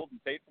like Golden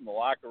Tate from the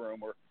locker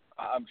room, or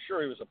I'm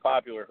sure he was a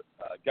popular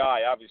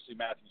guy. Obviously,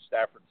 Matthew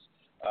Stafford's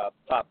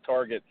top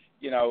target.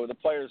 The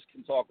players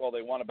can talk all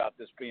they want about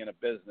this being a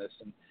business,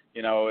 and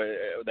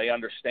they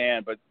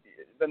understand. But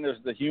then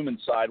there's the human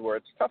side where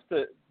it's tough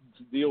to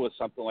deal with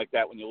something like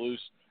that when you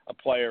lose a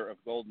player of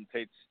Golden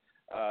Tate's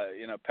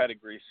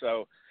pedigree.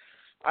 So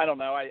I don't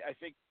know. I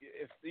think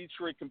if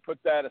Detroit can put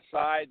that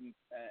aside and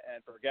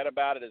forget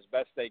about it as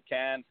best they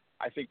can,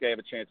 I think they have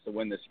a chance to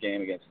win this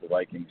game against the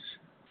Vikings.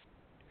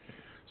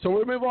 So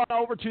we'll move on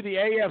over to the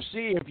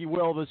AFC, if you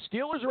will. The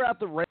Steelers are at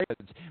the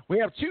Ravens. We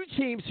have two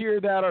teams here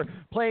that are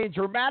playing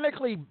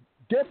dramatically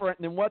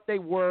different than what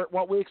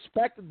we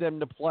expected them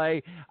to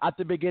play at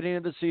the beginning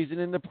of the season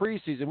in the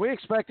preseason. We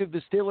expected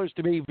the Steelers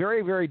to be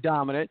very, very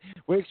dominant.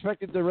 We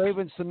expected the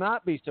Ravens to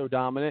not be so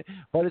dominant,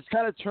 but it's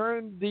kind of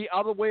turned the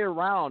other way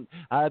around.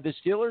 The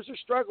Steelers are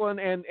struggling,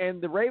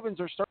 and the Ravens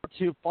are starting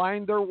to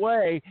find their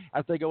way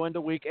as they go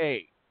into Week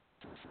 8.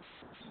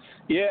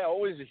 Yeah,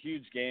 always a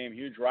huge game,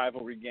 huge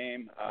rivalry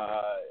game.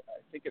 I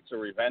think it's a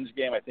revenge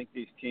game. I think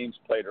these teams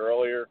played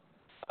earlier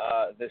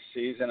this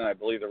season, and I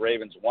believe the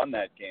Ravens won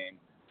that game.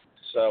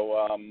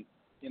 So,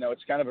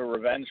 it's kind of a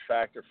revenge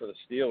factor for the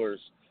Steelers.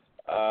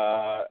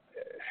 I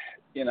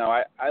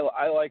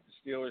like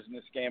the Steelers in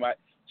this game.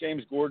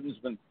 James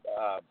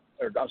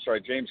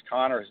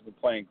Conner has been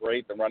playing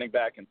great, the running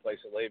back in place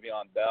of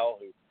Le'Veon Bell,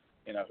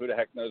 who the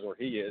heck knows where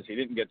he is. He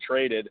didn't get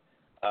traded.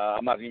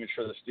 I'm not even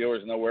sure the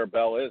Steelers know where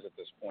Bell is at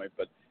this point,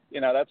 but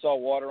that's all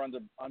water under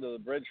the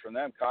bridge from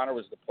them. Connor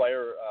was the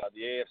player,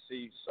 the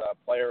AFC's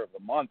player of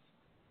the month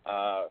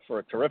for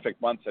a terrific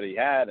month that he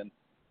had, and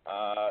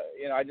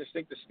I just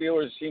think the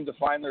Steelers seem to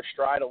find their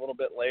stride a little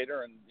bit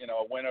later, and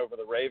a win over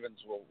the Ravens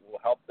will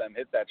help them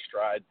hit that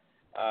stride.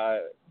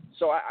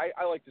 So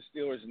I like the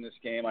Steelers in this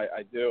game.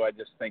 I do. I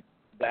just think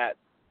that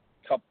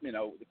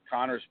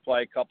Connor's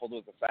play coupled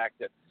with the fact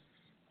that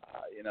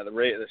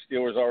the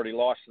Steelers already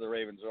lost to the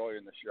Ravens earlier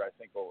in this year, I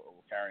think will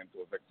carry them to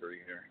a victory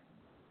here.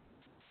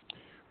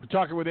 We're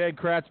talking with Ed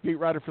Kratz, beat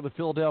writer for the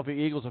Philadelphia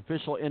Eagles,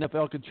 official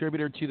NFL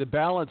contributor to The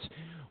Balance.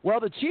 Well,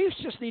 the Chiefs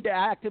just need to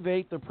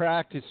activate the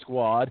practice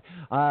squad,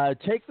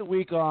 take the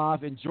week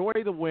off, enjoy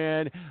the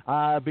win,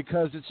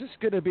 because it's just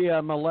going to be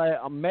a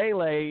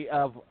melee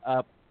of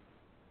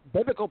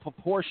biblical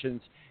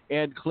proportions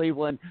in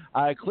Cleveland.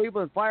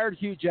 Cleveland fired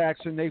Hugh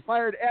Jackson. They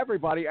fired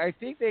everybody. I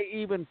think they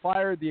even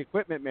fired the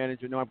equipment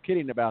manager. No, I'm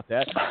kidding about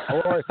that.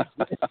 Or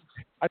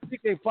I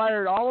think they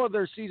fired all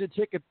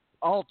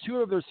two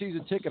of their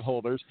season ticket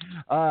holders.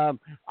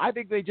 I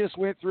think they just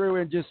went through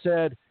and just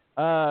said,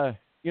 the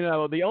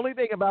only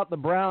thing about the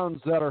Browns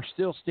that are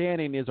still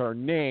standing is our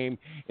name,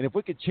 and if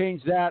we could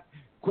change that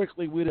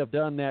quickly we'd have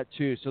done that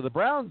too. So the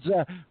Browns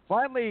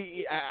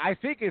finally, I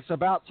think it's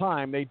about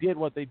time they did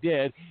what they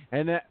did.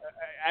 And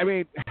I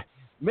mean,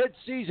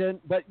 mid-season,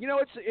 but you know,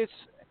 it's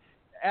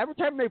every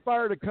time they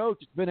fired a coach,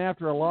 it's been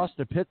after a loss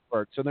to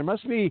Pittsburgh. So there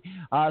must be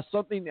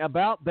something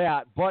about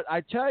that. But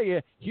I tell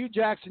you, Hugh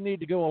Jackson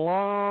needed to go a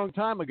long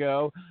time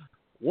ago.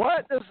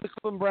 What does the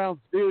Cleveland Browns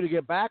do to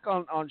get back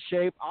on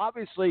shape?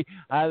 Obviously,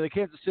 the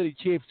Kansas City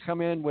Chiefs come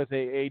in with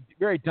a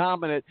very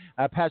dominant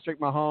Patrick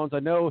Mahomes.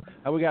 I know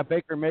we got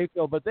Baker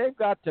Mayfield, but they've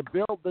got to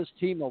build this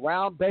team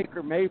around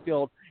Baker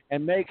Mayfield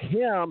and make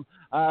him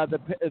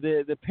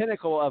the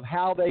pinnacle of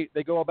how they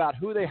go about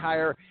who they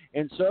hire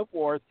and so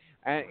forth.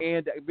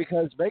 And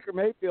because Baker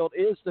Mayfield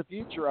is the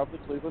future of the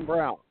Cleveland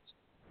Browns.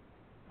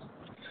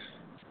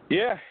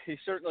 Yeah, he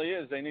certainly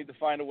is. They need to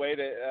find a way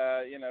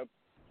to,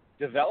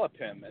 develop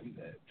him. And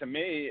to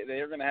me,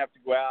 they're going to have to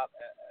go out.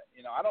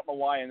 I don't know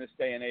why in this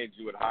day and age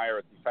you would hire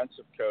a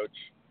defensive coach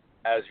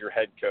as your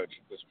head coach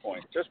at this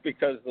point. Just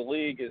because the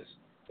league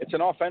it's an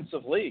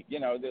offensive league.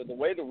 The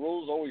way the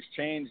rules always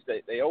change,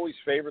 they always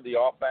favor the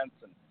offense.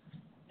 And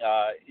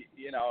I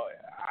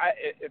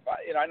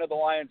know the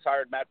Lions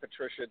hired Matt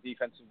Patricia,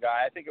 defensive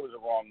guy. I think it was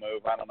a wrong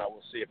move. I don't know.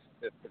 We'll see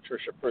if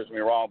Patricia proves me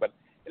wrong. But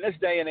in this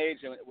day and age,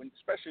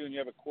 especially when you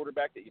have a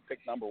quarterback that you pick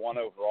number 1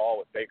 overall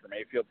with Baker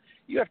Mayfield,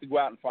 you have to go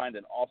out and find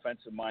an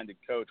offensive-minded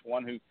coach,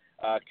 one who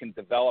can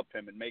develop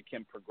him and make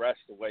him progress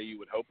the way you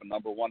would hope a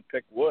number 1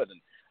 pick would,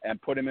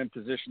 and put him in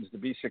positions to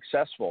be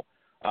successful.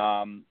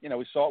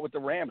 We saw it with the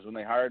Rams when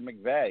they hired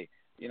McVay.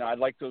 I'd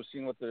like to have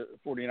seen what the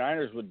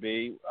 49ers would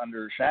be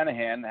under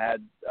Shanahan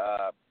had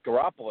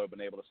Garoppolo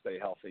been able to stay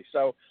healthy.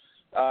 So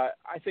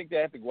I think they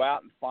have to go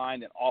out and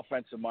find an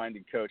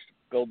offensive-minded coach to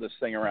build this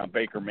thing around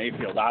Baker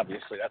Mayfield.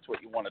 Obviously, that's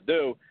what you want to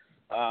do.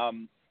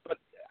 But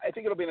I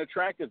think it'll be an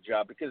attractive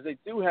job because they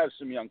do have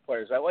some young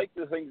players. I like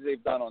the things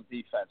they've done on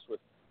defense with,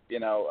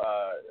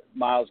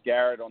 Myles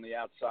Garrett on the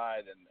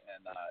outside and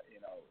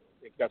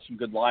they've got some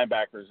good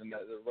linebackers and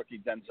the rookie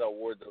Denzel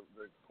Ward, the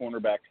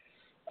cornerback.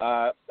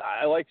 I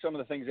like some of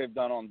the things they've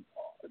done on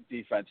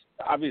defense.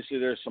 Obviously,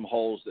 there's some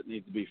holes that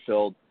need to be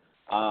filled.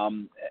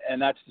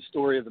 And that's the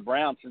story of the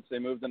Browns since they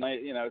moved back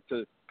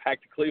to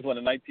Cleveland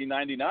in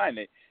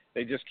 1999.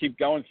 They just keep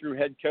going through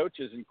head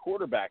coaches and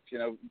quarterbacks.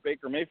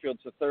 Baker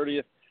Mayfield's the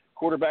 30th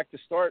quarterback to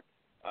start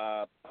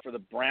for the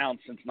Browns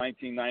since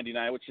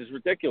 1999, which is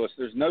ridiculous.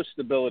 There's no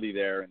stability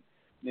there. And,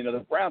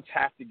 the Browns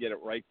have to get it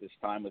right this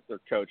time with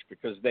their coach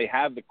because they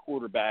have the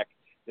quarterback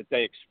that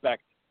they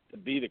expect to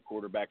be the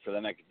quarterback for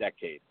the next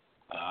decade.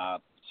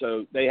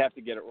 So they have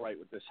to get it right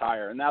with this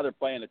hire. And now they're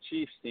playing a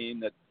Chiefs team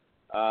that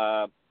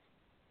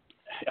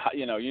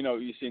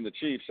you've seen the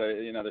Chiefs.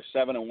 They're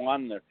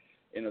 7-1.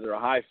 They're a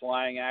high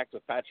flying act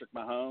with Patrick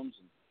Mahomes,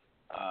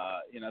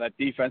 and that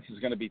defense is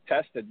going to be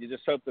tested. You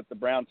just hope that the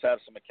Browns have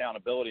some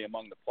accountability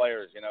among the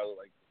players.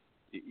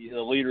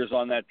 The leaders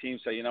on that team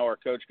say, our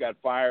coach got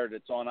fired.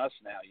 It's on us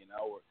now.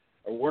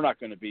 Or we're not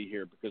going to be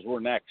here because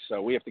we're next.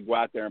 So we have to go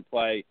out there and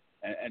play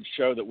and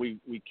show that we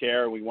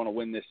care. We want to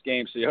win this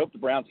game. So you hope the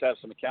Browns have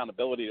some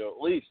accountability to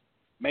at least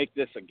make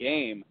this a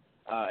game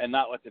and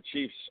not let the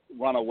Chiefs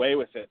run away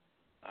with it.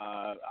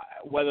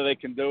 Whether they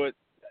can do it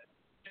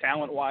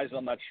talent-wise,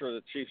 I'm not sure.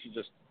 The Chiefs are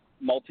just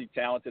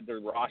multi-talented. Their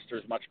roster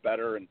is much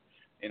better. And,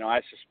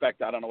 I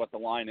suspect, I don't know what the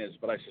line is,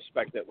 but I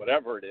suspect that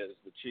whatever it is,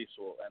 the Chiefs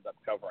will end up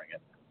covering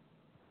it.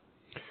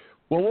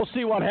 Well, we'll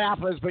see what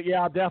happens, but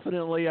yeah,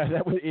 definitely.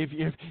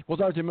 If we'll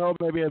talk to Mo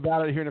maybe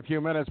about it here in a few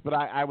minutes, but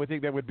I would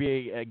think that would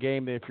be a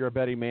game that if you're a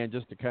betting man,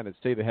 just to kind of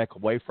stay the heck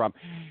away from.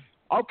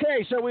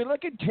 Okay, so we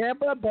look at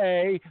Tampa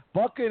Bay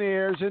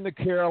Buccaneers and the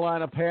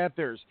Carolina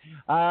Panthers.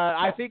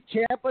 I think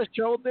Tampa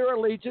showed their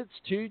allegiance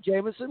to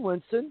Jameson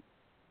Winston,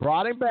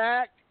 brought him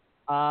back.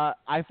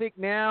 I think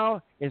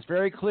now it's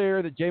very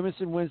clear that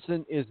Jameson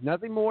Winston is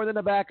nothing more than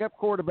a backup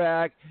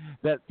quarterback,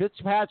 that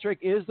Fitzpatrick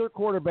is their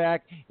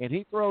quarterback, and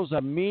he throws a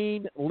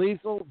mean,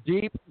 lethal,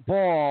 deep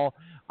ball.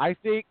 I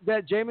think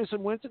that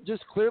Jameson Winston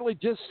clearly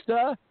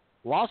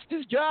lost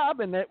his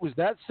job, and it was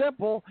that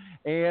simple.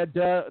 And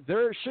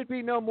there should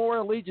be no more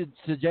allegiance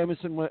to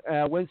Jameson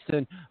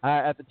Winston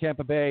at the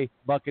Tampa Bay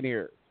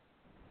Buccaneers.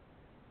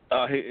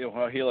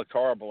 He looked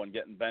horrible in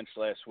getting benched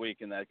last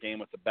week in that game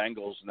with the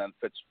Bengals, and then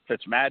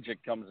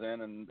Fitzmagic comes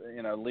in and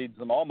leads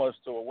them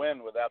almost to a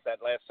win without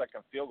that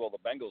last-second field goal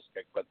the Bengals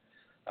kicked. But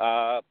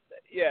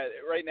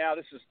right now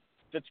this is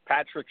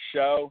Fitzpatrick's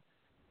show,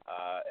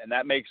 and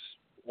that makes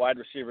wide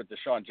receiver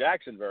Deshaun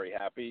Jackson very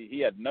happy. He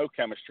had no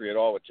chemistry at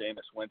all with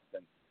Jameis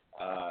Winston.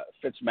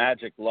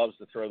 Fitzmagic loves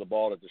to throw the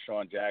ball to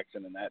Deshaun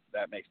Jackson, and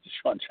that makes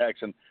Deshaun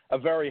Jackson a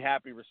very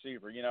happy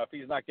receiver. If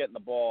he's not getting the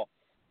ball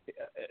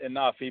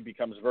enough, he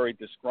becomes very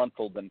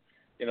disgruntled. And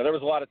there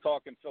was a lot of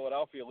talk in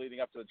Philadelphia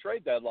leading up to the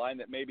trade deadline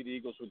that maybe the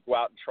Eagles would go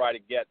out and try to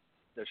get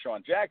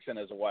Deshaun Jackson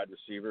as a wide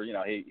receiver.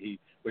 He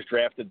was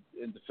drafted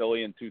into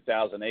Philly in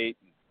 2008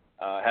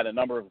 and had a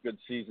number of good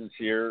seasons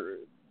here.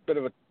 Bit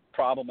of a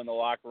problem in the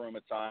locker room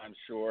at times,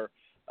 sure,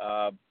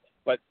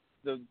 but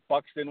the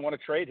Bucs didn't want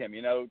to trade him.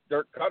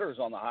 Dirk Cutter's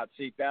on the hot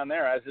seat down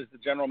there, as is the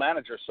general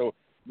manager. So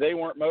they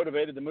weren't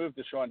motivated to move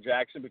Deshaun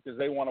Jackson because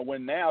they want to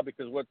win now,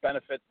 because what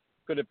benefit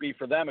could it be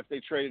for them if they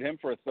traded him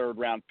for a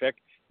third-round pick?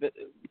 That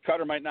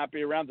Cutter might not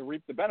be around to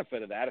reap the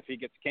benefit of that if he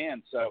gets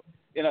canned. So,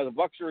 the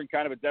Bucs are in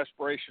kind of a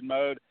desperation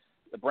mode.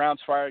 The Browns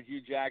fired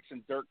Hugh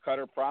Jackson. Dirk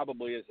Cutter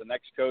probably is the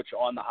next coach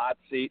on the hot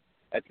seat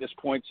at this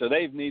point. So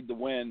they need to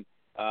win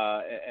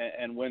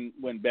and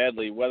win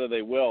badly. Whether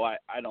they will, I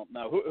don't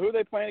know. Who are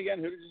they playing again?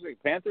 Who did you say?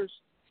 Panthers?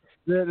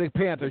 The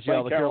Panthers,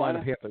 yeah, the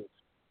Carolina Panthers.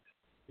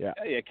 Yeah.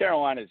 Yeah,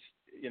 Carolina's,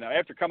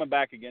 after coming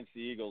back against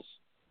the Eagles,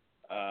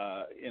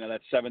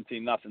 that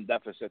 17-0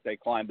 deficit they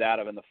climbed out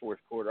of in the fourth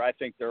quarter. I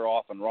think they're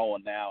off and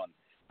rolling now,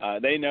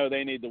 and they know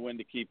they need to win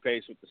to keep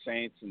pace with the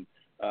Saints. And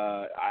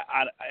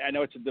I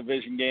know it's a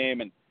division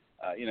game, and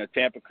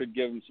Tampa could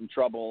give them some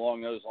trouble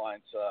along those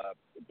lines.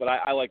 But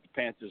I like the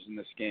Panthers in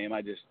this game.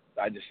 I just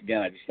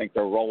think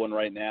they're rolling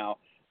right now.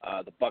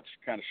 The Bucs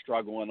are kind of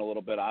struggling a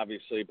little bit,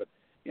 obviously, but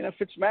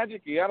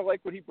Fitzmagic, you got to like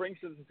what he brings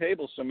to the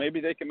table. So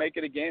maybe they can make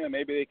it a game, and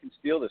maybe they can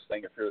steal this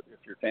thing if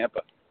you're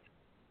Tampa.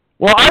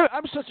 Well,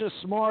 I'm such a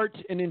smart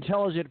and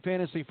intelligent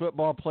fantasy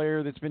football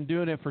player that's been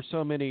doing it for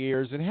so many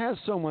years and has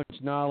so much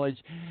knowledge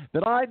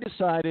that I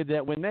decided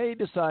that when they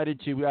decided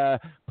to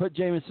put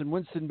Jameis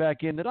Winston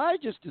back in, that I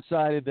just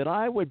decided that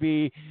I would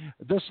be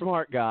the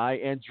smart guy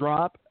and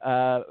drop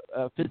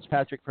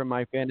Fitzpatrick from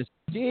my fantasy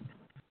team.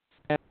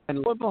 And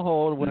lo and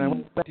behold, when I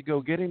went back to go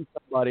get him,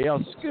 somebody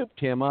else scooped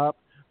him up.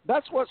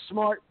 That's what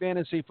smart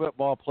fantasy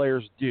football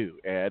players do,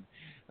 Ed.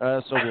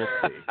 So we'll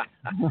see.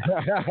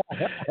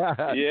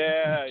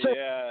 Yeah.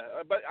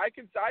 But I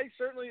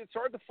certainly, it's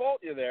hard to fault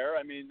you there.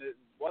 I mean,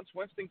 once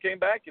Winston came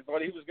back, you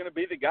thought he was going to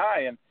be the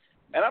guy, and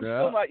I'm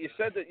still not. You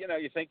said that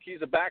you think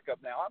he's a backup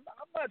now. I'm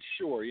not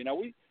sure.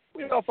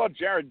 We all thought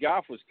Jared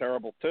Goff was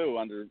terrible too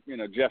under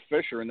Jeff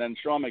Fisher, and then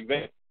Sean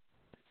McVay.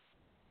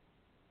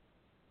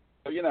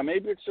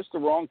 Maybe it's just the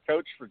wrong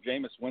coach for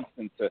Jameis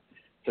Winston to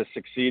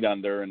succeed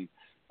under, and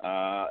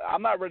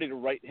I'm not ready to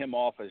write him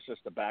off as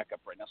just a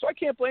backup right now. So I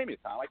can't blame you,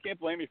 Tom. I can't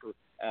blame you for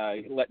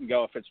letting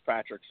go of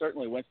Fitzpatrick.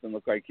 Certainly Winston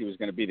looked like he was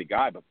going to be the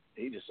guy, but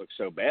he just looked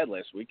so bad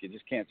last week, you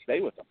just can't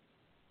stay with him.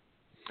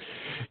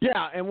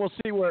 Yeah, and we'll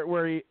see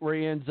where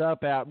he ends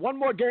up at. One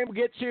more game we'll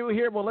get to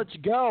here. We'll let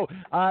you go.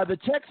 The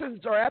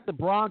Texans are at the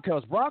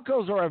Broncos.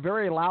 Broncos are a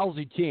very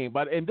lousy team,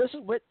 but in this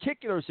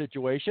particular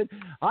situation,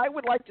 I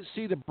would like to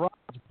see the Broncos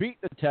beat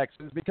the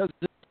Texans, because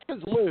if the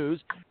Texans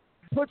lose,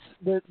 puts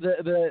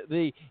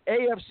the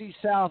AFC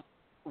South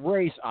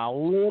race a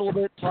little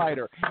bit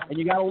tighter. And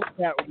you got to look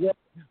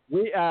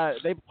at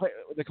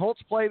the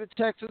Colts play the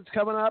Texans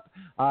coming up.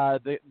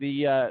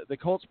 The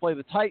Colts play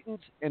the Titans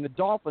and the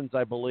Dolphins,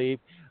 I believe.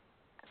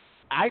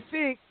 I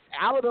think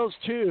out of those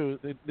two,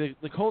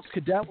 the Colts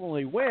could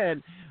definitely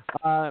win.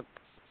 I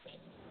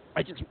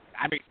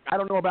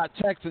don't know about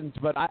Texans,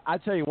 but I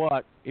tell you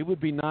what, it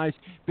would be nice,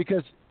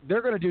 because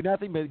they're going to do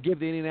nothing but give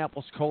the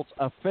Indianapolis Colts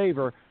a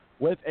favor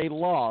with a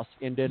loss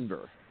in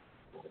Denver.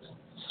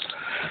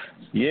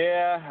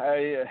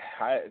 Yeah,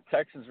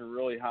 Texans are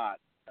really hot.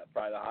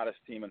 Probably the hottest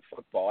team in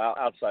football,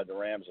 outside the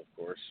Rams, of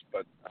course.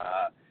 But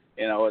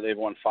they've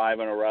won 5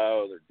 in a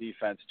row. Their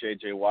defense,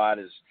 J.J. Watt,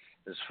 is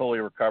fully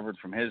recovered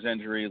from his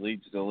injury,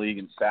 leads the league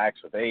in sacks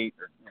with 8,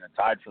 or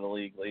tied for the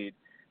league lead.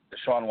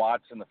 Deshaun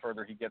Watson, the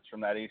further he gets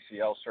from that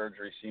ACL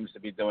surgery, seems to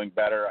be doing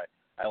better.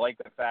 I like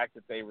the fact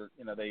that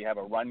they have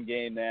a run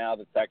game now,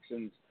 the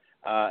Texans.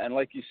 And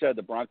like you said,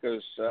 the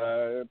Broncos,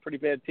 pretty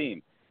bad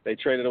team. They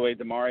traded away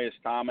Demaryius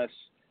Thomas.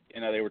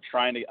 They were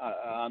trying to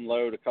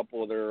unload a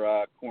couple of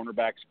their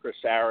cornerbacks, Chris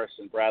Harris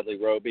and Bradley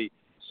Roby.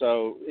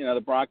 So,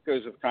 the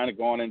Broncos have kind of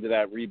gone into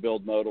that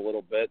rebuild mode a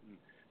little bit. And,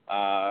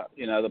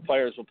 the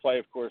players will play,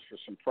 of course, for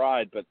some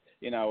pride. But,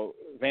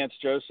 Vance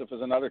Joseph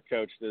is another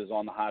coach that is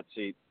on the hot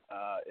seat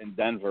in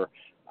Denver,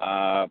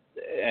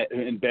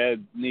 in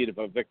bad need of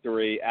a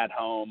victory at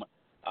home.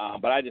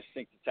 But I just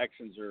think the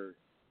Texans are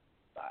 –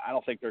 I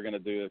don't think they're going to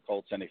do the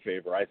Colts any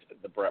favor.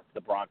 The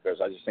Broncos.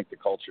 I just think the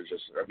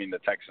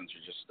Texans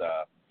are just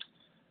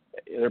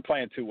they're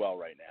playing too well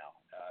right now.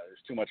 There's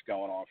too much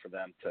going on for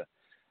them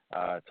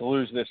to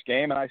lose this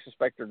game, and I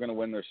suspect they're going to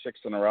win their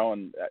 6th in a row.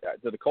 And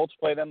do the Colts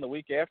play them the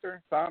week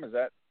after? Tom, is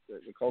that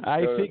the Colts?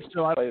 I think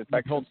so. I play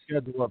the Colts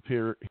schedule up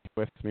here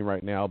with me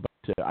right now, but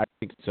I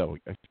think so.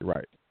 You're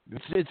right.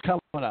 It's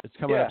coming up. It's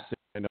coming up soon.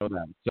 I know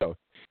that. So.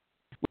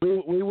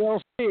 We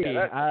will see.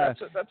 Yeah,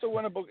 that's a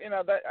winnable.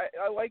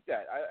 I like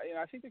that.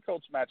 I think the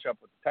Colts match up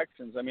with the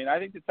Texans. I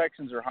think the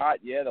Texans are hot.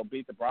 Yeah, they'll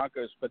beat the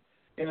Broncos, but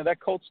that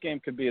Colts game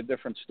could be a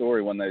different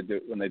story when they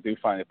do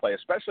finally play,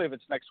 especially if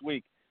it's next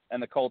week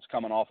and the Colts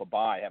coming off a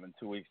bye, having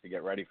 2 weeks to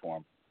get ready for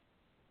them.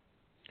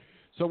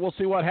 So we'll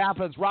see what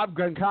happens. Rob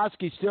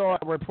Gronkowski still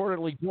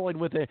reportedly dealing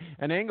with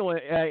an ankle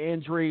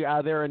injury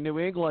there in New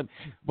England,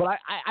 but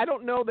I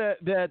don't know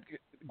that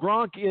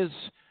Gronk is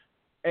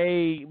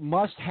a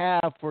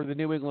must-have for the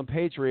New England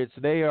Patriots.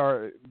 They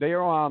are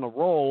on a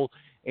roll,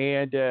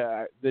 and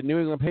the New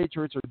England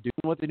Patriots are doing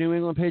what the New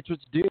England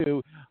Patriots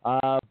do.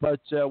 But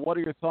what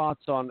are your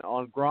thoughts on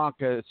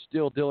Gronk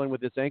still dealing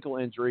with this ankle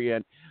injury,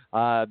 and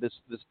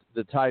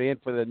the tight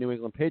end for the New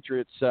England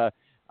Patriots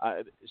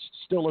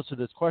still listed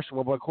this question.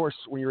 Well, but of course,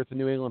 when you're at the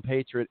New England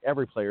Patriot,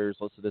 every player is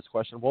listed this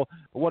question. Well,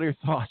 what are your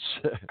thoughts?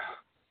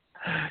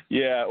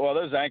 Yeah, well,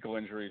 those ankle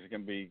injuries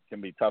can be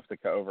tough to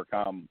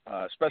overcome,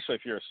 especially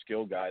if you're a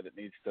skill guy that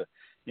needs to,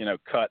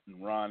 cut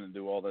and run and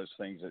do all those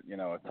things that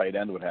a tight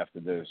end would have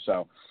to do.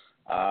 So,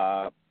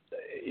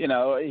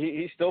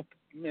 he still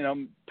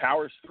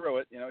powers through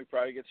it. He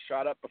probably gets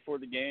shot up before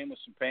the game with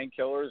some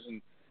painkillers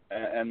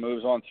and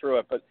moves on through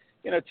it. But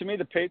to me,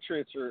 the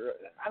Patriots are,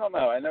 I don't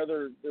know. I know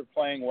they're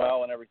playing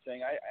well and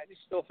everything. I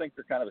just still think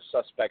they're kind of a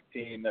suspect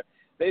team.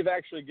 They've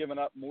actually given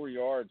up more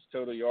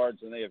total yards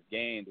than they have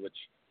gained, which.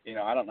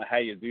 I don't know how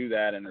you do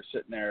that, and they're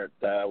sitting there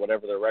at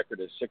whatever their record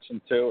is, 6-2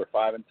 or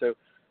 5-2.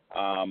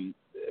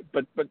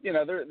 But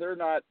they're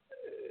not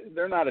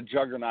a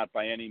juggernaut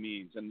by any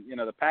means. And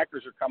the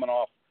Packers are coming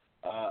off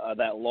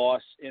that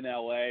loss in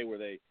L.A. where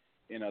they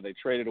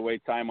traded away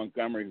Ty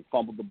Montgomery, who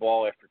fumbled the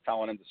ball after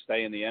telling him to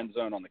stay in the end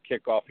zone on the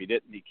kickoff. He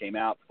didn't. He came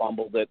out,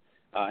 fumbled it,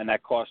 and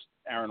that cost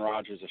Aaron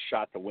Rodgers a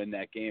shot to win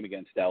that game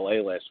against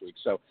L.A. last week.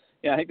 So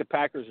I think the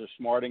Packers are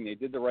smarting. They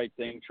did the right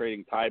thing,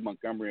 trading Ty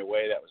Montgomery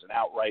away. That was an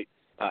outright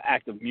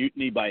act of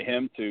mutiny by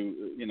him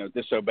to,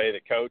 disobey the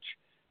coach.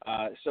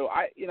 So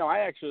I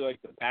actually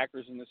like the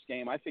Packers in this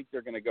game. I think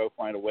they're going to go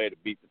find a way to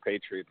beat the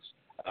Patriots.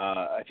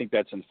 I think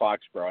that's in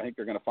Foxborough. I think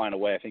they're going to find a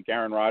way. I think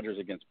Aaron Rodgers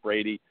against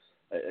Brady,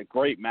 a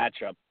great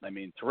matchup. I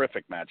mean,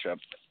 terrific matchup.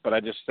 But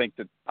I just think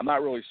that I'm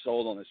not really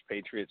sold on this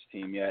Patriots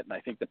team yet. And I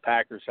think the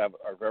Packers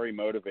are very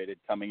motivated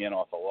coming in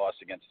off a loss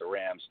against the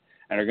Rams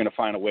and are going to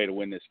find a way to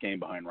win this game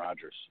behind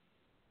Rodgers.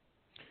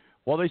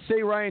 Well, they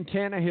say Ryan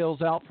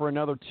Tannehill's out for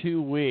another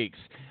 2 weeks.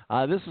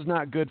 This is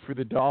not good for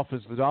the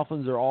Dolphins. The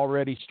Dolphins are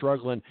already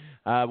struggling.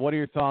 What are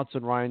your thoughts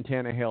on Ryan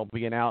Tannehill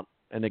being out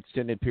an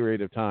extended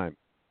period of time?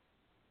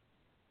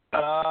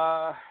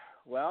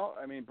 Well,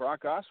 I mean,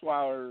 Brock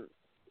Osweiler,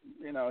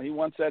 he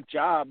wants that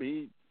job.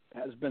 He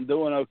has been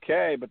doing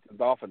okay, but the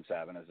Dolphins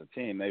haven't as a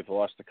team. They've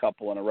lost a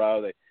couple in a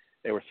row.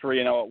 They were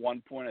 3-0 at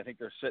one point. I think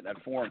they're sitting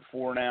at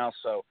 4-4 now.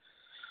 So,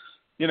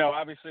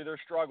 obviously they're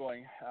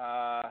struggling.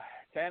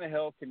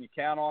 Tannehill, can you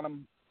count on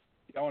him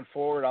going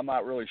forward? I'm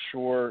not really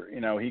sure.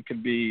 He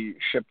could be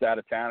shipped out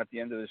of town at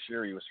the end of this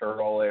year. He was hurt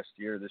all last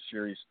year. This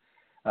year he's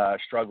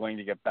struggling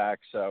to get back.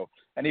 So,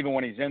 and even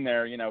when he's in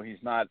there,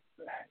 he's not.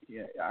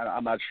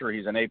 I'm not sure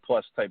he's an A+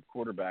 type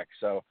quarterback.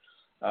 So,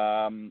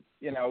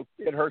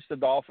 it hurts the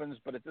Dolphins.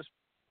 But at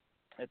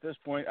this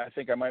point, I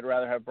think I might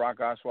rather have Brock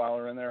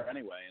Osweiler in there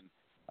anyway,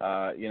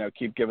 and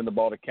keep giving the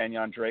ball to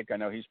Kenyon Drake. I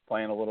know he's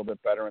playing a little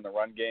bit better in the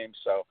run game.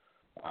 So.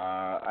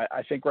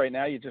 I think right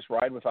now you just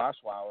ride with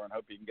Osweiler and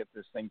hope you can get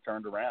this thing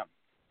turned around.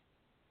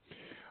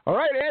 All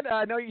right, Ed,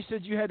 I know you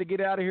said you had to get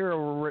out of here.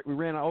 We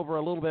ran over a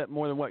little bit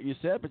more than what you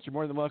said, but you're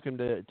more than welcome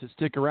to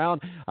stick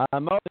around.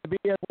 Mo, the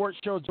BS Sports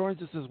Show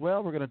joins us as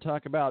well. We're going to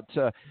talk about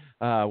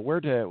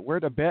where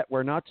to bet,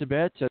 where not to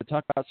bet,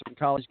 talk about some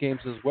college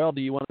games as well.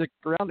 Do you want to stick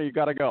around or you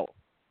got to go?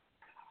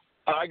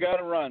 I got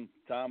to run,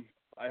 Tom.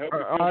 I hope you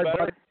feel better.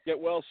 Buddy. Get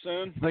well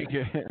soon. Thank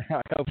you.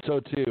 I hope so,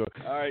 too.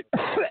 All right.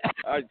 All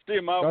right. See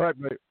you, Mo. All right,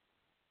 buddy.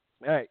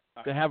 Hey,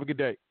 have a good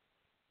day.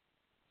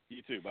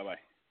 You too. Bye-bye.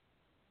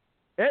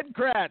 Ed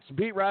Kratz,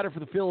 beat writer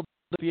for the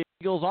Philadelphia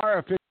Eagles, our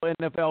official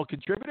NFL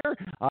contributor,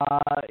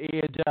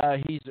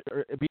 and he's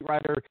a beat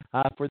writer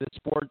for the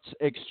Sports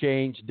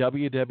Exchange,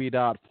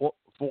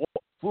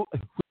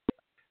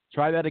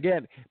 Try that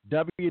again,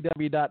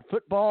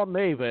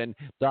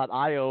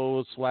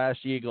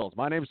 www.footballmaven.io/Eagles.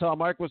 My name is Tom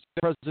Marquis,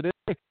 President.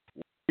 We'll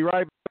be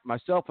right back.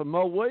 Myself and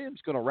Mo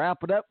Williams going to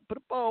wrap it up and put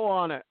a bow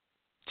on it.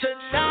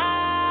 Tonight,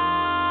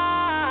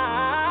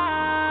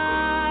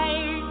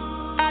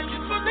 I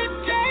just want to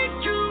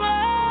take you away.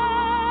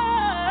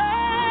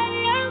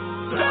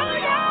 Throw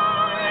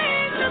your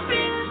hands up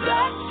in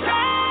the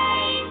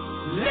sky.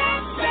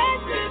 Let's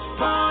make this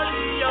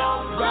party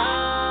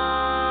alright.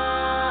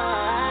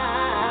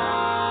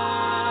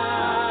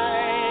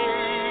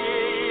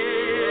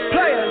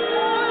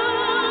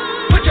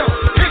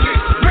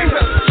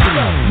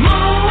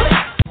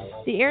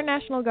 The Air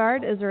National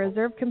Guard is a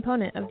reserve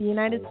component of the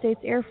United States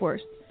Air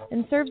Force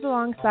and serves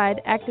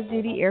alongside active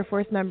duty Air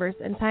Force members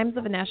in times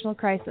of a national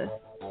crisis.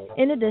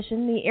 In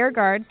addition, the Air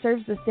Guard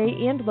serves the state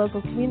and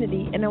local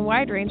community in a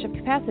wide range of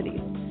capacities.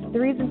 The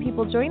reason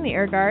people join the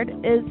Air Guard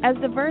is as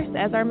diverse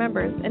as our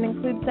members and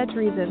includes such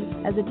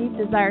reasons as a deep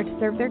desire to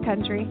serve their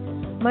country,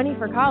 money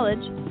for college,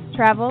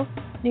 travel,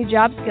 new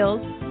job skills,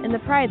 and the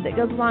pride that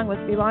goes along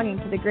with belonging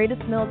to the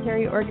greatest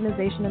military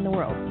organization in the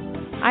world.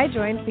 I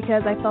joined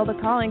because I felt a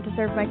calling to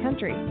serve my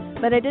country,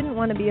 but I didn't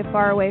want to be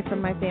far away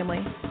from my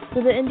family,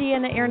 so the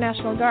Indiana Air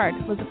National Guard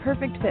was a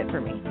perfect fit for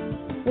me.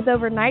 With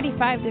over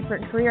 95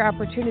 different career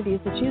opportunities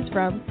to choose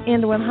from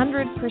and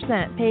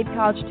 100% paid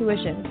college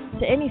tuition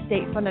to any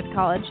state-funded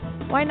college,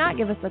 why not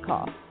give us a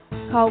call?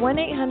 Call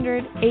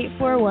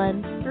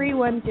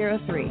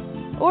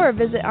 1-800-841-3103 or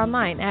visit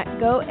online at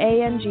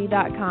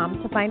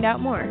goang.com to find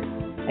out more.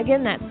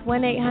 Again, that's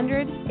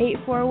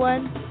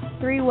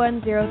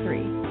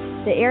 1-800-841-3103.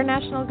 The Air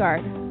National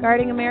Guard,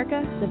 guarding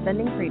America,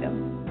 defending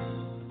freedom.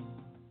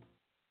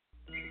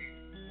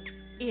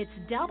 It's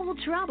double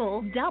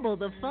trouble, double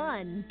the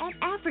fun at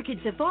African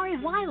Safari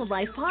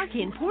Wildlife Park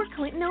in Port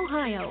Clinton,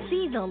 Ohio.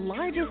 See the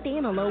largest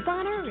antelope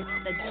on Earth,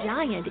 the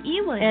giant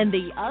eland, and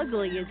the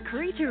ugliest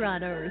creature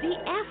on Earth, the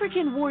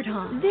African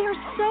warthog. There's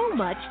so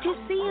much to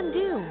see and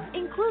do,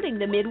 including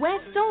the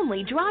Midwest's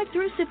only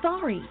drive-through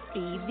safari.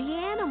 Feed the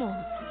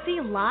animals, see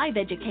live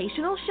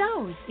educational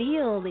shows,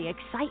 feel the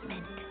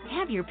excitement.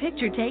 Have your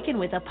picture taken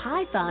with a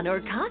python or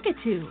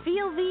cockatoo.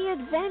 Feel the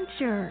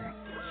adventure.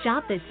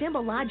 Shop the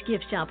Symbol Lodge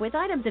gift shop with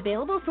items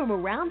available from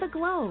around the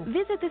globe.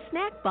 Visit the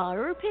snack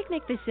bar or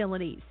picnic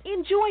facilities.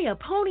 Enjoy a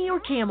pony or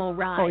camel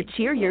ride. Or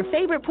cheer your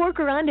favorite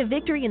porker on to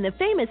victory in the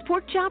famous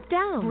Pork Chop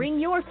Down. Bring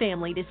your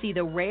family to see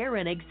the rare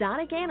and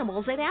exotic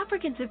animals at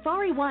African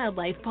Safari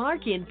Wildlife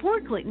Park in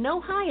Port Clinton,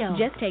 Ohio.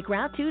 Just take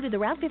Route 2 to the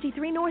Route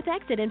 53 North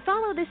exit and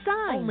follow the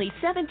sign. Only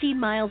 17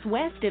 miles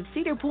west of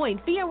Cedar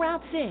Point via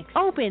Route 6.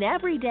 Open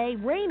every day,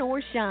 rain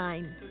or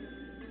shine.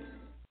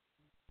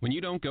 When you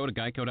don't go to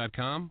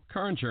Geico.com,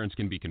 car insurance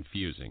can be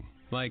confusing.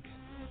 Like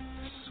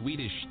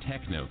Swedish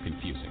techno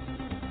confusing.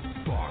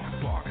 Bark,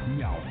 bark,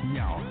 meow,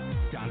 meow.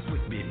 Dance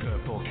with me,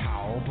 purple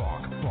cow.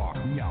 Bark,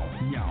 bark, meow,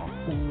 meow.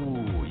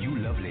 Ooh, you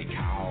lovely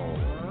cow.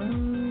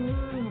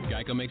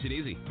 Geico makes it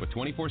easy. With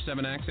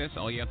 24/7 access,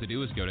 all you have to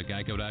do is go to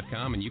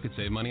Geico.com and you could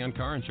save money on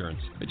car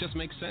insurance. It just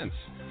makes sense.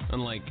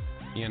 Unlike,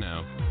 you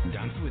know.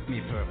 Dance with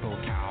me, purple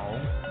cow.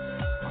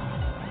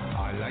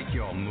 I like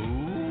your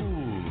moves.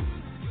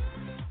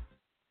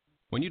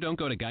 When you don't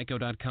go to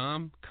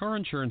Geico.com, car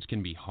insurance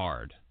can be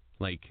hard.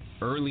 Like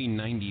early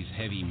 90s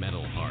heavy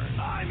metal hard.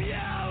 I'm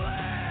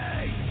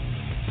yelling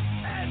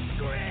and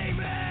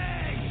screaming,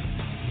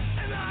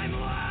 and I'm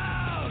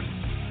loud.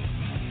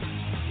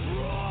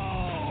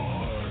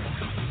 Roar.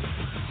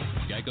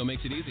 Geico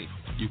makes it easy.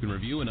 You can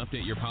review and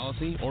update your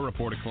policy or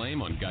report a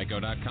claim on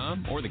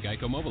Geico.com or the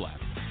Geico mobile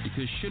app.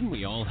 Because shouldn't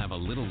we all have a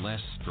little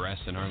less stress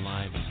in our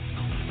lives?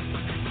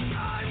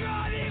 I'm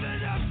not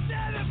even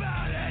upset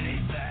about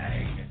anything.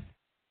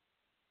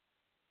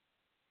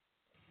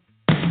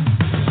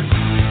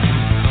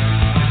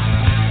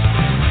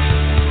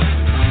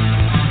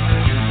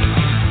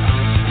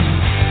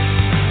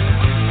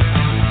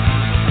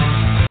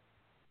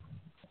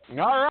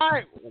 All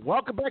right,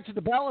 welcome back to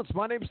The Balance.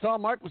 My name is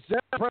Tom Marcus,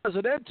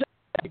 Presidente.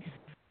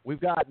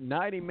 We've got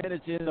 90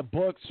 minutes in the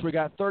books. We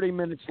got 30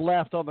 minutes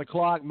left on the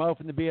clock. Mo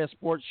from the BS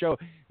Sports Show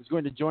is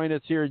going to join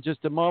us here in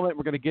just a moment.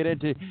 We're going to get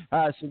into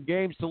some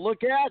games to look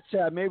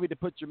at, maybe to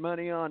put your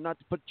money on, not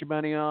to put your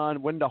money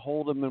on, when to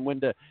hold them and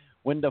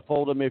when to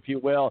fold them, if you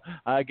will.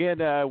 Again,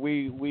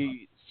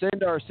 we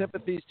send our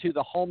sympathies to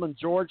the Holman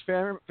George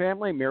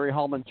family. Mary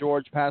Holman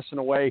George passing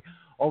away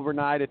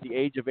overnight at the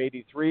age of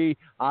 83.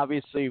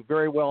 Obviously,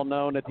 very well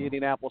known at the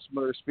Indianapolis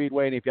Motor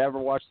Speedway. And if you ever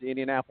watched the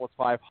Indianapolis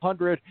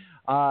 500,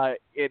 at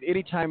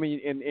any time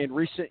in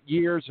recent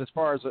years, as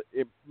far as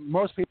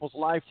most people's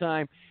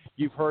lifetime,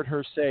 you've heard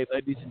her say,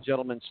 "Ladies and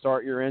gentlemen,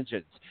 start your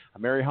engines."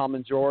 Mary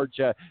Holman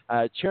George,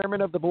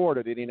 chairman of the board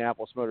of the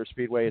Indianapolis Motor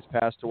Speedway, has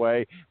passed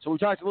away. So we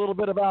talked a little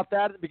bit about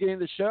that at the beginning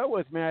of the show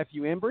with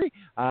Matthew Embry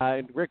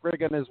and Rick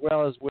Riggin, as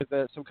well as with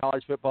some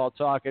college football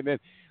talk. And then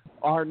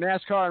our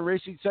NASCAR and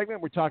racing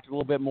segment, we talked a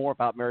little bit more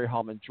about Mary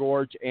Holman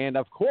George. And,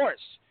 of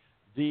course,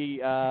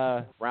 the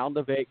round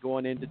of 8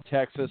 going into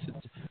Texas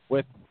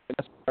with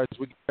NASCAR as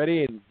we get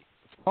ready in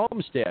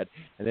Homestead.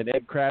 And then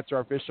Ed Kratz, our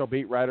official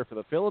beat writer for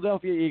the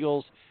Philadelphia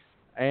Eagles,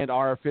 and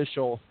our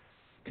official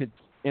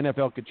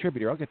NFL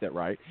contributor, I'll get that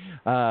right,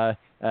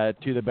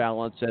 to The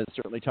Balance, and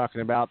certainly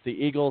talking about the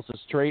Eagles'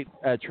 trade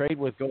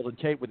with Golden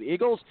Tate with the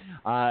Eagles,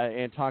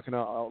 and talking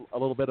a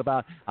little bit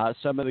about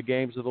some of the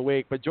games of the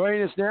week. But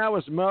joining us now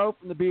is Mo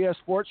from the BS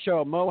Sports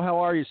Show. Mo, how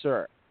are you,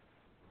 sir?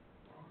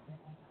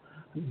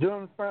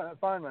 Doing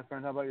fine, my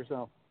friend. How about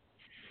yourself?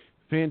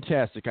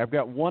 Fantastic. I've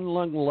got one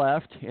lung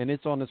left, and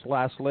it's on its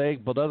last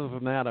leg. But other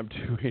than that, I'm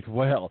doing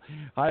well.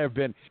 I have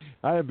been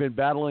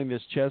battling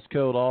this chest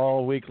cold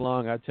all week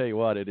long. I tell you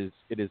what, it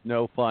is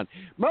no fun.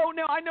 Mo,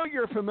 now I know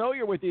you're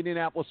familiar with the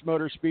Indianapolis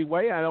Motor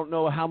Speedway. I don't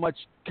know how much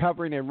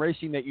covering and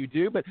racing that you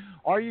do, but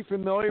are you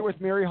familiar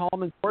with Mary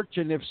Holman George?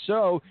 And if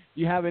so,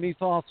 do you have any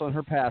thoughts on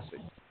her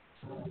passing?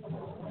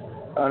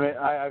 I mean,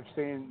 I've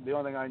seen, the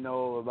only thing I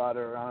know about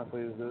her,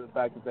 honestly, is the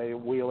fact that they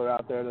wheel her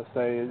out there to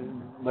say,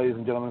 "Ladies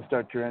and gentlemen,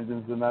 start your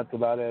engines," and that's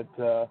about it.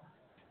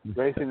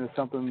 Racing is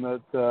something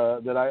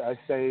that I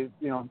stay,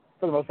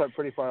 for the most part,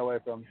 pretty far away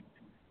from.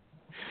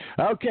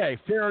 Okay,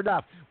 fair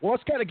enough. Well,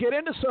 let's kind of get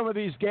into some of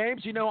these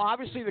games.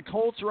 Obviously the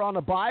Colts are on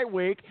a bye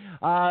week.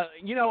 I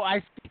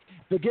think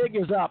the gig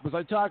is up. As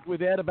I talked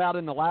with Ed about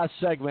in the last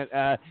segment,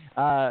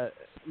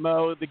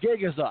 Mo, the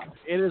gig is up.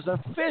 It is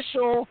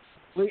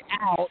officially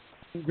out.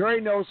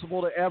 Very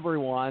noticeable to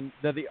everyone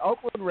that the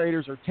Oakland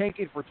Raiders are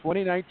tanking for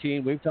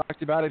 2019. We've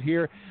talked about it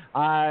here,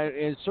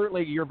 and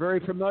certainly you're very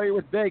familiar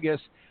with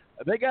Vegas.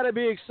 They got to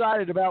be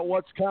excited about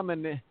what's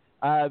coming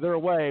their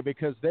way,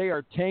 because they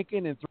are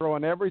tanking and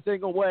throwing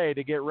everything away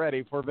to get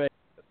ready for Vegas.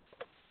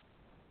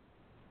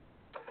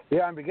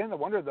 Yeah, I'm beginning to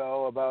wonder,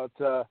 though, about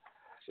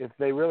if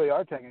they really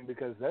are tanking,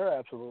 because they're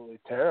absolutely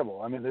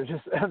terrible. I mean,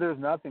 there's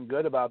nothing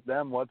good about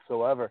them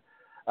whatsoever.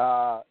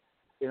 The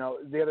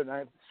other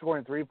night,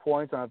 scoring 3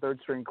 points on a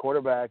third-string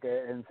quarterback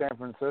in San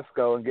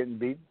Francisco and getting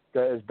beat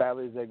as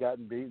badly as they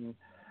gotten beaten.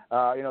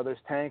 There's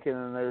tanking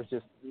and there's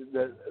just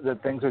the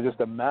things are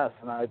just a mess.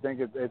 And I think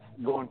it's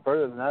going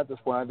further than that at this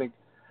point.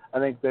 I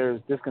think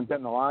there's discontent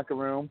in the locker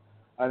room.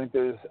 I think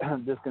there's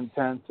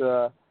discontent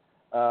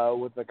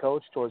with the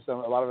coach towards a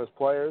lot of his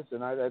players,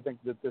 and I think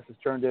that this has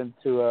turned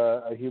into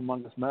a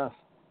humongous mess.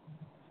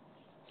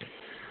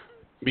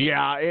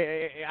 Yeah,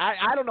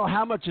 I don't know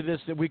how much of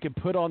this that we can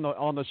put on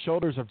the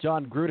shoulders of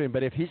John Gruden,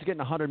 but if he's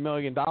getting $100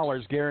 million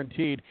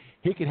guaranteed,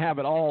 he can have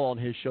it all on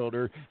his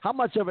shoulder. How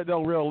much of it,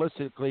 though,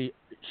 realistically,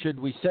 should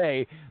we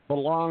say,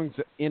 belongs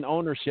in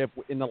ownership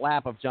in the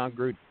lap of John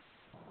Gruden?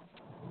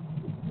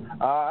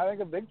 I think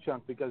a big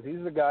chunk, because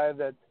he's the guy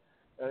that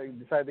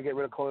decided to get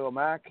rid of Khalil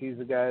Mack. He's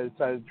the guy that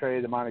decided to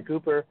trade Amari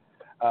Cooper,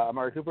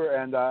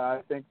 and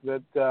I think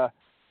that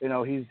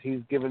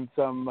he's given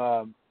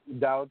some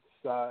doubts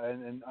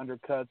and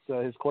undercut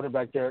his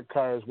quarterback Derek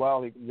Carr as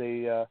well.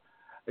 They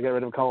got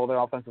rid of a couple of their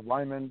offensive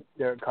linemen.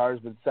 Derek Carr's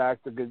been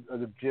sacked a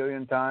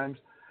bajillion times.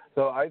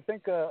 So I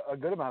think a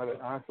good amount of it,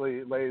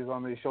 honestly, lays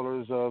on the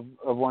shoulders of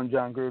one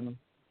John Gruden.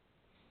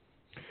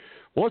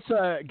 Well,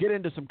 let's get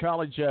into some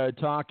college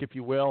talk, if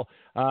you will.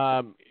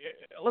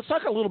 Let's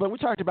talk a little bit. We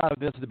talked about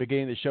this at the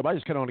beginning of the show, but I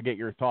just kind of want to get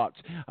your thoughts.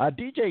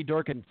 DJ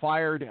Durkin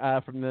fired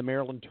from the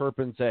Maryland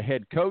Terrapins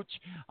head coach.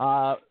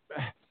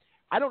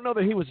 I don't know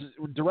that he was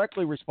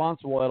directly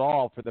responsible at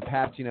all for the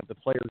passing of the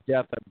player's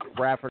death.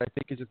 Bradford, I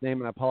think, is his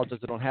name, and I apologize,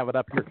 I don't have it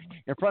up here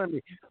in front of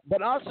me.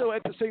 But also,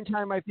 at the same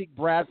time, I think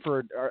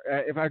Bradford,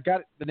 if I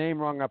got the name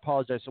wrong, I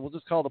apologize. So we'll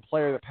just call the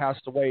player that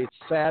passed away. It's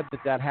sad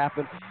that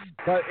happened.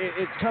 But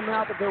it's come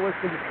out that there was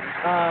some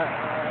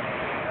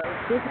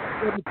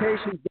physical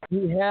limitations that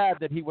he had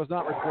that he was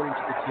not reporting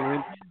to the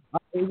team.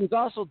 He was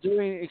also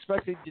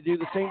expected to do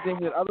the same thing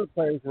that other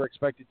players were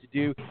expected to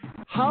do.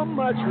 How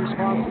much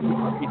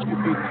responsibility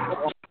should be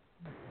on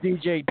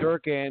DJ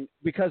Durkin,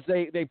 because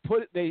they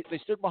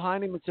stood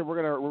behind him and said,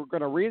 we're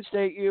gonna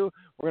reinstate you,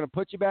 we're gonna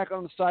put you back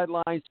on the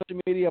sidelines.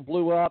 Social media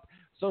blew up.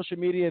 Social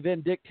media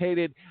then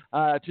dictated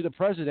to the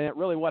president.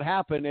 Really, what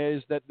happened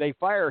is that they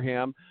fire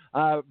him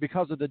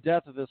because of the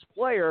death of this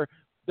player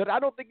that I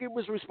don't think he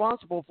was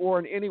responsible for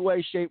in any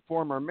way, shape,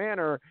 form, or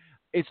manner.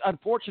 It's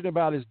unfortunate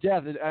about his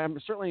death. I'm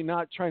certainly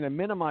not trying to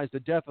minimize the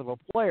death of a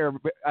player,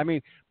 but I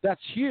mean, that's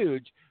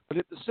huge. But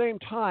at the same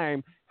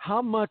time,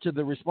 how much of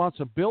the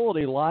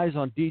responsibility lies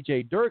on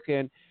DJ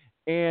Durkin?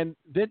 And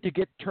then to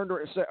get turned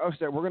around and say,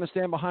 oh, we're going to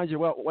stand behind you.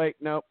 Well, wait,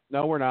 no,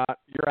 we're not.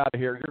 You're out of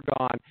here. You're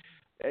gone.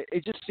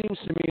 It just seems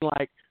to me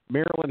like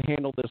Maryland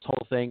handled this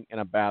whole thing in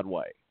a bad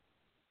way.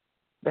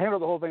 They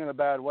handled the whole thing in a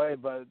bad way,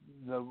 but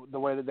the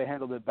way that they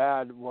handled it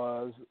bad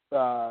was,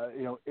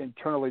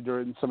 internally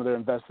during some of their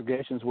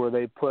investigations, where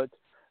they put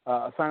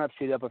a sign-up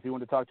sheet up if you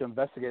wanted to talk to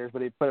investigators, but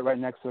they put it right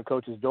next to the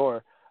coach's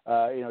door,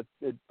 and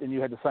you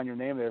had to sign your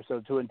name there,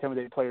 so to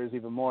intimidate players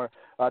even more.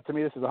 To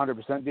me, this is 100%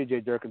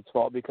 DJ Durkin's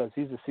fault, because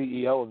he's the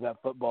CEO of that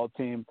football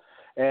team,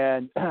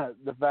 and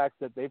the fact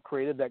that they've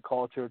created that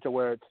culture to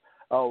where it's,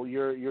 oh,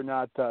 you're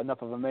not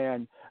enough of a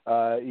man,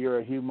 you're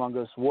a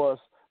humongous wuss,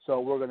 so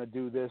we're going to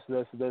do this,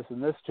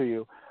 and this to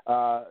you.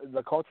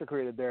 The culture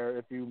created there,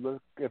 if you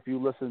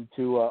listen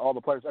to all the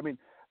players, I mean,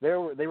 they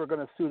were going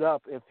to suit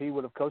up if he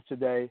would have coached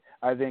today,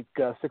 I think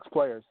 6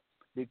 players,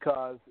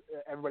 because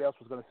everybody else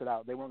was going to sit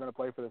out. They weren't going to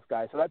play for this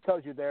guy. So that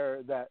tells you there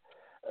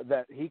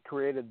that he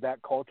created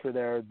that culture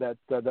there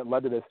that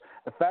led to this.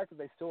 The fact that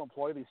they still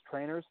employ these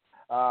trainers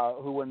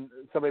who, when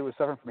somebody was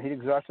suffering from heat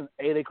exhaustion,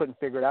 they couldn't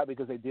figure it out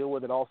because they deal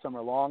with it all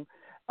summer long.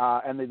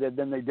 And they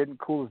didn't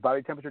cool his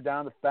body temperature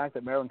down. The fact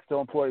that Maryland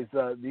still employs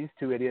these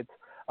 2 idiots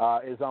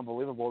is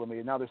unbelievable to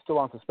me. Now they're still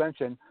on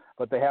suspension,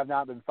 but they have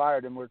not been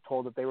fired, and we're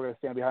told that they were going to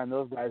stand behind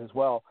those guys as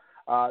well.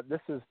 This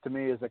is, to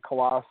me, is a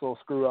colossal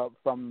screw up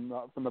from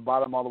the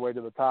bottom all the way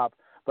to the top.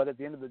 But at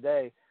the end of the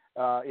day,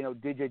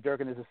 DJ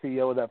Durkin is the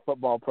CEO of that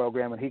football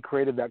program, and he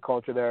created that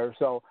culture there.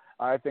 So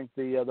I think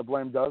the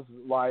blame does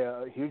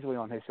lie hugely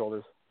on his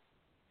shoulders.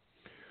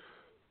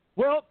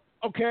 Well,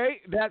 okay,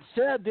 that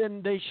said,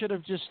 then they should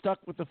have just stuck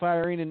with the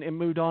firing and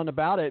moved on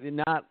about it,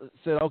 and not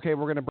said, okay,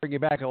 we're going to bring you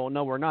back. Oh,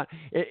 no, we're not.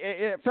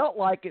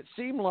 It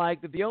seemed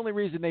like that the only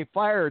reason they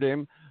fired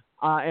him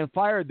and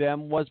fired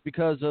them was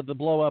because of the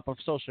blow up of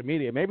social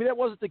media. Maybe that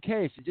wasn't the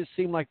case. It just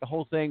seemed like the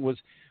whole thing was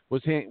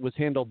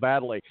handled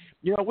badly.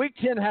 Week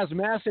 10 has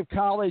massive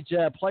college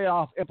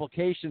playoff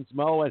implications,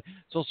 Mo, and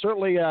so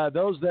certainly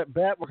those that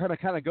bet, we're going to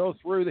kind of go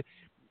through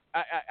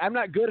I'm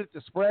not good at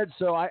the spread,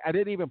 so I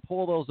didn't even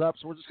pull those up.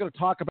 So we're just going to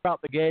talk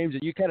about the games,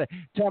 and you kind of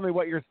tell me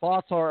what your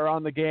thoughts are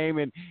on the game.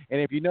 And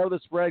if you know the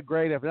spread,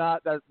 great. If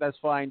not, that's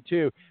fine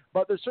too.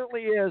 But there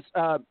certainly is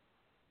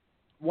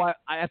what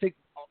I think.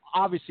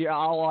 Obviously,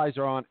 all eyes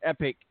are on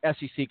epic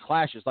SEC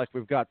clashes like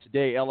we've got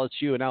today,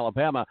 LSU and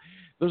Alabama.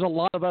 There's a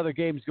lot of other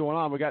games going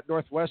on. We got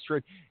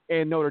Northwestern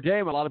and Notre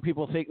Dame. A lot of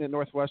people think that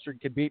Northwestern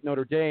can beat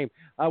Notre Dame.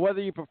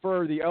 Whether you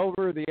prefer the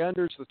over, the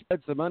unders, the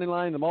spreads, the money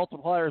line, the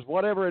multipliers,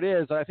 whatever it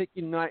is, I think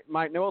you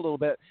might know a little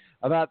bit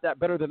about that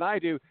better than I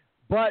do.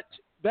 But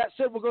that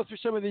said, we'll go through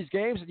some of these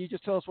games, and you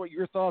just tell us what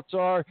your thoughts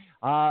are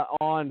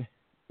on,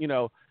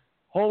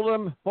 hold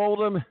them, fold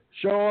them,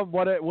 show them,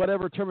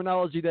 whatever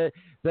terminology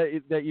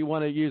that you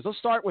want to use. Let's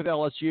start with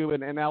LSU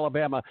and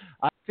Alabama.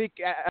 I think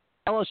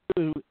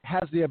LSU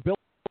has the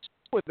ability to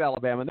with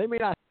Alabama. They may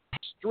not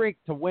have strength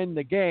to win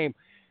the game,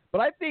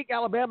 but I think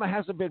Alabama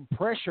hasn't been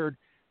pressured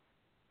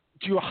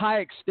to a high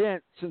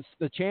extent since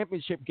the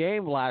championship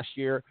game last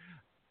year.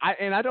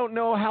 I don't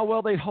know how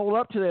well they hold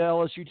up to the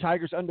LSU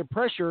Tigers under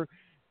pressure.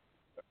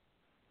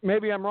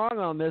 Maybe I'm wrong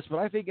on this, but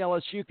I think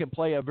LSU can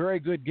play a very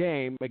good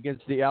game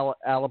against the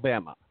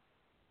Alabama.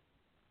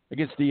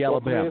 Against the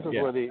Alabama.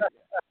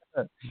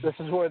 This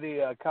is where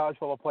the college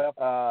football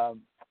playoff,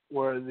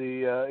 where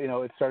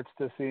it starts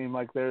to seem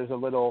like there's a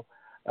little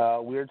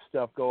weird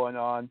stuff going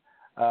on,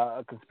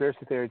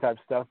 conspiracy theory type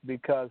stuff.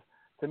 Because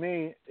to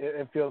me,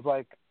 it feels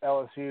like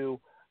LSU,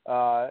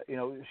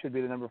 should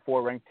be the number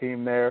 4 ranked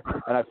team there,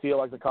 and I feel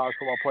like the college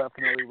football playoff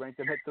can really rank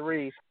them at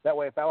 3. That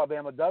way, if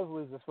Alabama does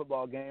lose this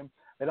football game,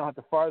 they don't have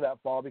to fire that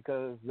fall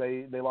because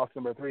they lost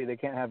number 3. They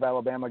can't have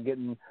Alabama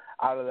getting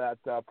out of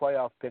that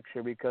playoff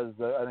picture because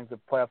I think the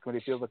playoff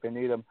committee feels like they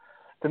need them.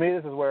 To me,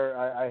 this is where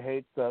I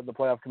hate the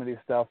playoff committee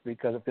stuff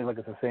because it feels like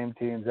it's the same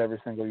teams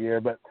every single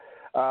year. But,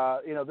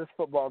 this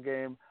football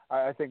game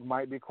I think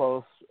might be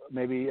close,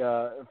 maybe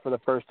for the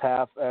first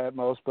half at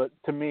most. But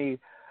to me,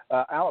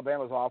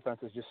 Alabama's offense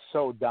is just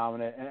so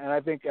dominant. And I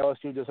think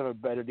LSU does have a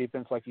better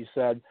defense, like you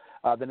said,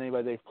 than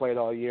anybody they've played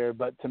all year.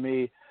 But to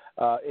me,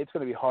 it's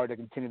going to be hard to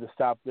continue to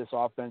stop this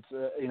offense,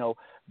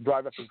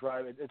 drive after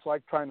drive. It's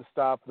like trying to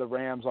stop the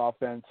Rams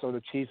offense or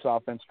the Chiefs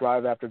offense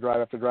drive after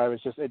drive after drive.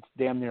 It's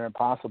damn near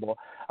impossible.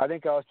 I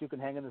think LSU can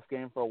hang in this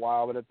game for a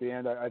while, but at the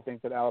end, I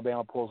think that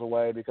Alabama pulls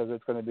away because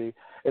it's going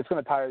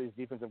to tire these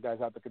defensive guys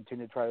out to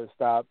continue to try to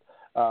stop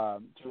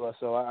Tua.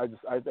 So I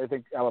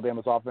think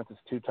Alabama's offense is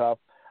too tough.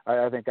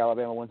 I think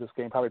Alabama wins this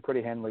game probably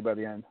pretty handily by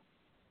the end.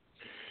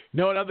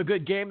 Another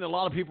good game that a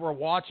lot of people are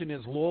watching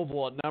is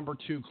Louisville at number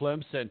 2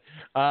 Clemson.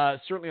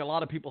 Certainly a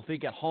lot of people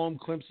think at home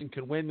Clemson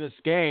can win this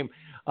game,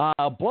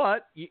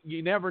 but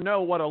you never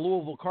know what a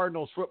Louisville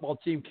Cardinals football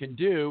team can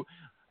do.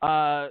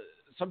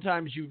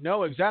 Sometimes you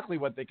know exactly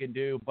what they can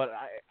do, but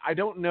I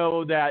don't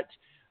know that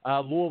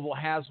Louisville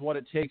has what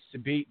it takes to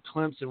beat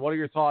Clemson. What are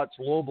your thoughts,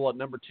 Louisville at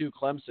number 2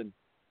 Clemson?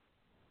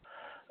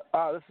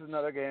 This is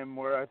another game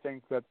where I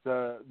think that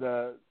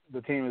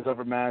the team is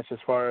overmatched as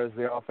far as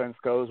the offense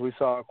goes. We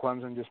saw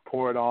Clemson just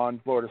pour it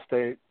on Florida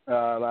State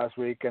last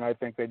week, and I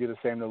think they do the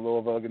same to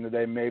Louisville again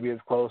today. Maybe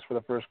it's close for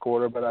the first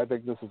quarter, but I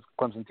think this is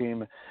Clemson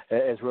team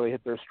has really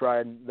hit their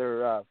stride. And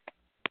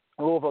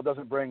Louisville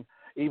doesn't bring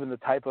even the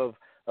type of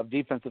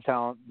defensive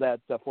talent that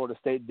Florida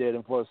State did,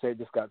 and Florida State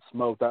just got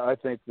smoked. I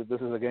think that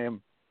this is a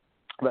game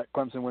that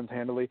Clemson wins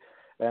handily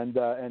and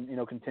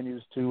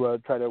continues to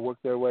try to work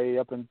their way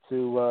up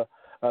into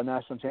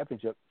national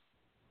championship.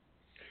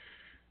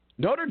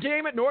 Notre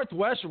Dame at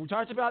Northwestern. We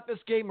talked about this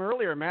game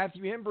earlier.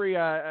 Matthew Embry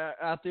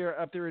up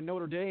there in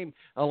Notre Dame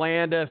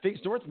land thinks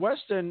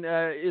Northwestern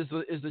is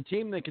the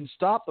team that can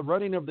stop the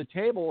running of the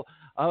table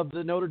of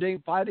the Notre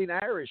Dame Fighting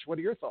Irish. What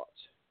are your thoughts?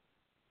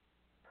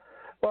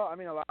 Well, I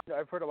mean,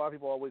 I've heard a lot of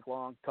people all week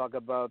long talk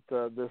about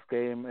this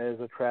game as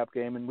a trap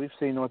game, and we've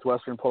seen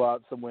Northwestern pull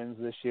out some wins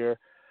this year.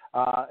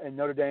 And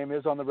Notre Dame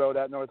is on the road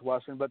at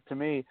Northwestern. But to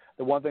me,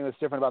 the one thing that's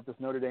different about this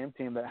Notre Dame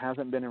team that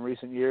hasn't been in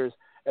recent years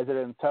is that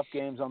in tough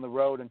games on the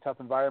road and tough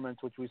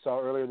environments, which we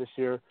saw earlier this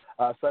year,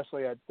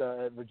 especially at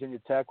Virginia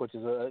Tech, which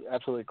is an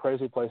absolutely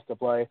crazy place to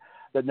play,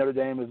 that Notre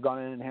Dame has gone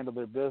in and handled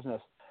their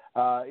business.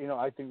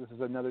 I think this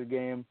is another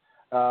game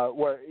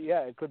where,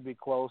 it could be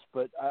close,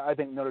 but I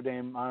think Notre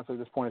Dame, honestly, at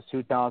this point is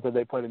too talented.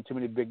 They played in too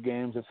many big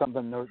games. It's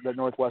something that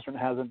Northwestern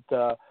hasn't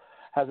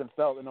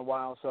felt in a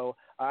while. So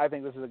I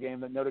think this is a game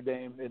that Notre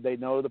Dame, they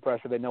know the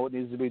pressure, they know what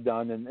needs to be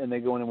done, and they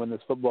go in and win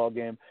this football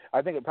game.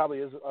 I think it probably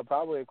is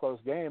a close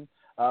game,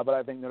 but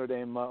I think Notre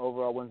Dame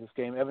overall wins this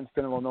game.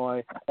 Evanston,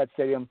 Illinois, that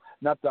stadium,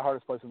 not the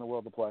hardest place in the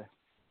world to play.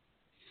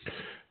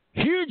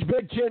 Huge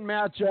Big Ten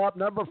matchup.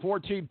 Number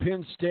 14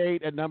 Penn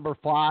State at number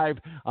 5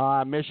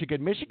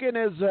 Michigan. Michigan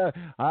has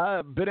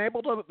been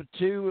able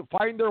to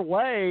find their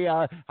way.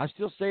 I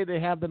still say they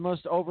have the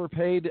most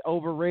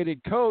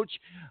overrated coach.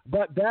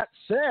 But that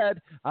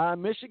said,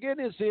 Michigan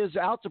is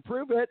out to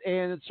prove it,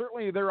 and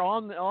certainly they're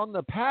on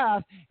the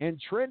path and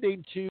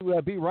trending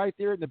to be right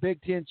there in the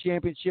Big Ten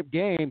championship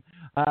game.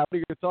 What are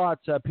your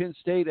thoughts, Penn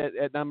State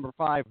at number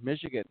 5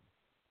 Michigan?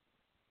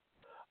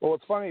 Well,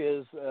 what's funny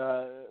is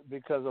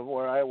because of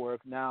where I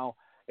work now,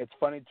 it's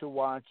funny to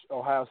watch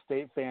Ohio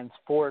State fans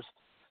forced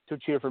to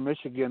cheer for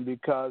Michigan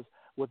because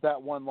with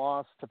that one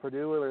loss to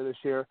Purdue earlier this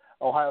year,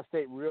 Ohio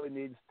State really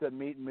needs to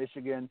meet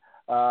Michigan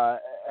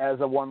as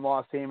a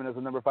one-loss team and as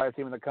a number 5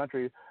 team in the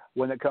country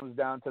when it comes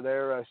down to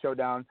their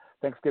showdown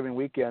Thanksgiving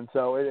weekend.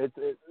 So it's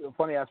a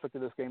funny aspect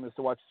of this game is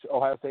to watch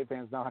Ohio State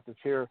fans now have to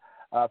cheer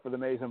for the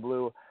Maize and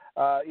Blue.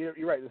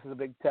 You're right. This is a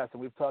big test,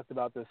 and we've talked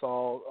about this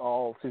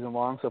all season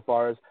long so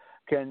far.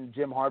 Can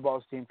Jim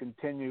Harbaugh's team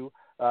continue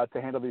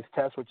to handle these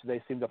tests, which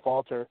they seem to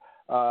falter,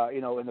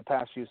 in the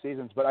past few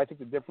seasons. But I think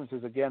the difference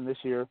is, again, this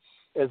year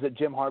is that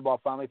Jim Harbaugh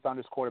finally found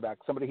his quarterback,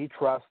 somebody he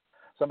trusts,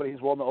 somebody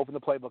he's willing to open the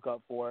playbook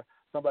up for,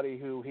 somebody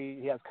who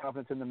he has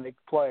confidence in to make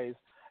plays.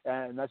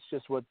 And that's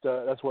just what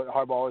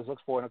Harbaugh always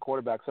looks for in a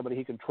quarterback, somebody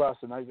he can trust.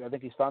 And I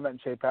think he's found that in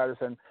Shea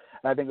Patterson. And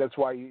I think that's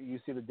why you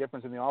see the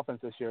difference in the offense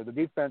this year. The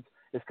defense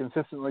is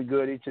consistently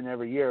good each and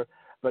every year,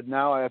 but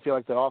now I feel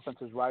like the offense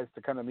has rise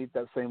to kind of meet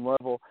that same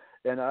level.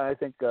 And I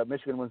think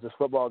Michigan wins this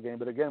football game.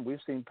 But again, we've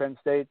seen Penn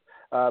State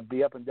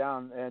be up and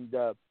down and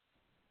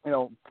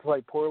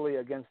play poorly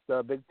against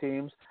big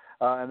teams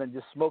and then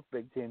just smoke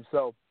big teams.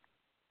 So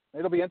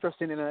it'll be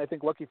interesting, and I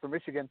think lucky for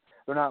Michigan,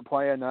 they're not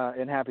playing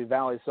in Happy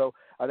Valley. So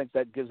I think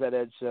that gives that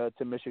edge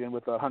to Michigan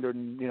with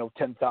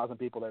 110,000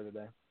 people there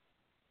today.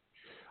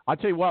 I'll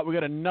tell you what, we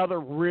got another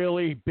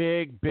really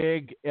big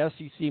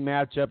SEC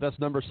matchup. That's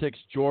number 6,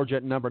 Georgia,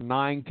 at number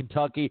 9,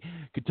 Kentucky.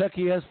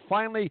 Kentucky has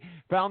finally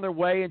found their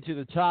way into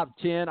the top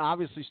 10.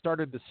 Obviously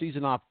started the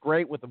season off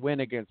great with the win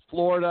against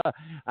Florida,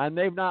 and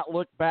they've not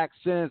looked back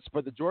since.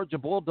 But the Georgia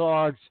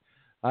Bulldogs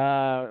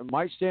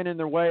might stand in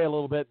their way a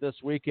little bit this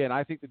weekend.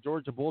 I think the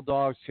Georgia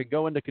Bulldogs can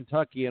go into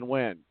Kentucky and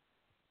win.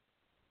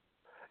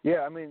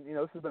 Yeah, I mean,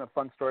 this has been a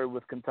fun story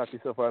with Kentucky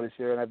so far this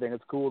year, and I think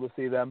it's cool to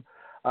see them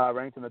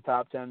ranked in the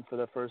top 10 for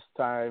the first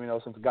time,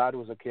 since God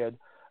was a kid.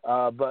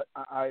 But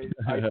I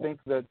think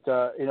that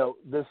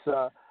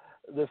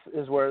this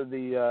is where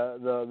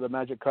the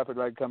magic carpet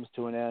ride comes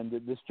to an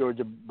end. This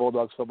Georgia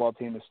Bulldogs football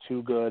team is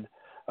too good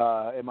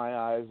in my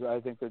eyes. I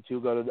think they're too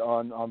good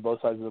on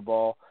both sides of the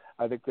ball.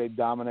 I think they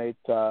dominate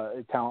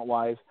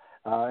talent-wise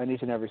in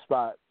each and every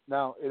spot.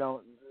 Now,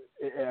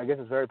 I guess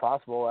it's very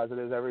possible, as it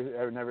is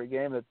in every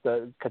game,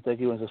 that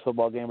Kentucky wins this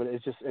football game. But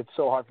it's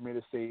so hard for me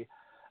to see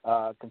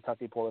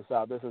Kentucky pull this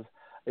out. This is,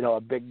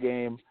 a big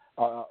game,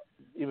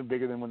 even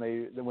bigger than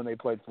when they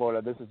played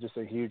Florida. This is just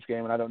a huge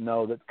game, and I don't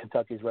know that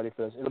Kentucky's ready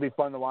for this. It'll be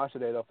fun to watch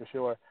today, though, for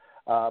sure.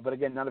 But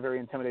again, not a very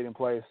intimidating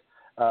place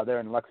there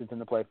in Lexington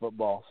to play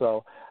football.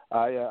 So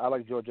I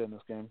like Georgia in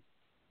this game.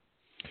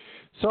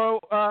 So,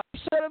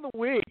 upset of the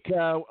week,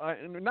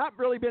 not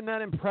really been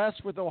that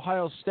impressed with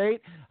Ohio State.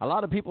 A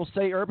lot of people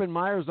say Urban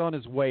Meyer's on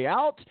his way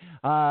out,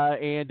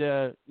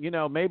 and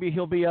maybe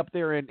he'll be up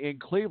there in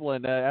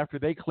Cleveland after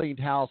they cleaned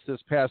house this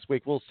past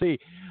week. We'll see.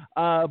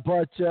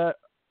 But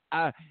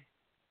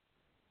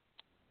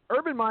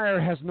Urban Meyer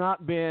has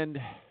not been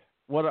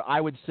what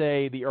I would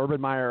say the Urban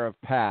Meyer of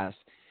past.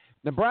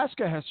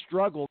 Nebraska has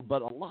struggled,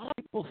 but a lot of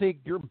people think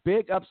your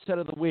big upset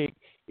of the week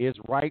is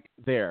right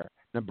there.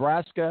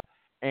 Nebraska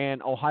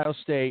and Ohio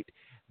State,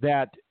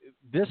 that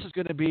this is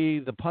going to be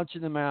the punch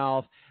in the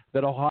mouth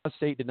that Ohio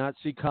State did not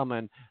see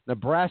coming.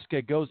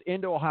 Nebraska goes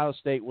into Ohio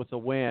State with a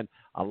win.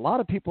 A lot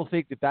of people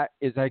think that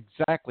is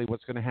exactly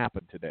what's going to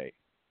happen today.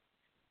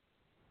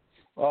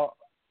 Well,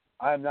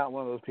 I'm not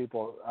one of those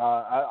people.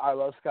 I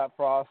love Scott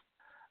Frost.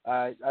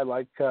 I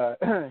like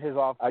his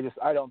off.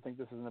 I don't think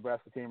this is a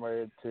Nebraska team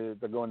ready to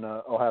go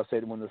into Ohio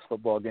State and win this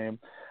football game.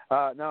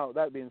 Now,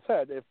 that being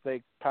said, if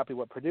they copy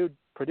what Purdue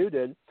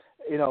did,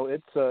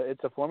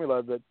 it's a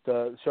formula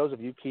that shows if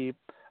you keep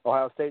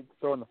Ohio State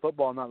throwing the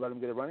football and not let them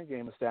get a running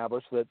game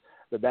established,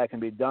 that can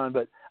be done.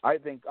 But I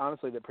think,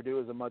 honestly, that Purdue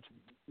is a much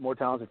more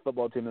talented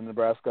football team than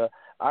Nebraska.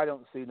 I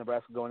don't see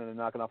Nebraska going in and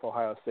knocking off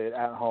Ohio State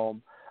at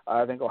home.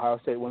 I think Ohio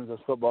State wins this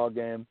football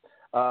game.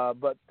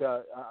 But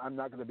I'm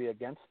not going to be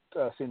against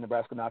seeing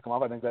Nebraska knock them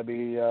off. I think that'd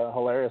be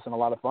hilarious and a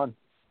lot of fun.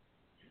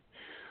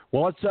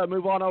 Well, let's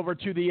move on over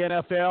to the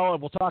NFL,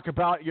 and we'll talk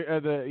about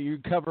you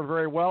cover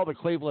very well the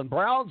Cleveland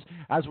Browns.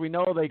 As we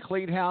know, they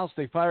cleaned house.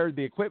 They fired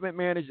the equipment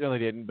manager. No, they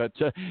didn't, but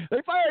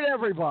they fired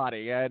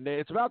everybody, and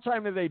it's about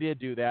time that they did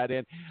do that.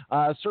 And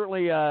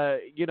certainly,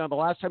 the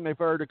last time they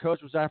fired a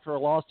coach was after a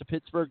loss to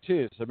Pittsburgh,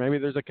 too, so maybe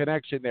there's a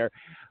connection there.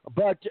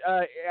 But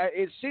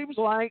it seems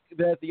like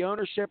that the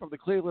ownership of the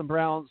Cleveland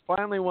Browns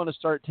finally want to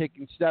start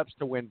taking steps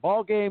to win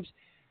ball games.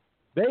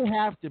 They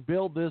have to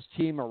build this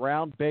team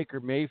around Baker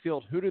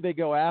Mayfield. Who do they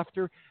go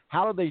after?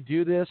 How do they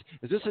do this?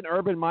 Is this an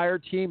Urban Meyer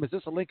team? Is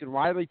this a Lincoln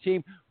Riley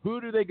team?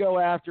 Who do they go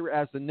after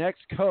as the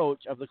next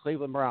coach of the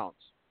Cleveland Browns?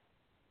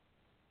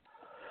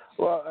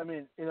 Well, I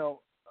mean,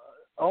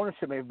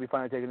 ownership may be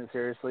finally taking it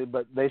seriously,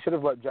 but they should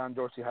have let John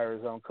Dorsey hire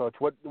his own coach.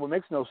 What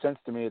makes no sense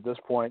to me at this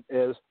point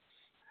is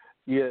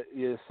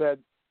you said,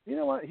 you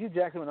know what, Hugh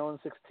Jackson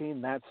went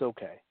 0-16, that's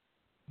okay.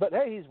 But,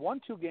 hey, he's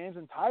won 2 games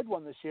and tied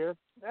one this year.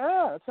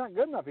 That's not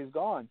good enough. He's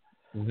gone.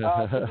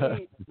 To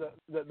me,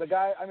 the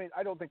guy, I mean,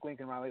 I don't think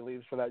Lincoln Riley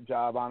leaves for that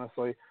job,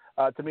 honestly.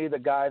 To me, the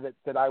guy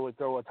that I would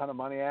throw a ton of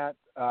money at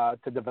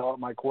to develop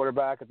my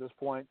quarterback at this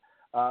point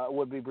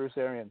would be Bruce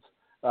Arians.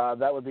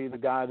 That would be the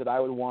guy that I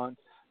would want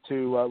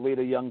to lead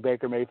a young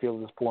Baker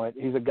Mayfield at this point.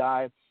 He's a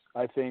guy,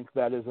 I think,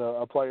 that is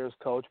a player's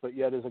coach, but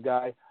yet is a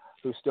guy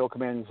who still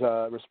commands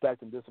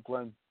respect and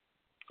discipline.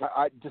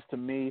 To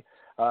me,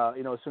 as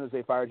soon as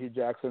they fired Hugh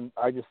Jackson,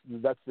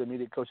 that's the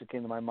immediate coach that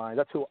came to my mind.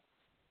 That's who,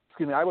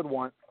 I would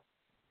want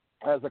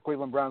as a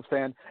Cleveland Browns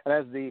fan and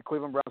as the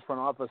Cleveland Browns front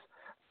office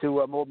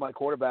to mold my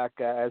quarterback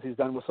as he's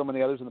done with so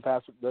many others in the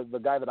past. The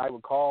guy that I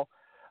would call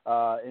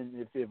and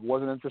if it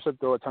wasn't interested,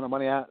 throw a ton of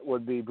money at,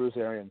 would be Bruce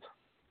Arians.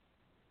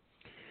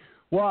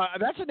 Well,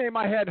 that's a name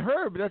I hadn't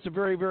heard, but that's a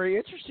very, very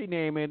interesting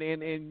name.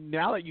 And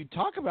now that you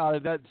talk about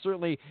it, that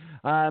certainly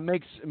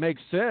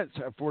makes sense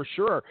for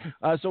sure.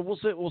 So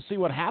we'll see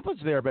what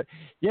happens there. But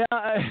yeah,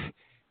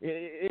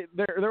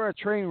 they're a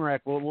train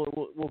wreck.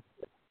 We'll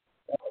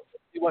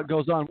see what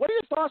goes on. What are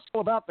your thoughts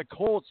about the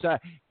Colts?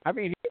 I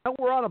mean,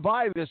 we're on a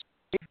bye this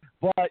week,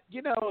 but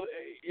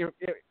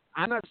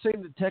I'm not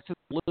saying the Texans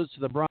lose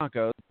to the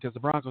Broncos because the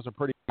Broncos are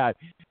pretty bad.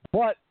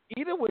 But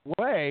either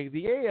way,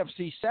 the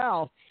AFC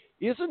South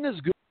isn't as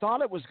good as I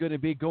thought it was going to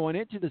be going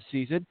into the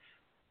season.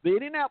 The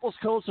Indianapolis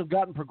Colts have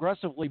gotten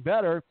progressively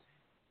better.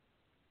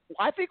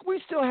 I think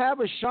we still have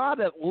a shot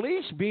at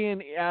least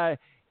being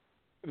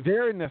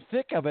there in the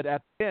thick of it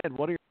at the end.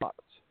 What are your thoughts?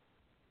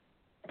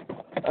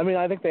 I mean,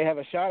 I think they have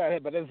a shot at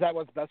it, but is that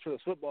what's best for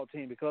this football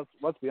team? Because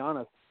let's be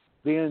honest,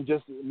 being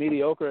just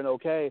mediocre and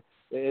okay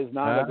is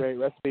not a great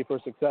recipe for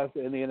success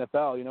in the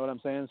NFL. You know what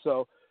I'm saying?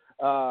 So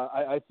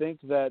I think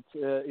that,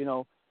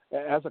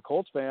 as a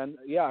Colts fan,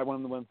 yeah, I want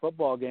them to win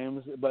football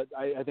games, but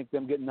I think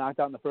them getting knocked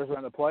out in the first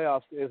round of the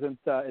playoffs isn't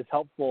as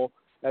helpful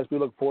as we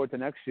look forward to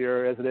next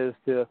year as it is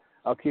to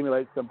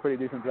accumulate some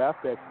pretty decent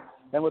draft picks.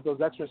 And with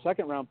those extra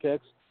second-round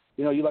picks,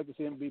 you like to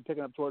see them be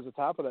picking up towards the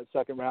top of that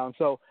second round.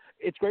 So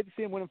it's great to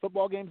see them winning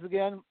football games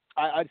again.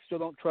 I still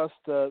don't trust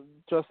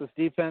this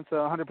defense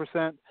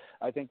 100%.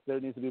 I think there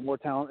needs to be more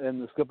talent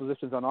in the skill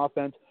positions on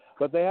offense.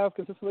 But they have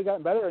consistently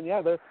gotten better, and,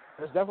 yeah, there's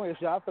definitely a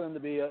shot for them to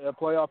be a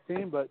playoff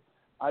team, but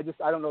I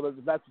don't know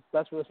that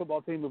that's for the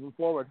football team moving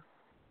forward.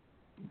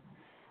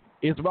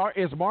 Is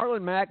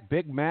Marlon Mack,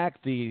 Big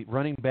Mac, the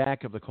running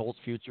back of the Colts'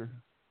 future?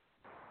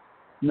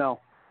 No.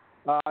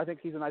 I think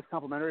he's a nice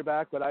complimentary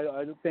back, but I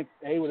don't think,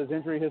 A, with his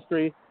injury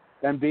history,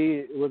 and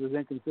B, with his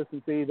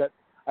inconsistency, that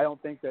I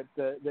don't think that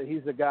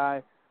he's the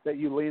guy that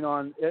you lean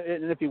on.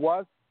 And if he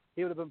was,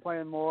 he would have been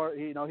playing more.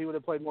 He would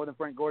have played more than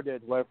Frank Gore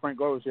did while Frank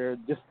Gore was here.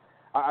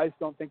 I just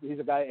don't think that he's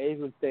a guy, A,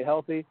 who would stay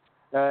healthy,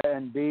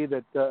 and B,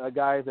 that a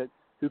guy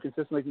who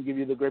consistently can give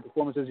you the great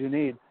performances you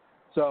need.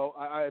 So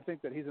I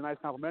think that he's a nice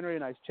complimentary, a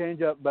nice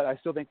changeup, but I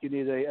still think you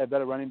need a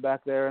better running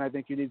back there, and I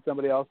think you need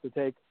somebody else to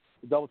take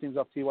the double teams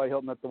off T.Y.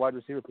 Hilton at the wide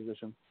receiver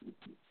position.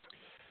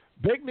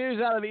 Big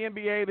news out of the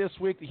NBA this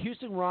week. The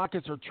Houston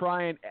Rockets are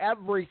trying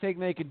everything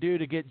they can do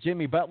to get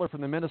Jimmy Butler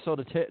from the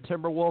Minnesota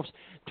Timberwolves.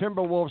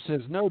 Timberwolves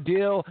says, no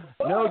deal.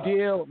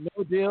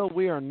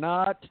 We are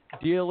not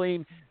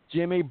dealing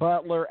Jimmy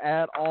Butler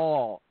at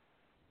all.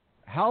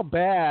 How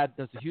bad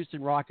does the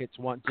Houston Rockets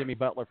want Jimmy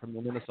Butler from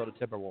the Minnesota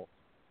Timberwolves?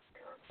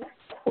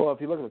 Well,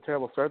 if you look at the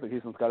terrible start that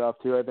Houston's got off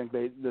to, I think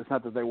it's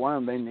not that they want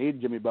him. They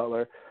need Jimmy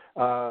Butler.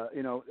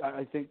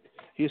 I think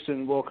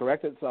Houston will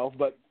correct itself,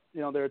 but,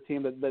 they're a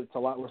team that's a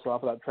lot worse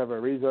off without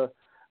Trevor Ariza,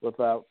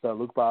 without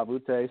Luke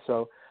Babute.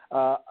 So,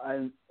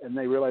 and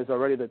they realize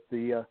already that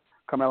the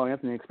Carmelo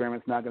Anthony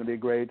experiment's not going to be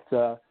great.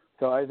 So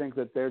I think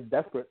that they're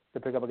desperate to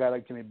pick up a guy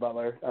like Jimmy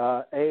Butler.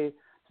 To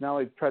not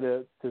only try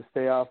to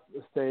stay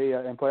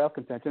in playoff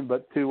contention,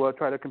 but to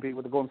try to compete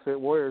with the Golden State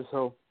Warriors.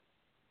 So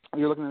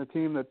you're looking at a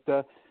team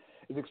that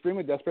is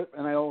extremely desperate,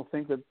 and I don't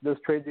think that this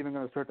trade's even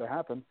going to start to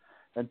happen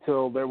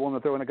until they're willing to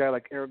throw in a guy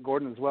like Eric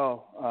Gordon as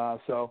well.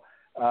 So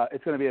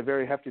it's going to be a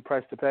very hefty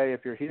price to pay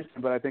if you're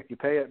Houston, but I think you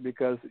pay it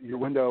because your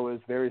window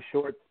is very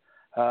short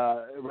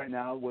right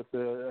now with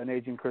an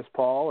aging Chris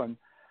Paul and,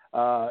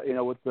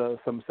 with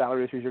some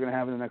salary issues you're going to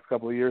have in the next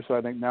couple of years. So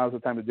I think now's the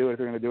time to do it if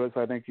you're going to do it.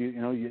 So I think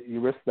you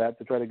risk that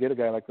to try to get a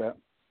guy like that.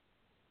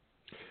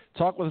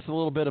 Talk with us a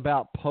little bit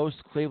about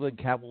post-Cleveland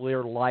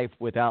Cavalier life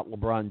without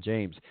LeBron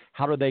James.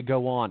 How do they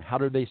go on? How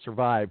do they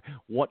survive?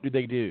 What do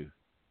they do?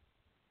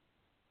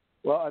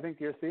 Well, I think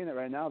you're seeing it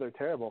right now. They're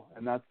terrible,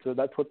 and that's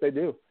what they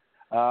do.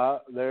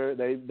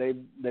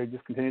 They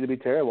just continue to be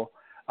terrible.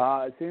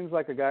 It seems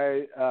like a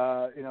guy.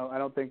 I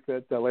don't think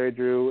that Larry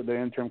Drew, the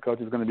interim coach,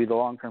 is going to be the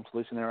long-term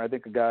solution there. I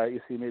think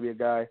maybe a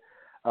guy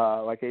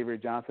like Avery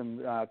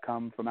Johnson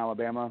come from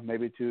Alabama,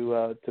 maybe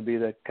to be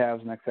the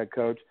Cavs' next head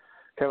coach.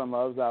 Kevin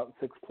Love's out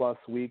 6+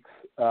 weeks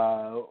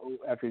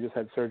after he just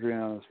had surgery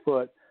on his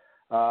foot.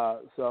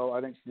 So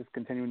I think just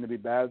continuing to be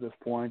bad at this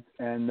point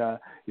and,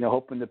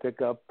 hoping to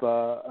pick up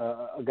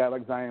a guy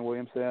like Zion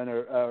Williamson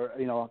or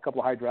a couple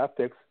of high draft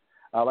picks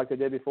like they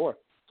did before.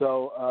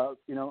 So,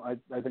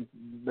 I think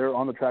they're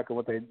on the track of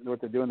what they're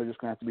doing. They're just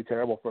going to have to be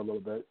terrible for a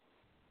little bit.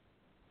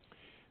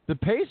 The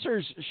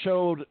Pacers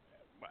showed,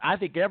 I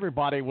think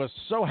everybody was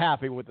so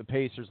happy with the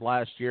Pacers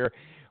last year.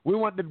 We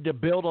want them to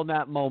build on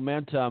that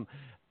momentum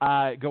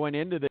going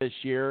into this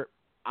year.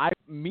 I'm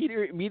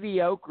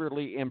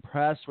mediocrely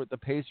impressed with the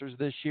Pacers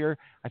this year.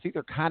 I think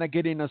they're kind of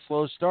getting a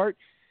slow start,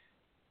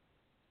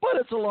 but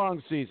it's a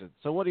long season.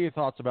 So what are your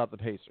thoughts about the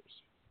Pacers?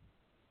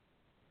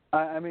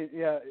 I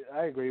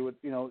agree with,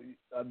 it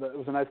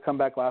was a nice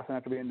comeback last night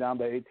after being down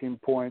by 18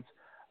 points.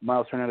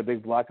 Miles Turner had a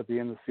big block at the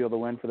end to seal the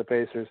win for the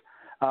Pacers.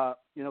 But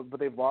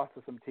they've lost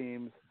to some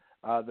teams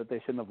that they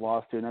shouldn't have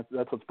lost to, and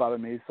that's what's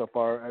bothered me so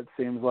far. It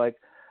seems like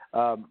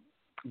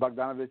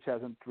Bogdanovich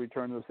hasn't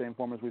returned to the same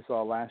form as we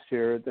saw last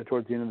year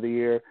towards the end of the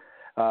year.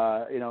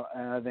 And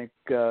I think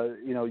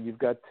you've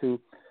got to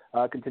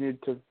continue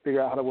to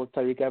figure out how to work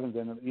Tyreek Evans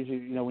in.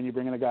 Usually, when you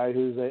bring in a guy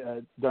who's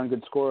a darn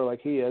good scorer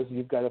like he is,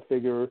 you've got to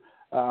figure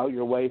out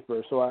your way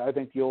first. So I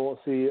think you'll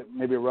see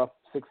maybe a rough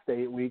 6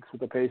 to 8 weeks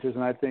with the Pacers,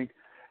 and I think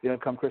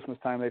come Christmas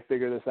time they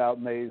figure this out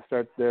and they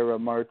start their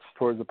march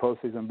towards the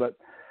postseason. But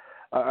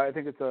I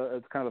think it's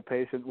kind of a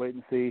patient wait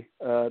and see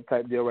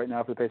type deal right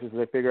now for the Pacers as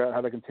they figure out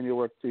how to continue to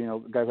work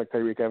guys like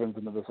Tyreek Evans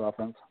into this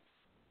offense.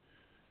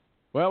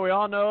 Well, we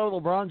all know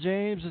LeBron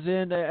James is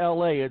in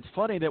L.A. It's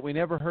funny that we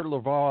never heard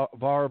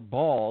LeVar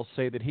Ball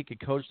say that he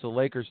could coach the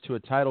Lakers to a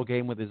title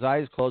game with his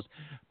eyes closed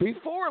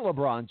before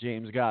LeBron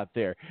James got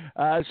there.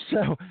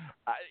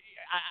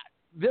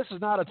 This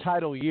is not a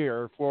title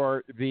year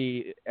for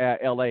the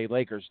L.A.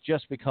 Lakers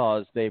just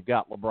because they've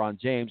got LeBron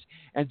James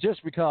and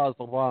just because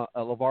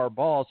LeVar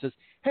Ball says,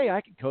 hey,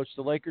 I can coach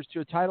the Lakers to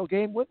a title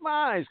game with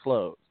my eyes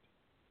closed.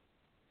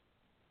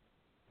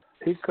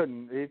 He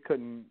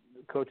couldn't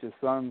coach his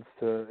sons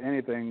to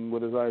anything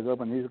with his eyes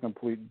open. He's a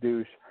complete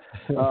douche.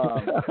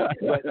 But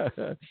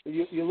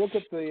you look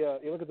at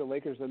the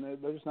Lakers, and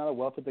they're just not a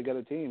well put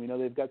together team.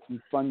 They've got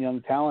some fun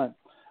young talent,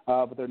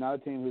 but they're not a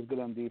team who's good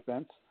on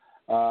defense.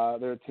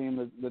 They're a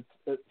team that's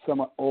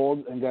somewhat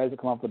old and guys that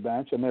come off the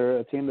bench, and they're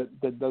a team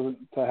that doesn't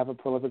have a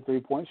prolific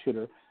three-point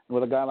shooter. And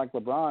with a guy like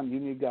LeBron, you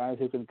need guys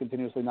who can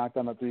continuously knock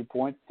down that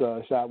three-point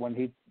shot when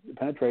he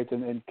penetrates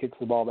and kicks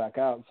the ball back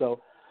out. So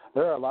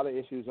there are a lot of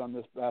issues on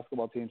this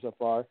basketball team so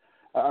far.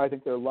 I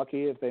think they're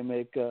lucky if they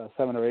make a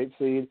 7 or 8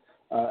 seed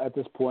at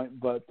this point,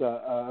 but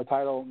a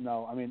title,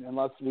 no. I mean,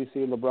 unless we see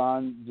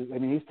LeBron,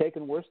 he's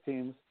taken worse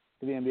teams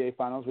to the NBA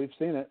Finals. We've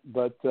seen it,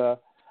 but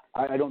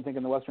I don't think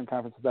in the Western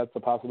Conference that's a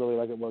possibility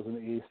like it was in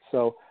the East.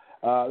 So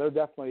they're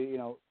definitely,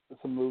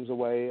 some moves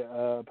away,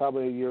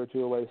 probably a year or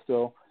two away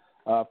still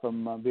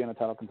from being a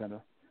title contender.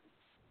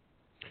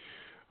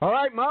 All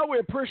right, Mo, we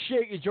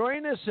appreciate you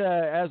joining us.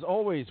 As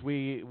always,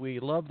 we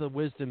love the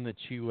wisdom that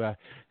you,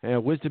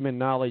 wisdom and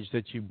knowledge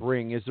that you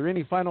bring. Is there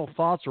any final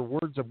thoughts or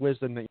words of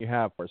wisdom that you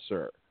have for us,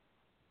 sir?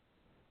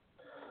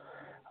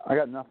 I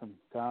got nothing,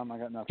 Tom. I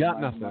got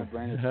nothing. My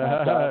brain is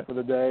tapped out for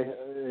the day.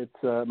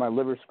 It's my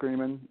liver's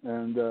screaming,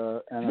 and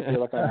I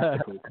feel like I have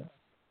to poop.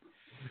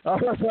 All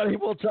right, buddy.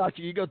 We'll talk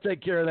to you. You go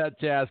take care of that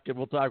task, and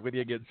we'll talk with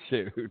you again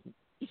soon.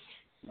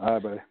 All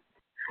right, buddy.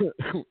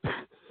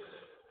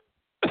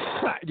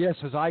 Yes,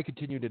 as I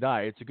continue to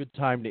die, it's a good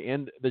time to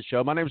end the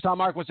show. My name is Tom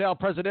Marquis, El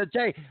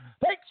Presidente.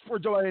 Thanks for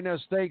joining us.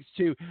 Thanks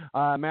to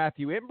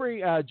Matthew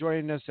Embry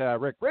joining us,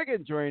 Rick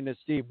Riggin joining us,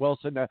 Steve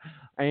Wilson,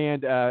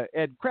 and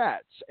Ed Kratz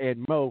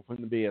and Mo from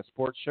the BS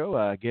Sports Show.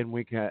 Again,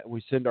 we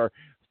send our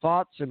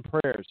thoughts and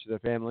prayers to the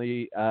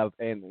family of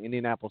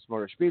Indianapolis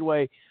Motor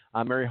Speedway.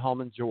 Mary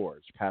Hallman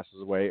George passes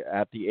away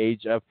at the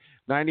age of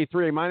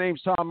 93. My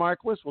name's Tom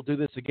Marquis. We'll do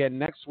this again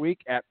next week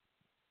at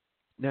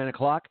 9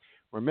 o'clock.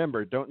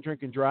 Remember, don't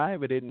drink and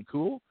drive. It isn't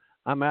cool.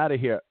 I'm out of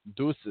here.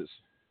 Deuces.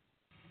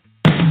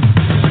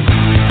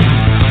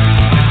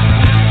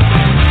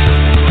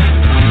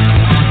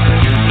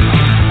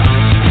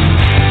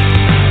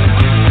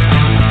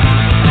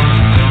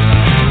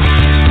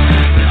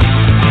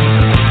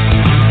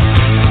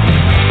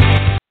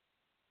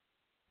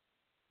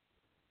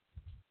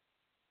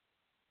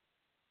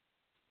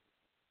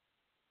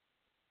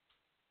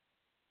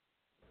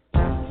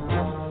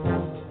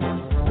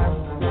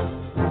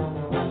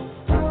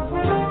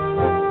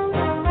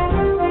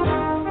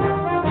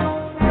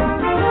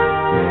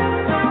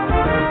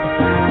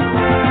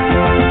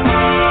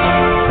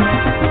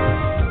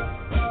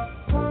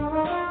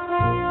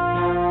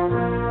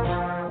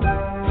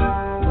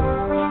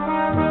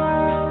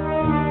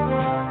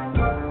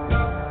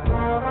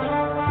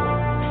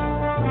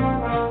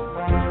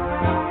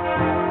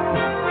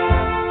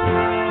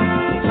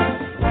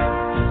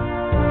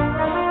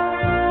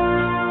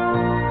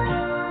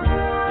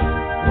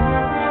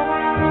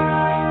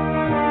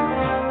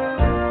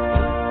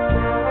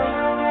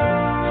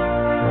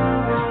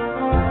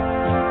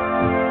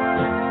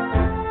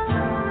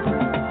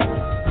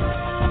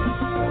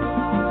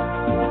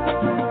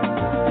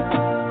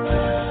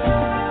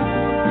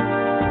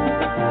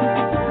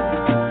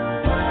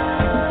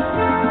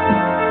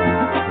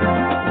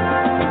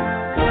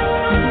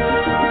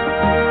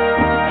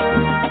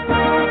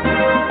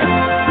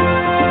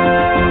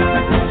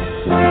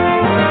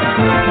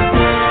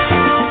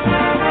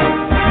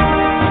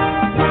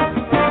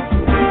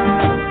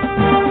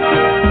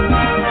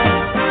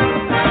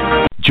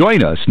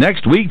 Join us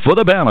next week for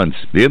The Balance.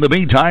 In the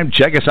meantime,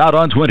 check us out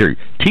on Twitter,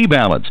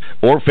 T-Balance,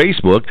 or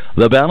Facebook,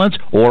 The Balance,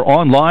 or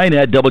online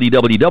at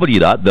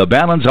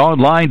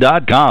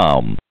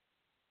www.thebalanceonline.com.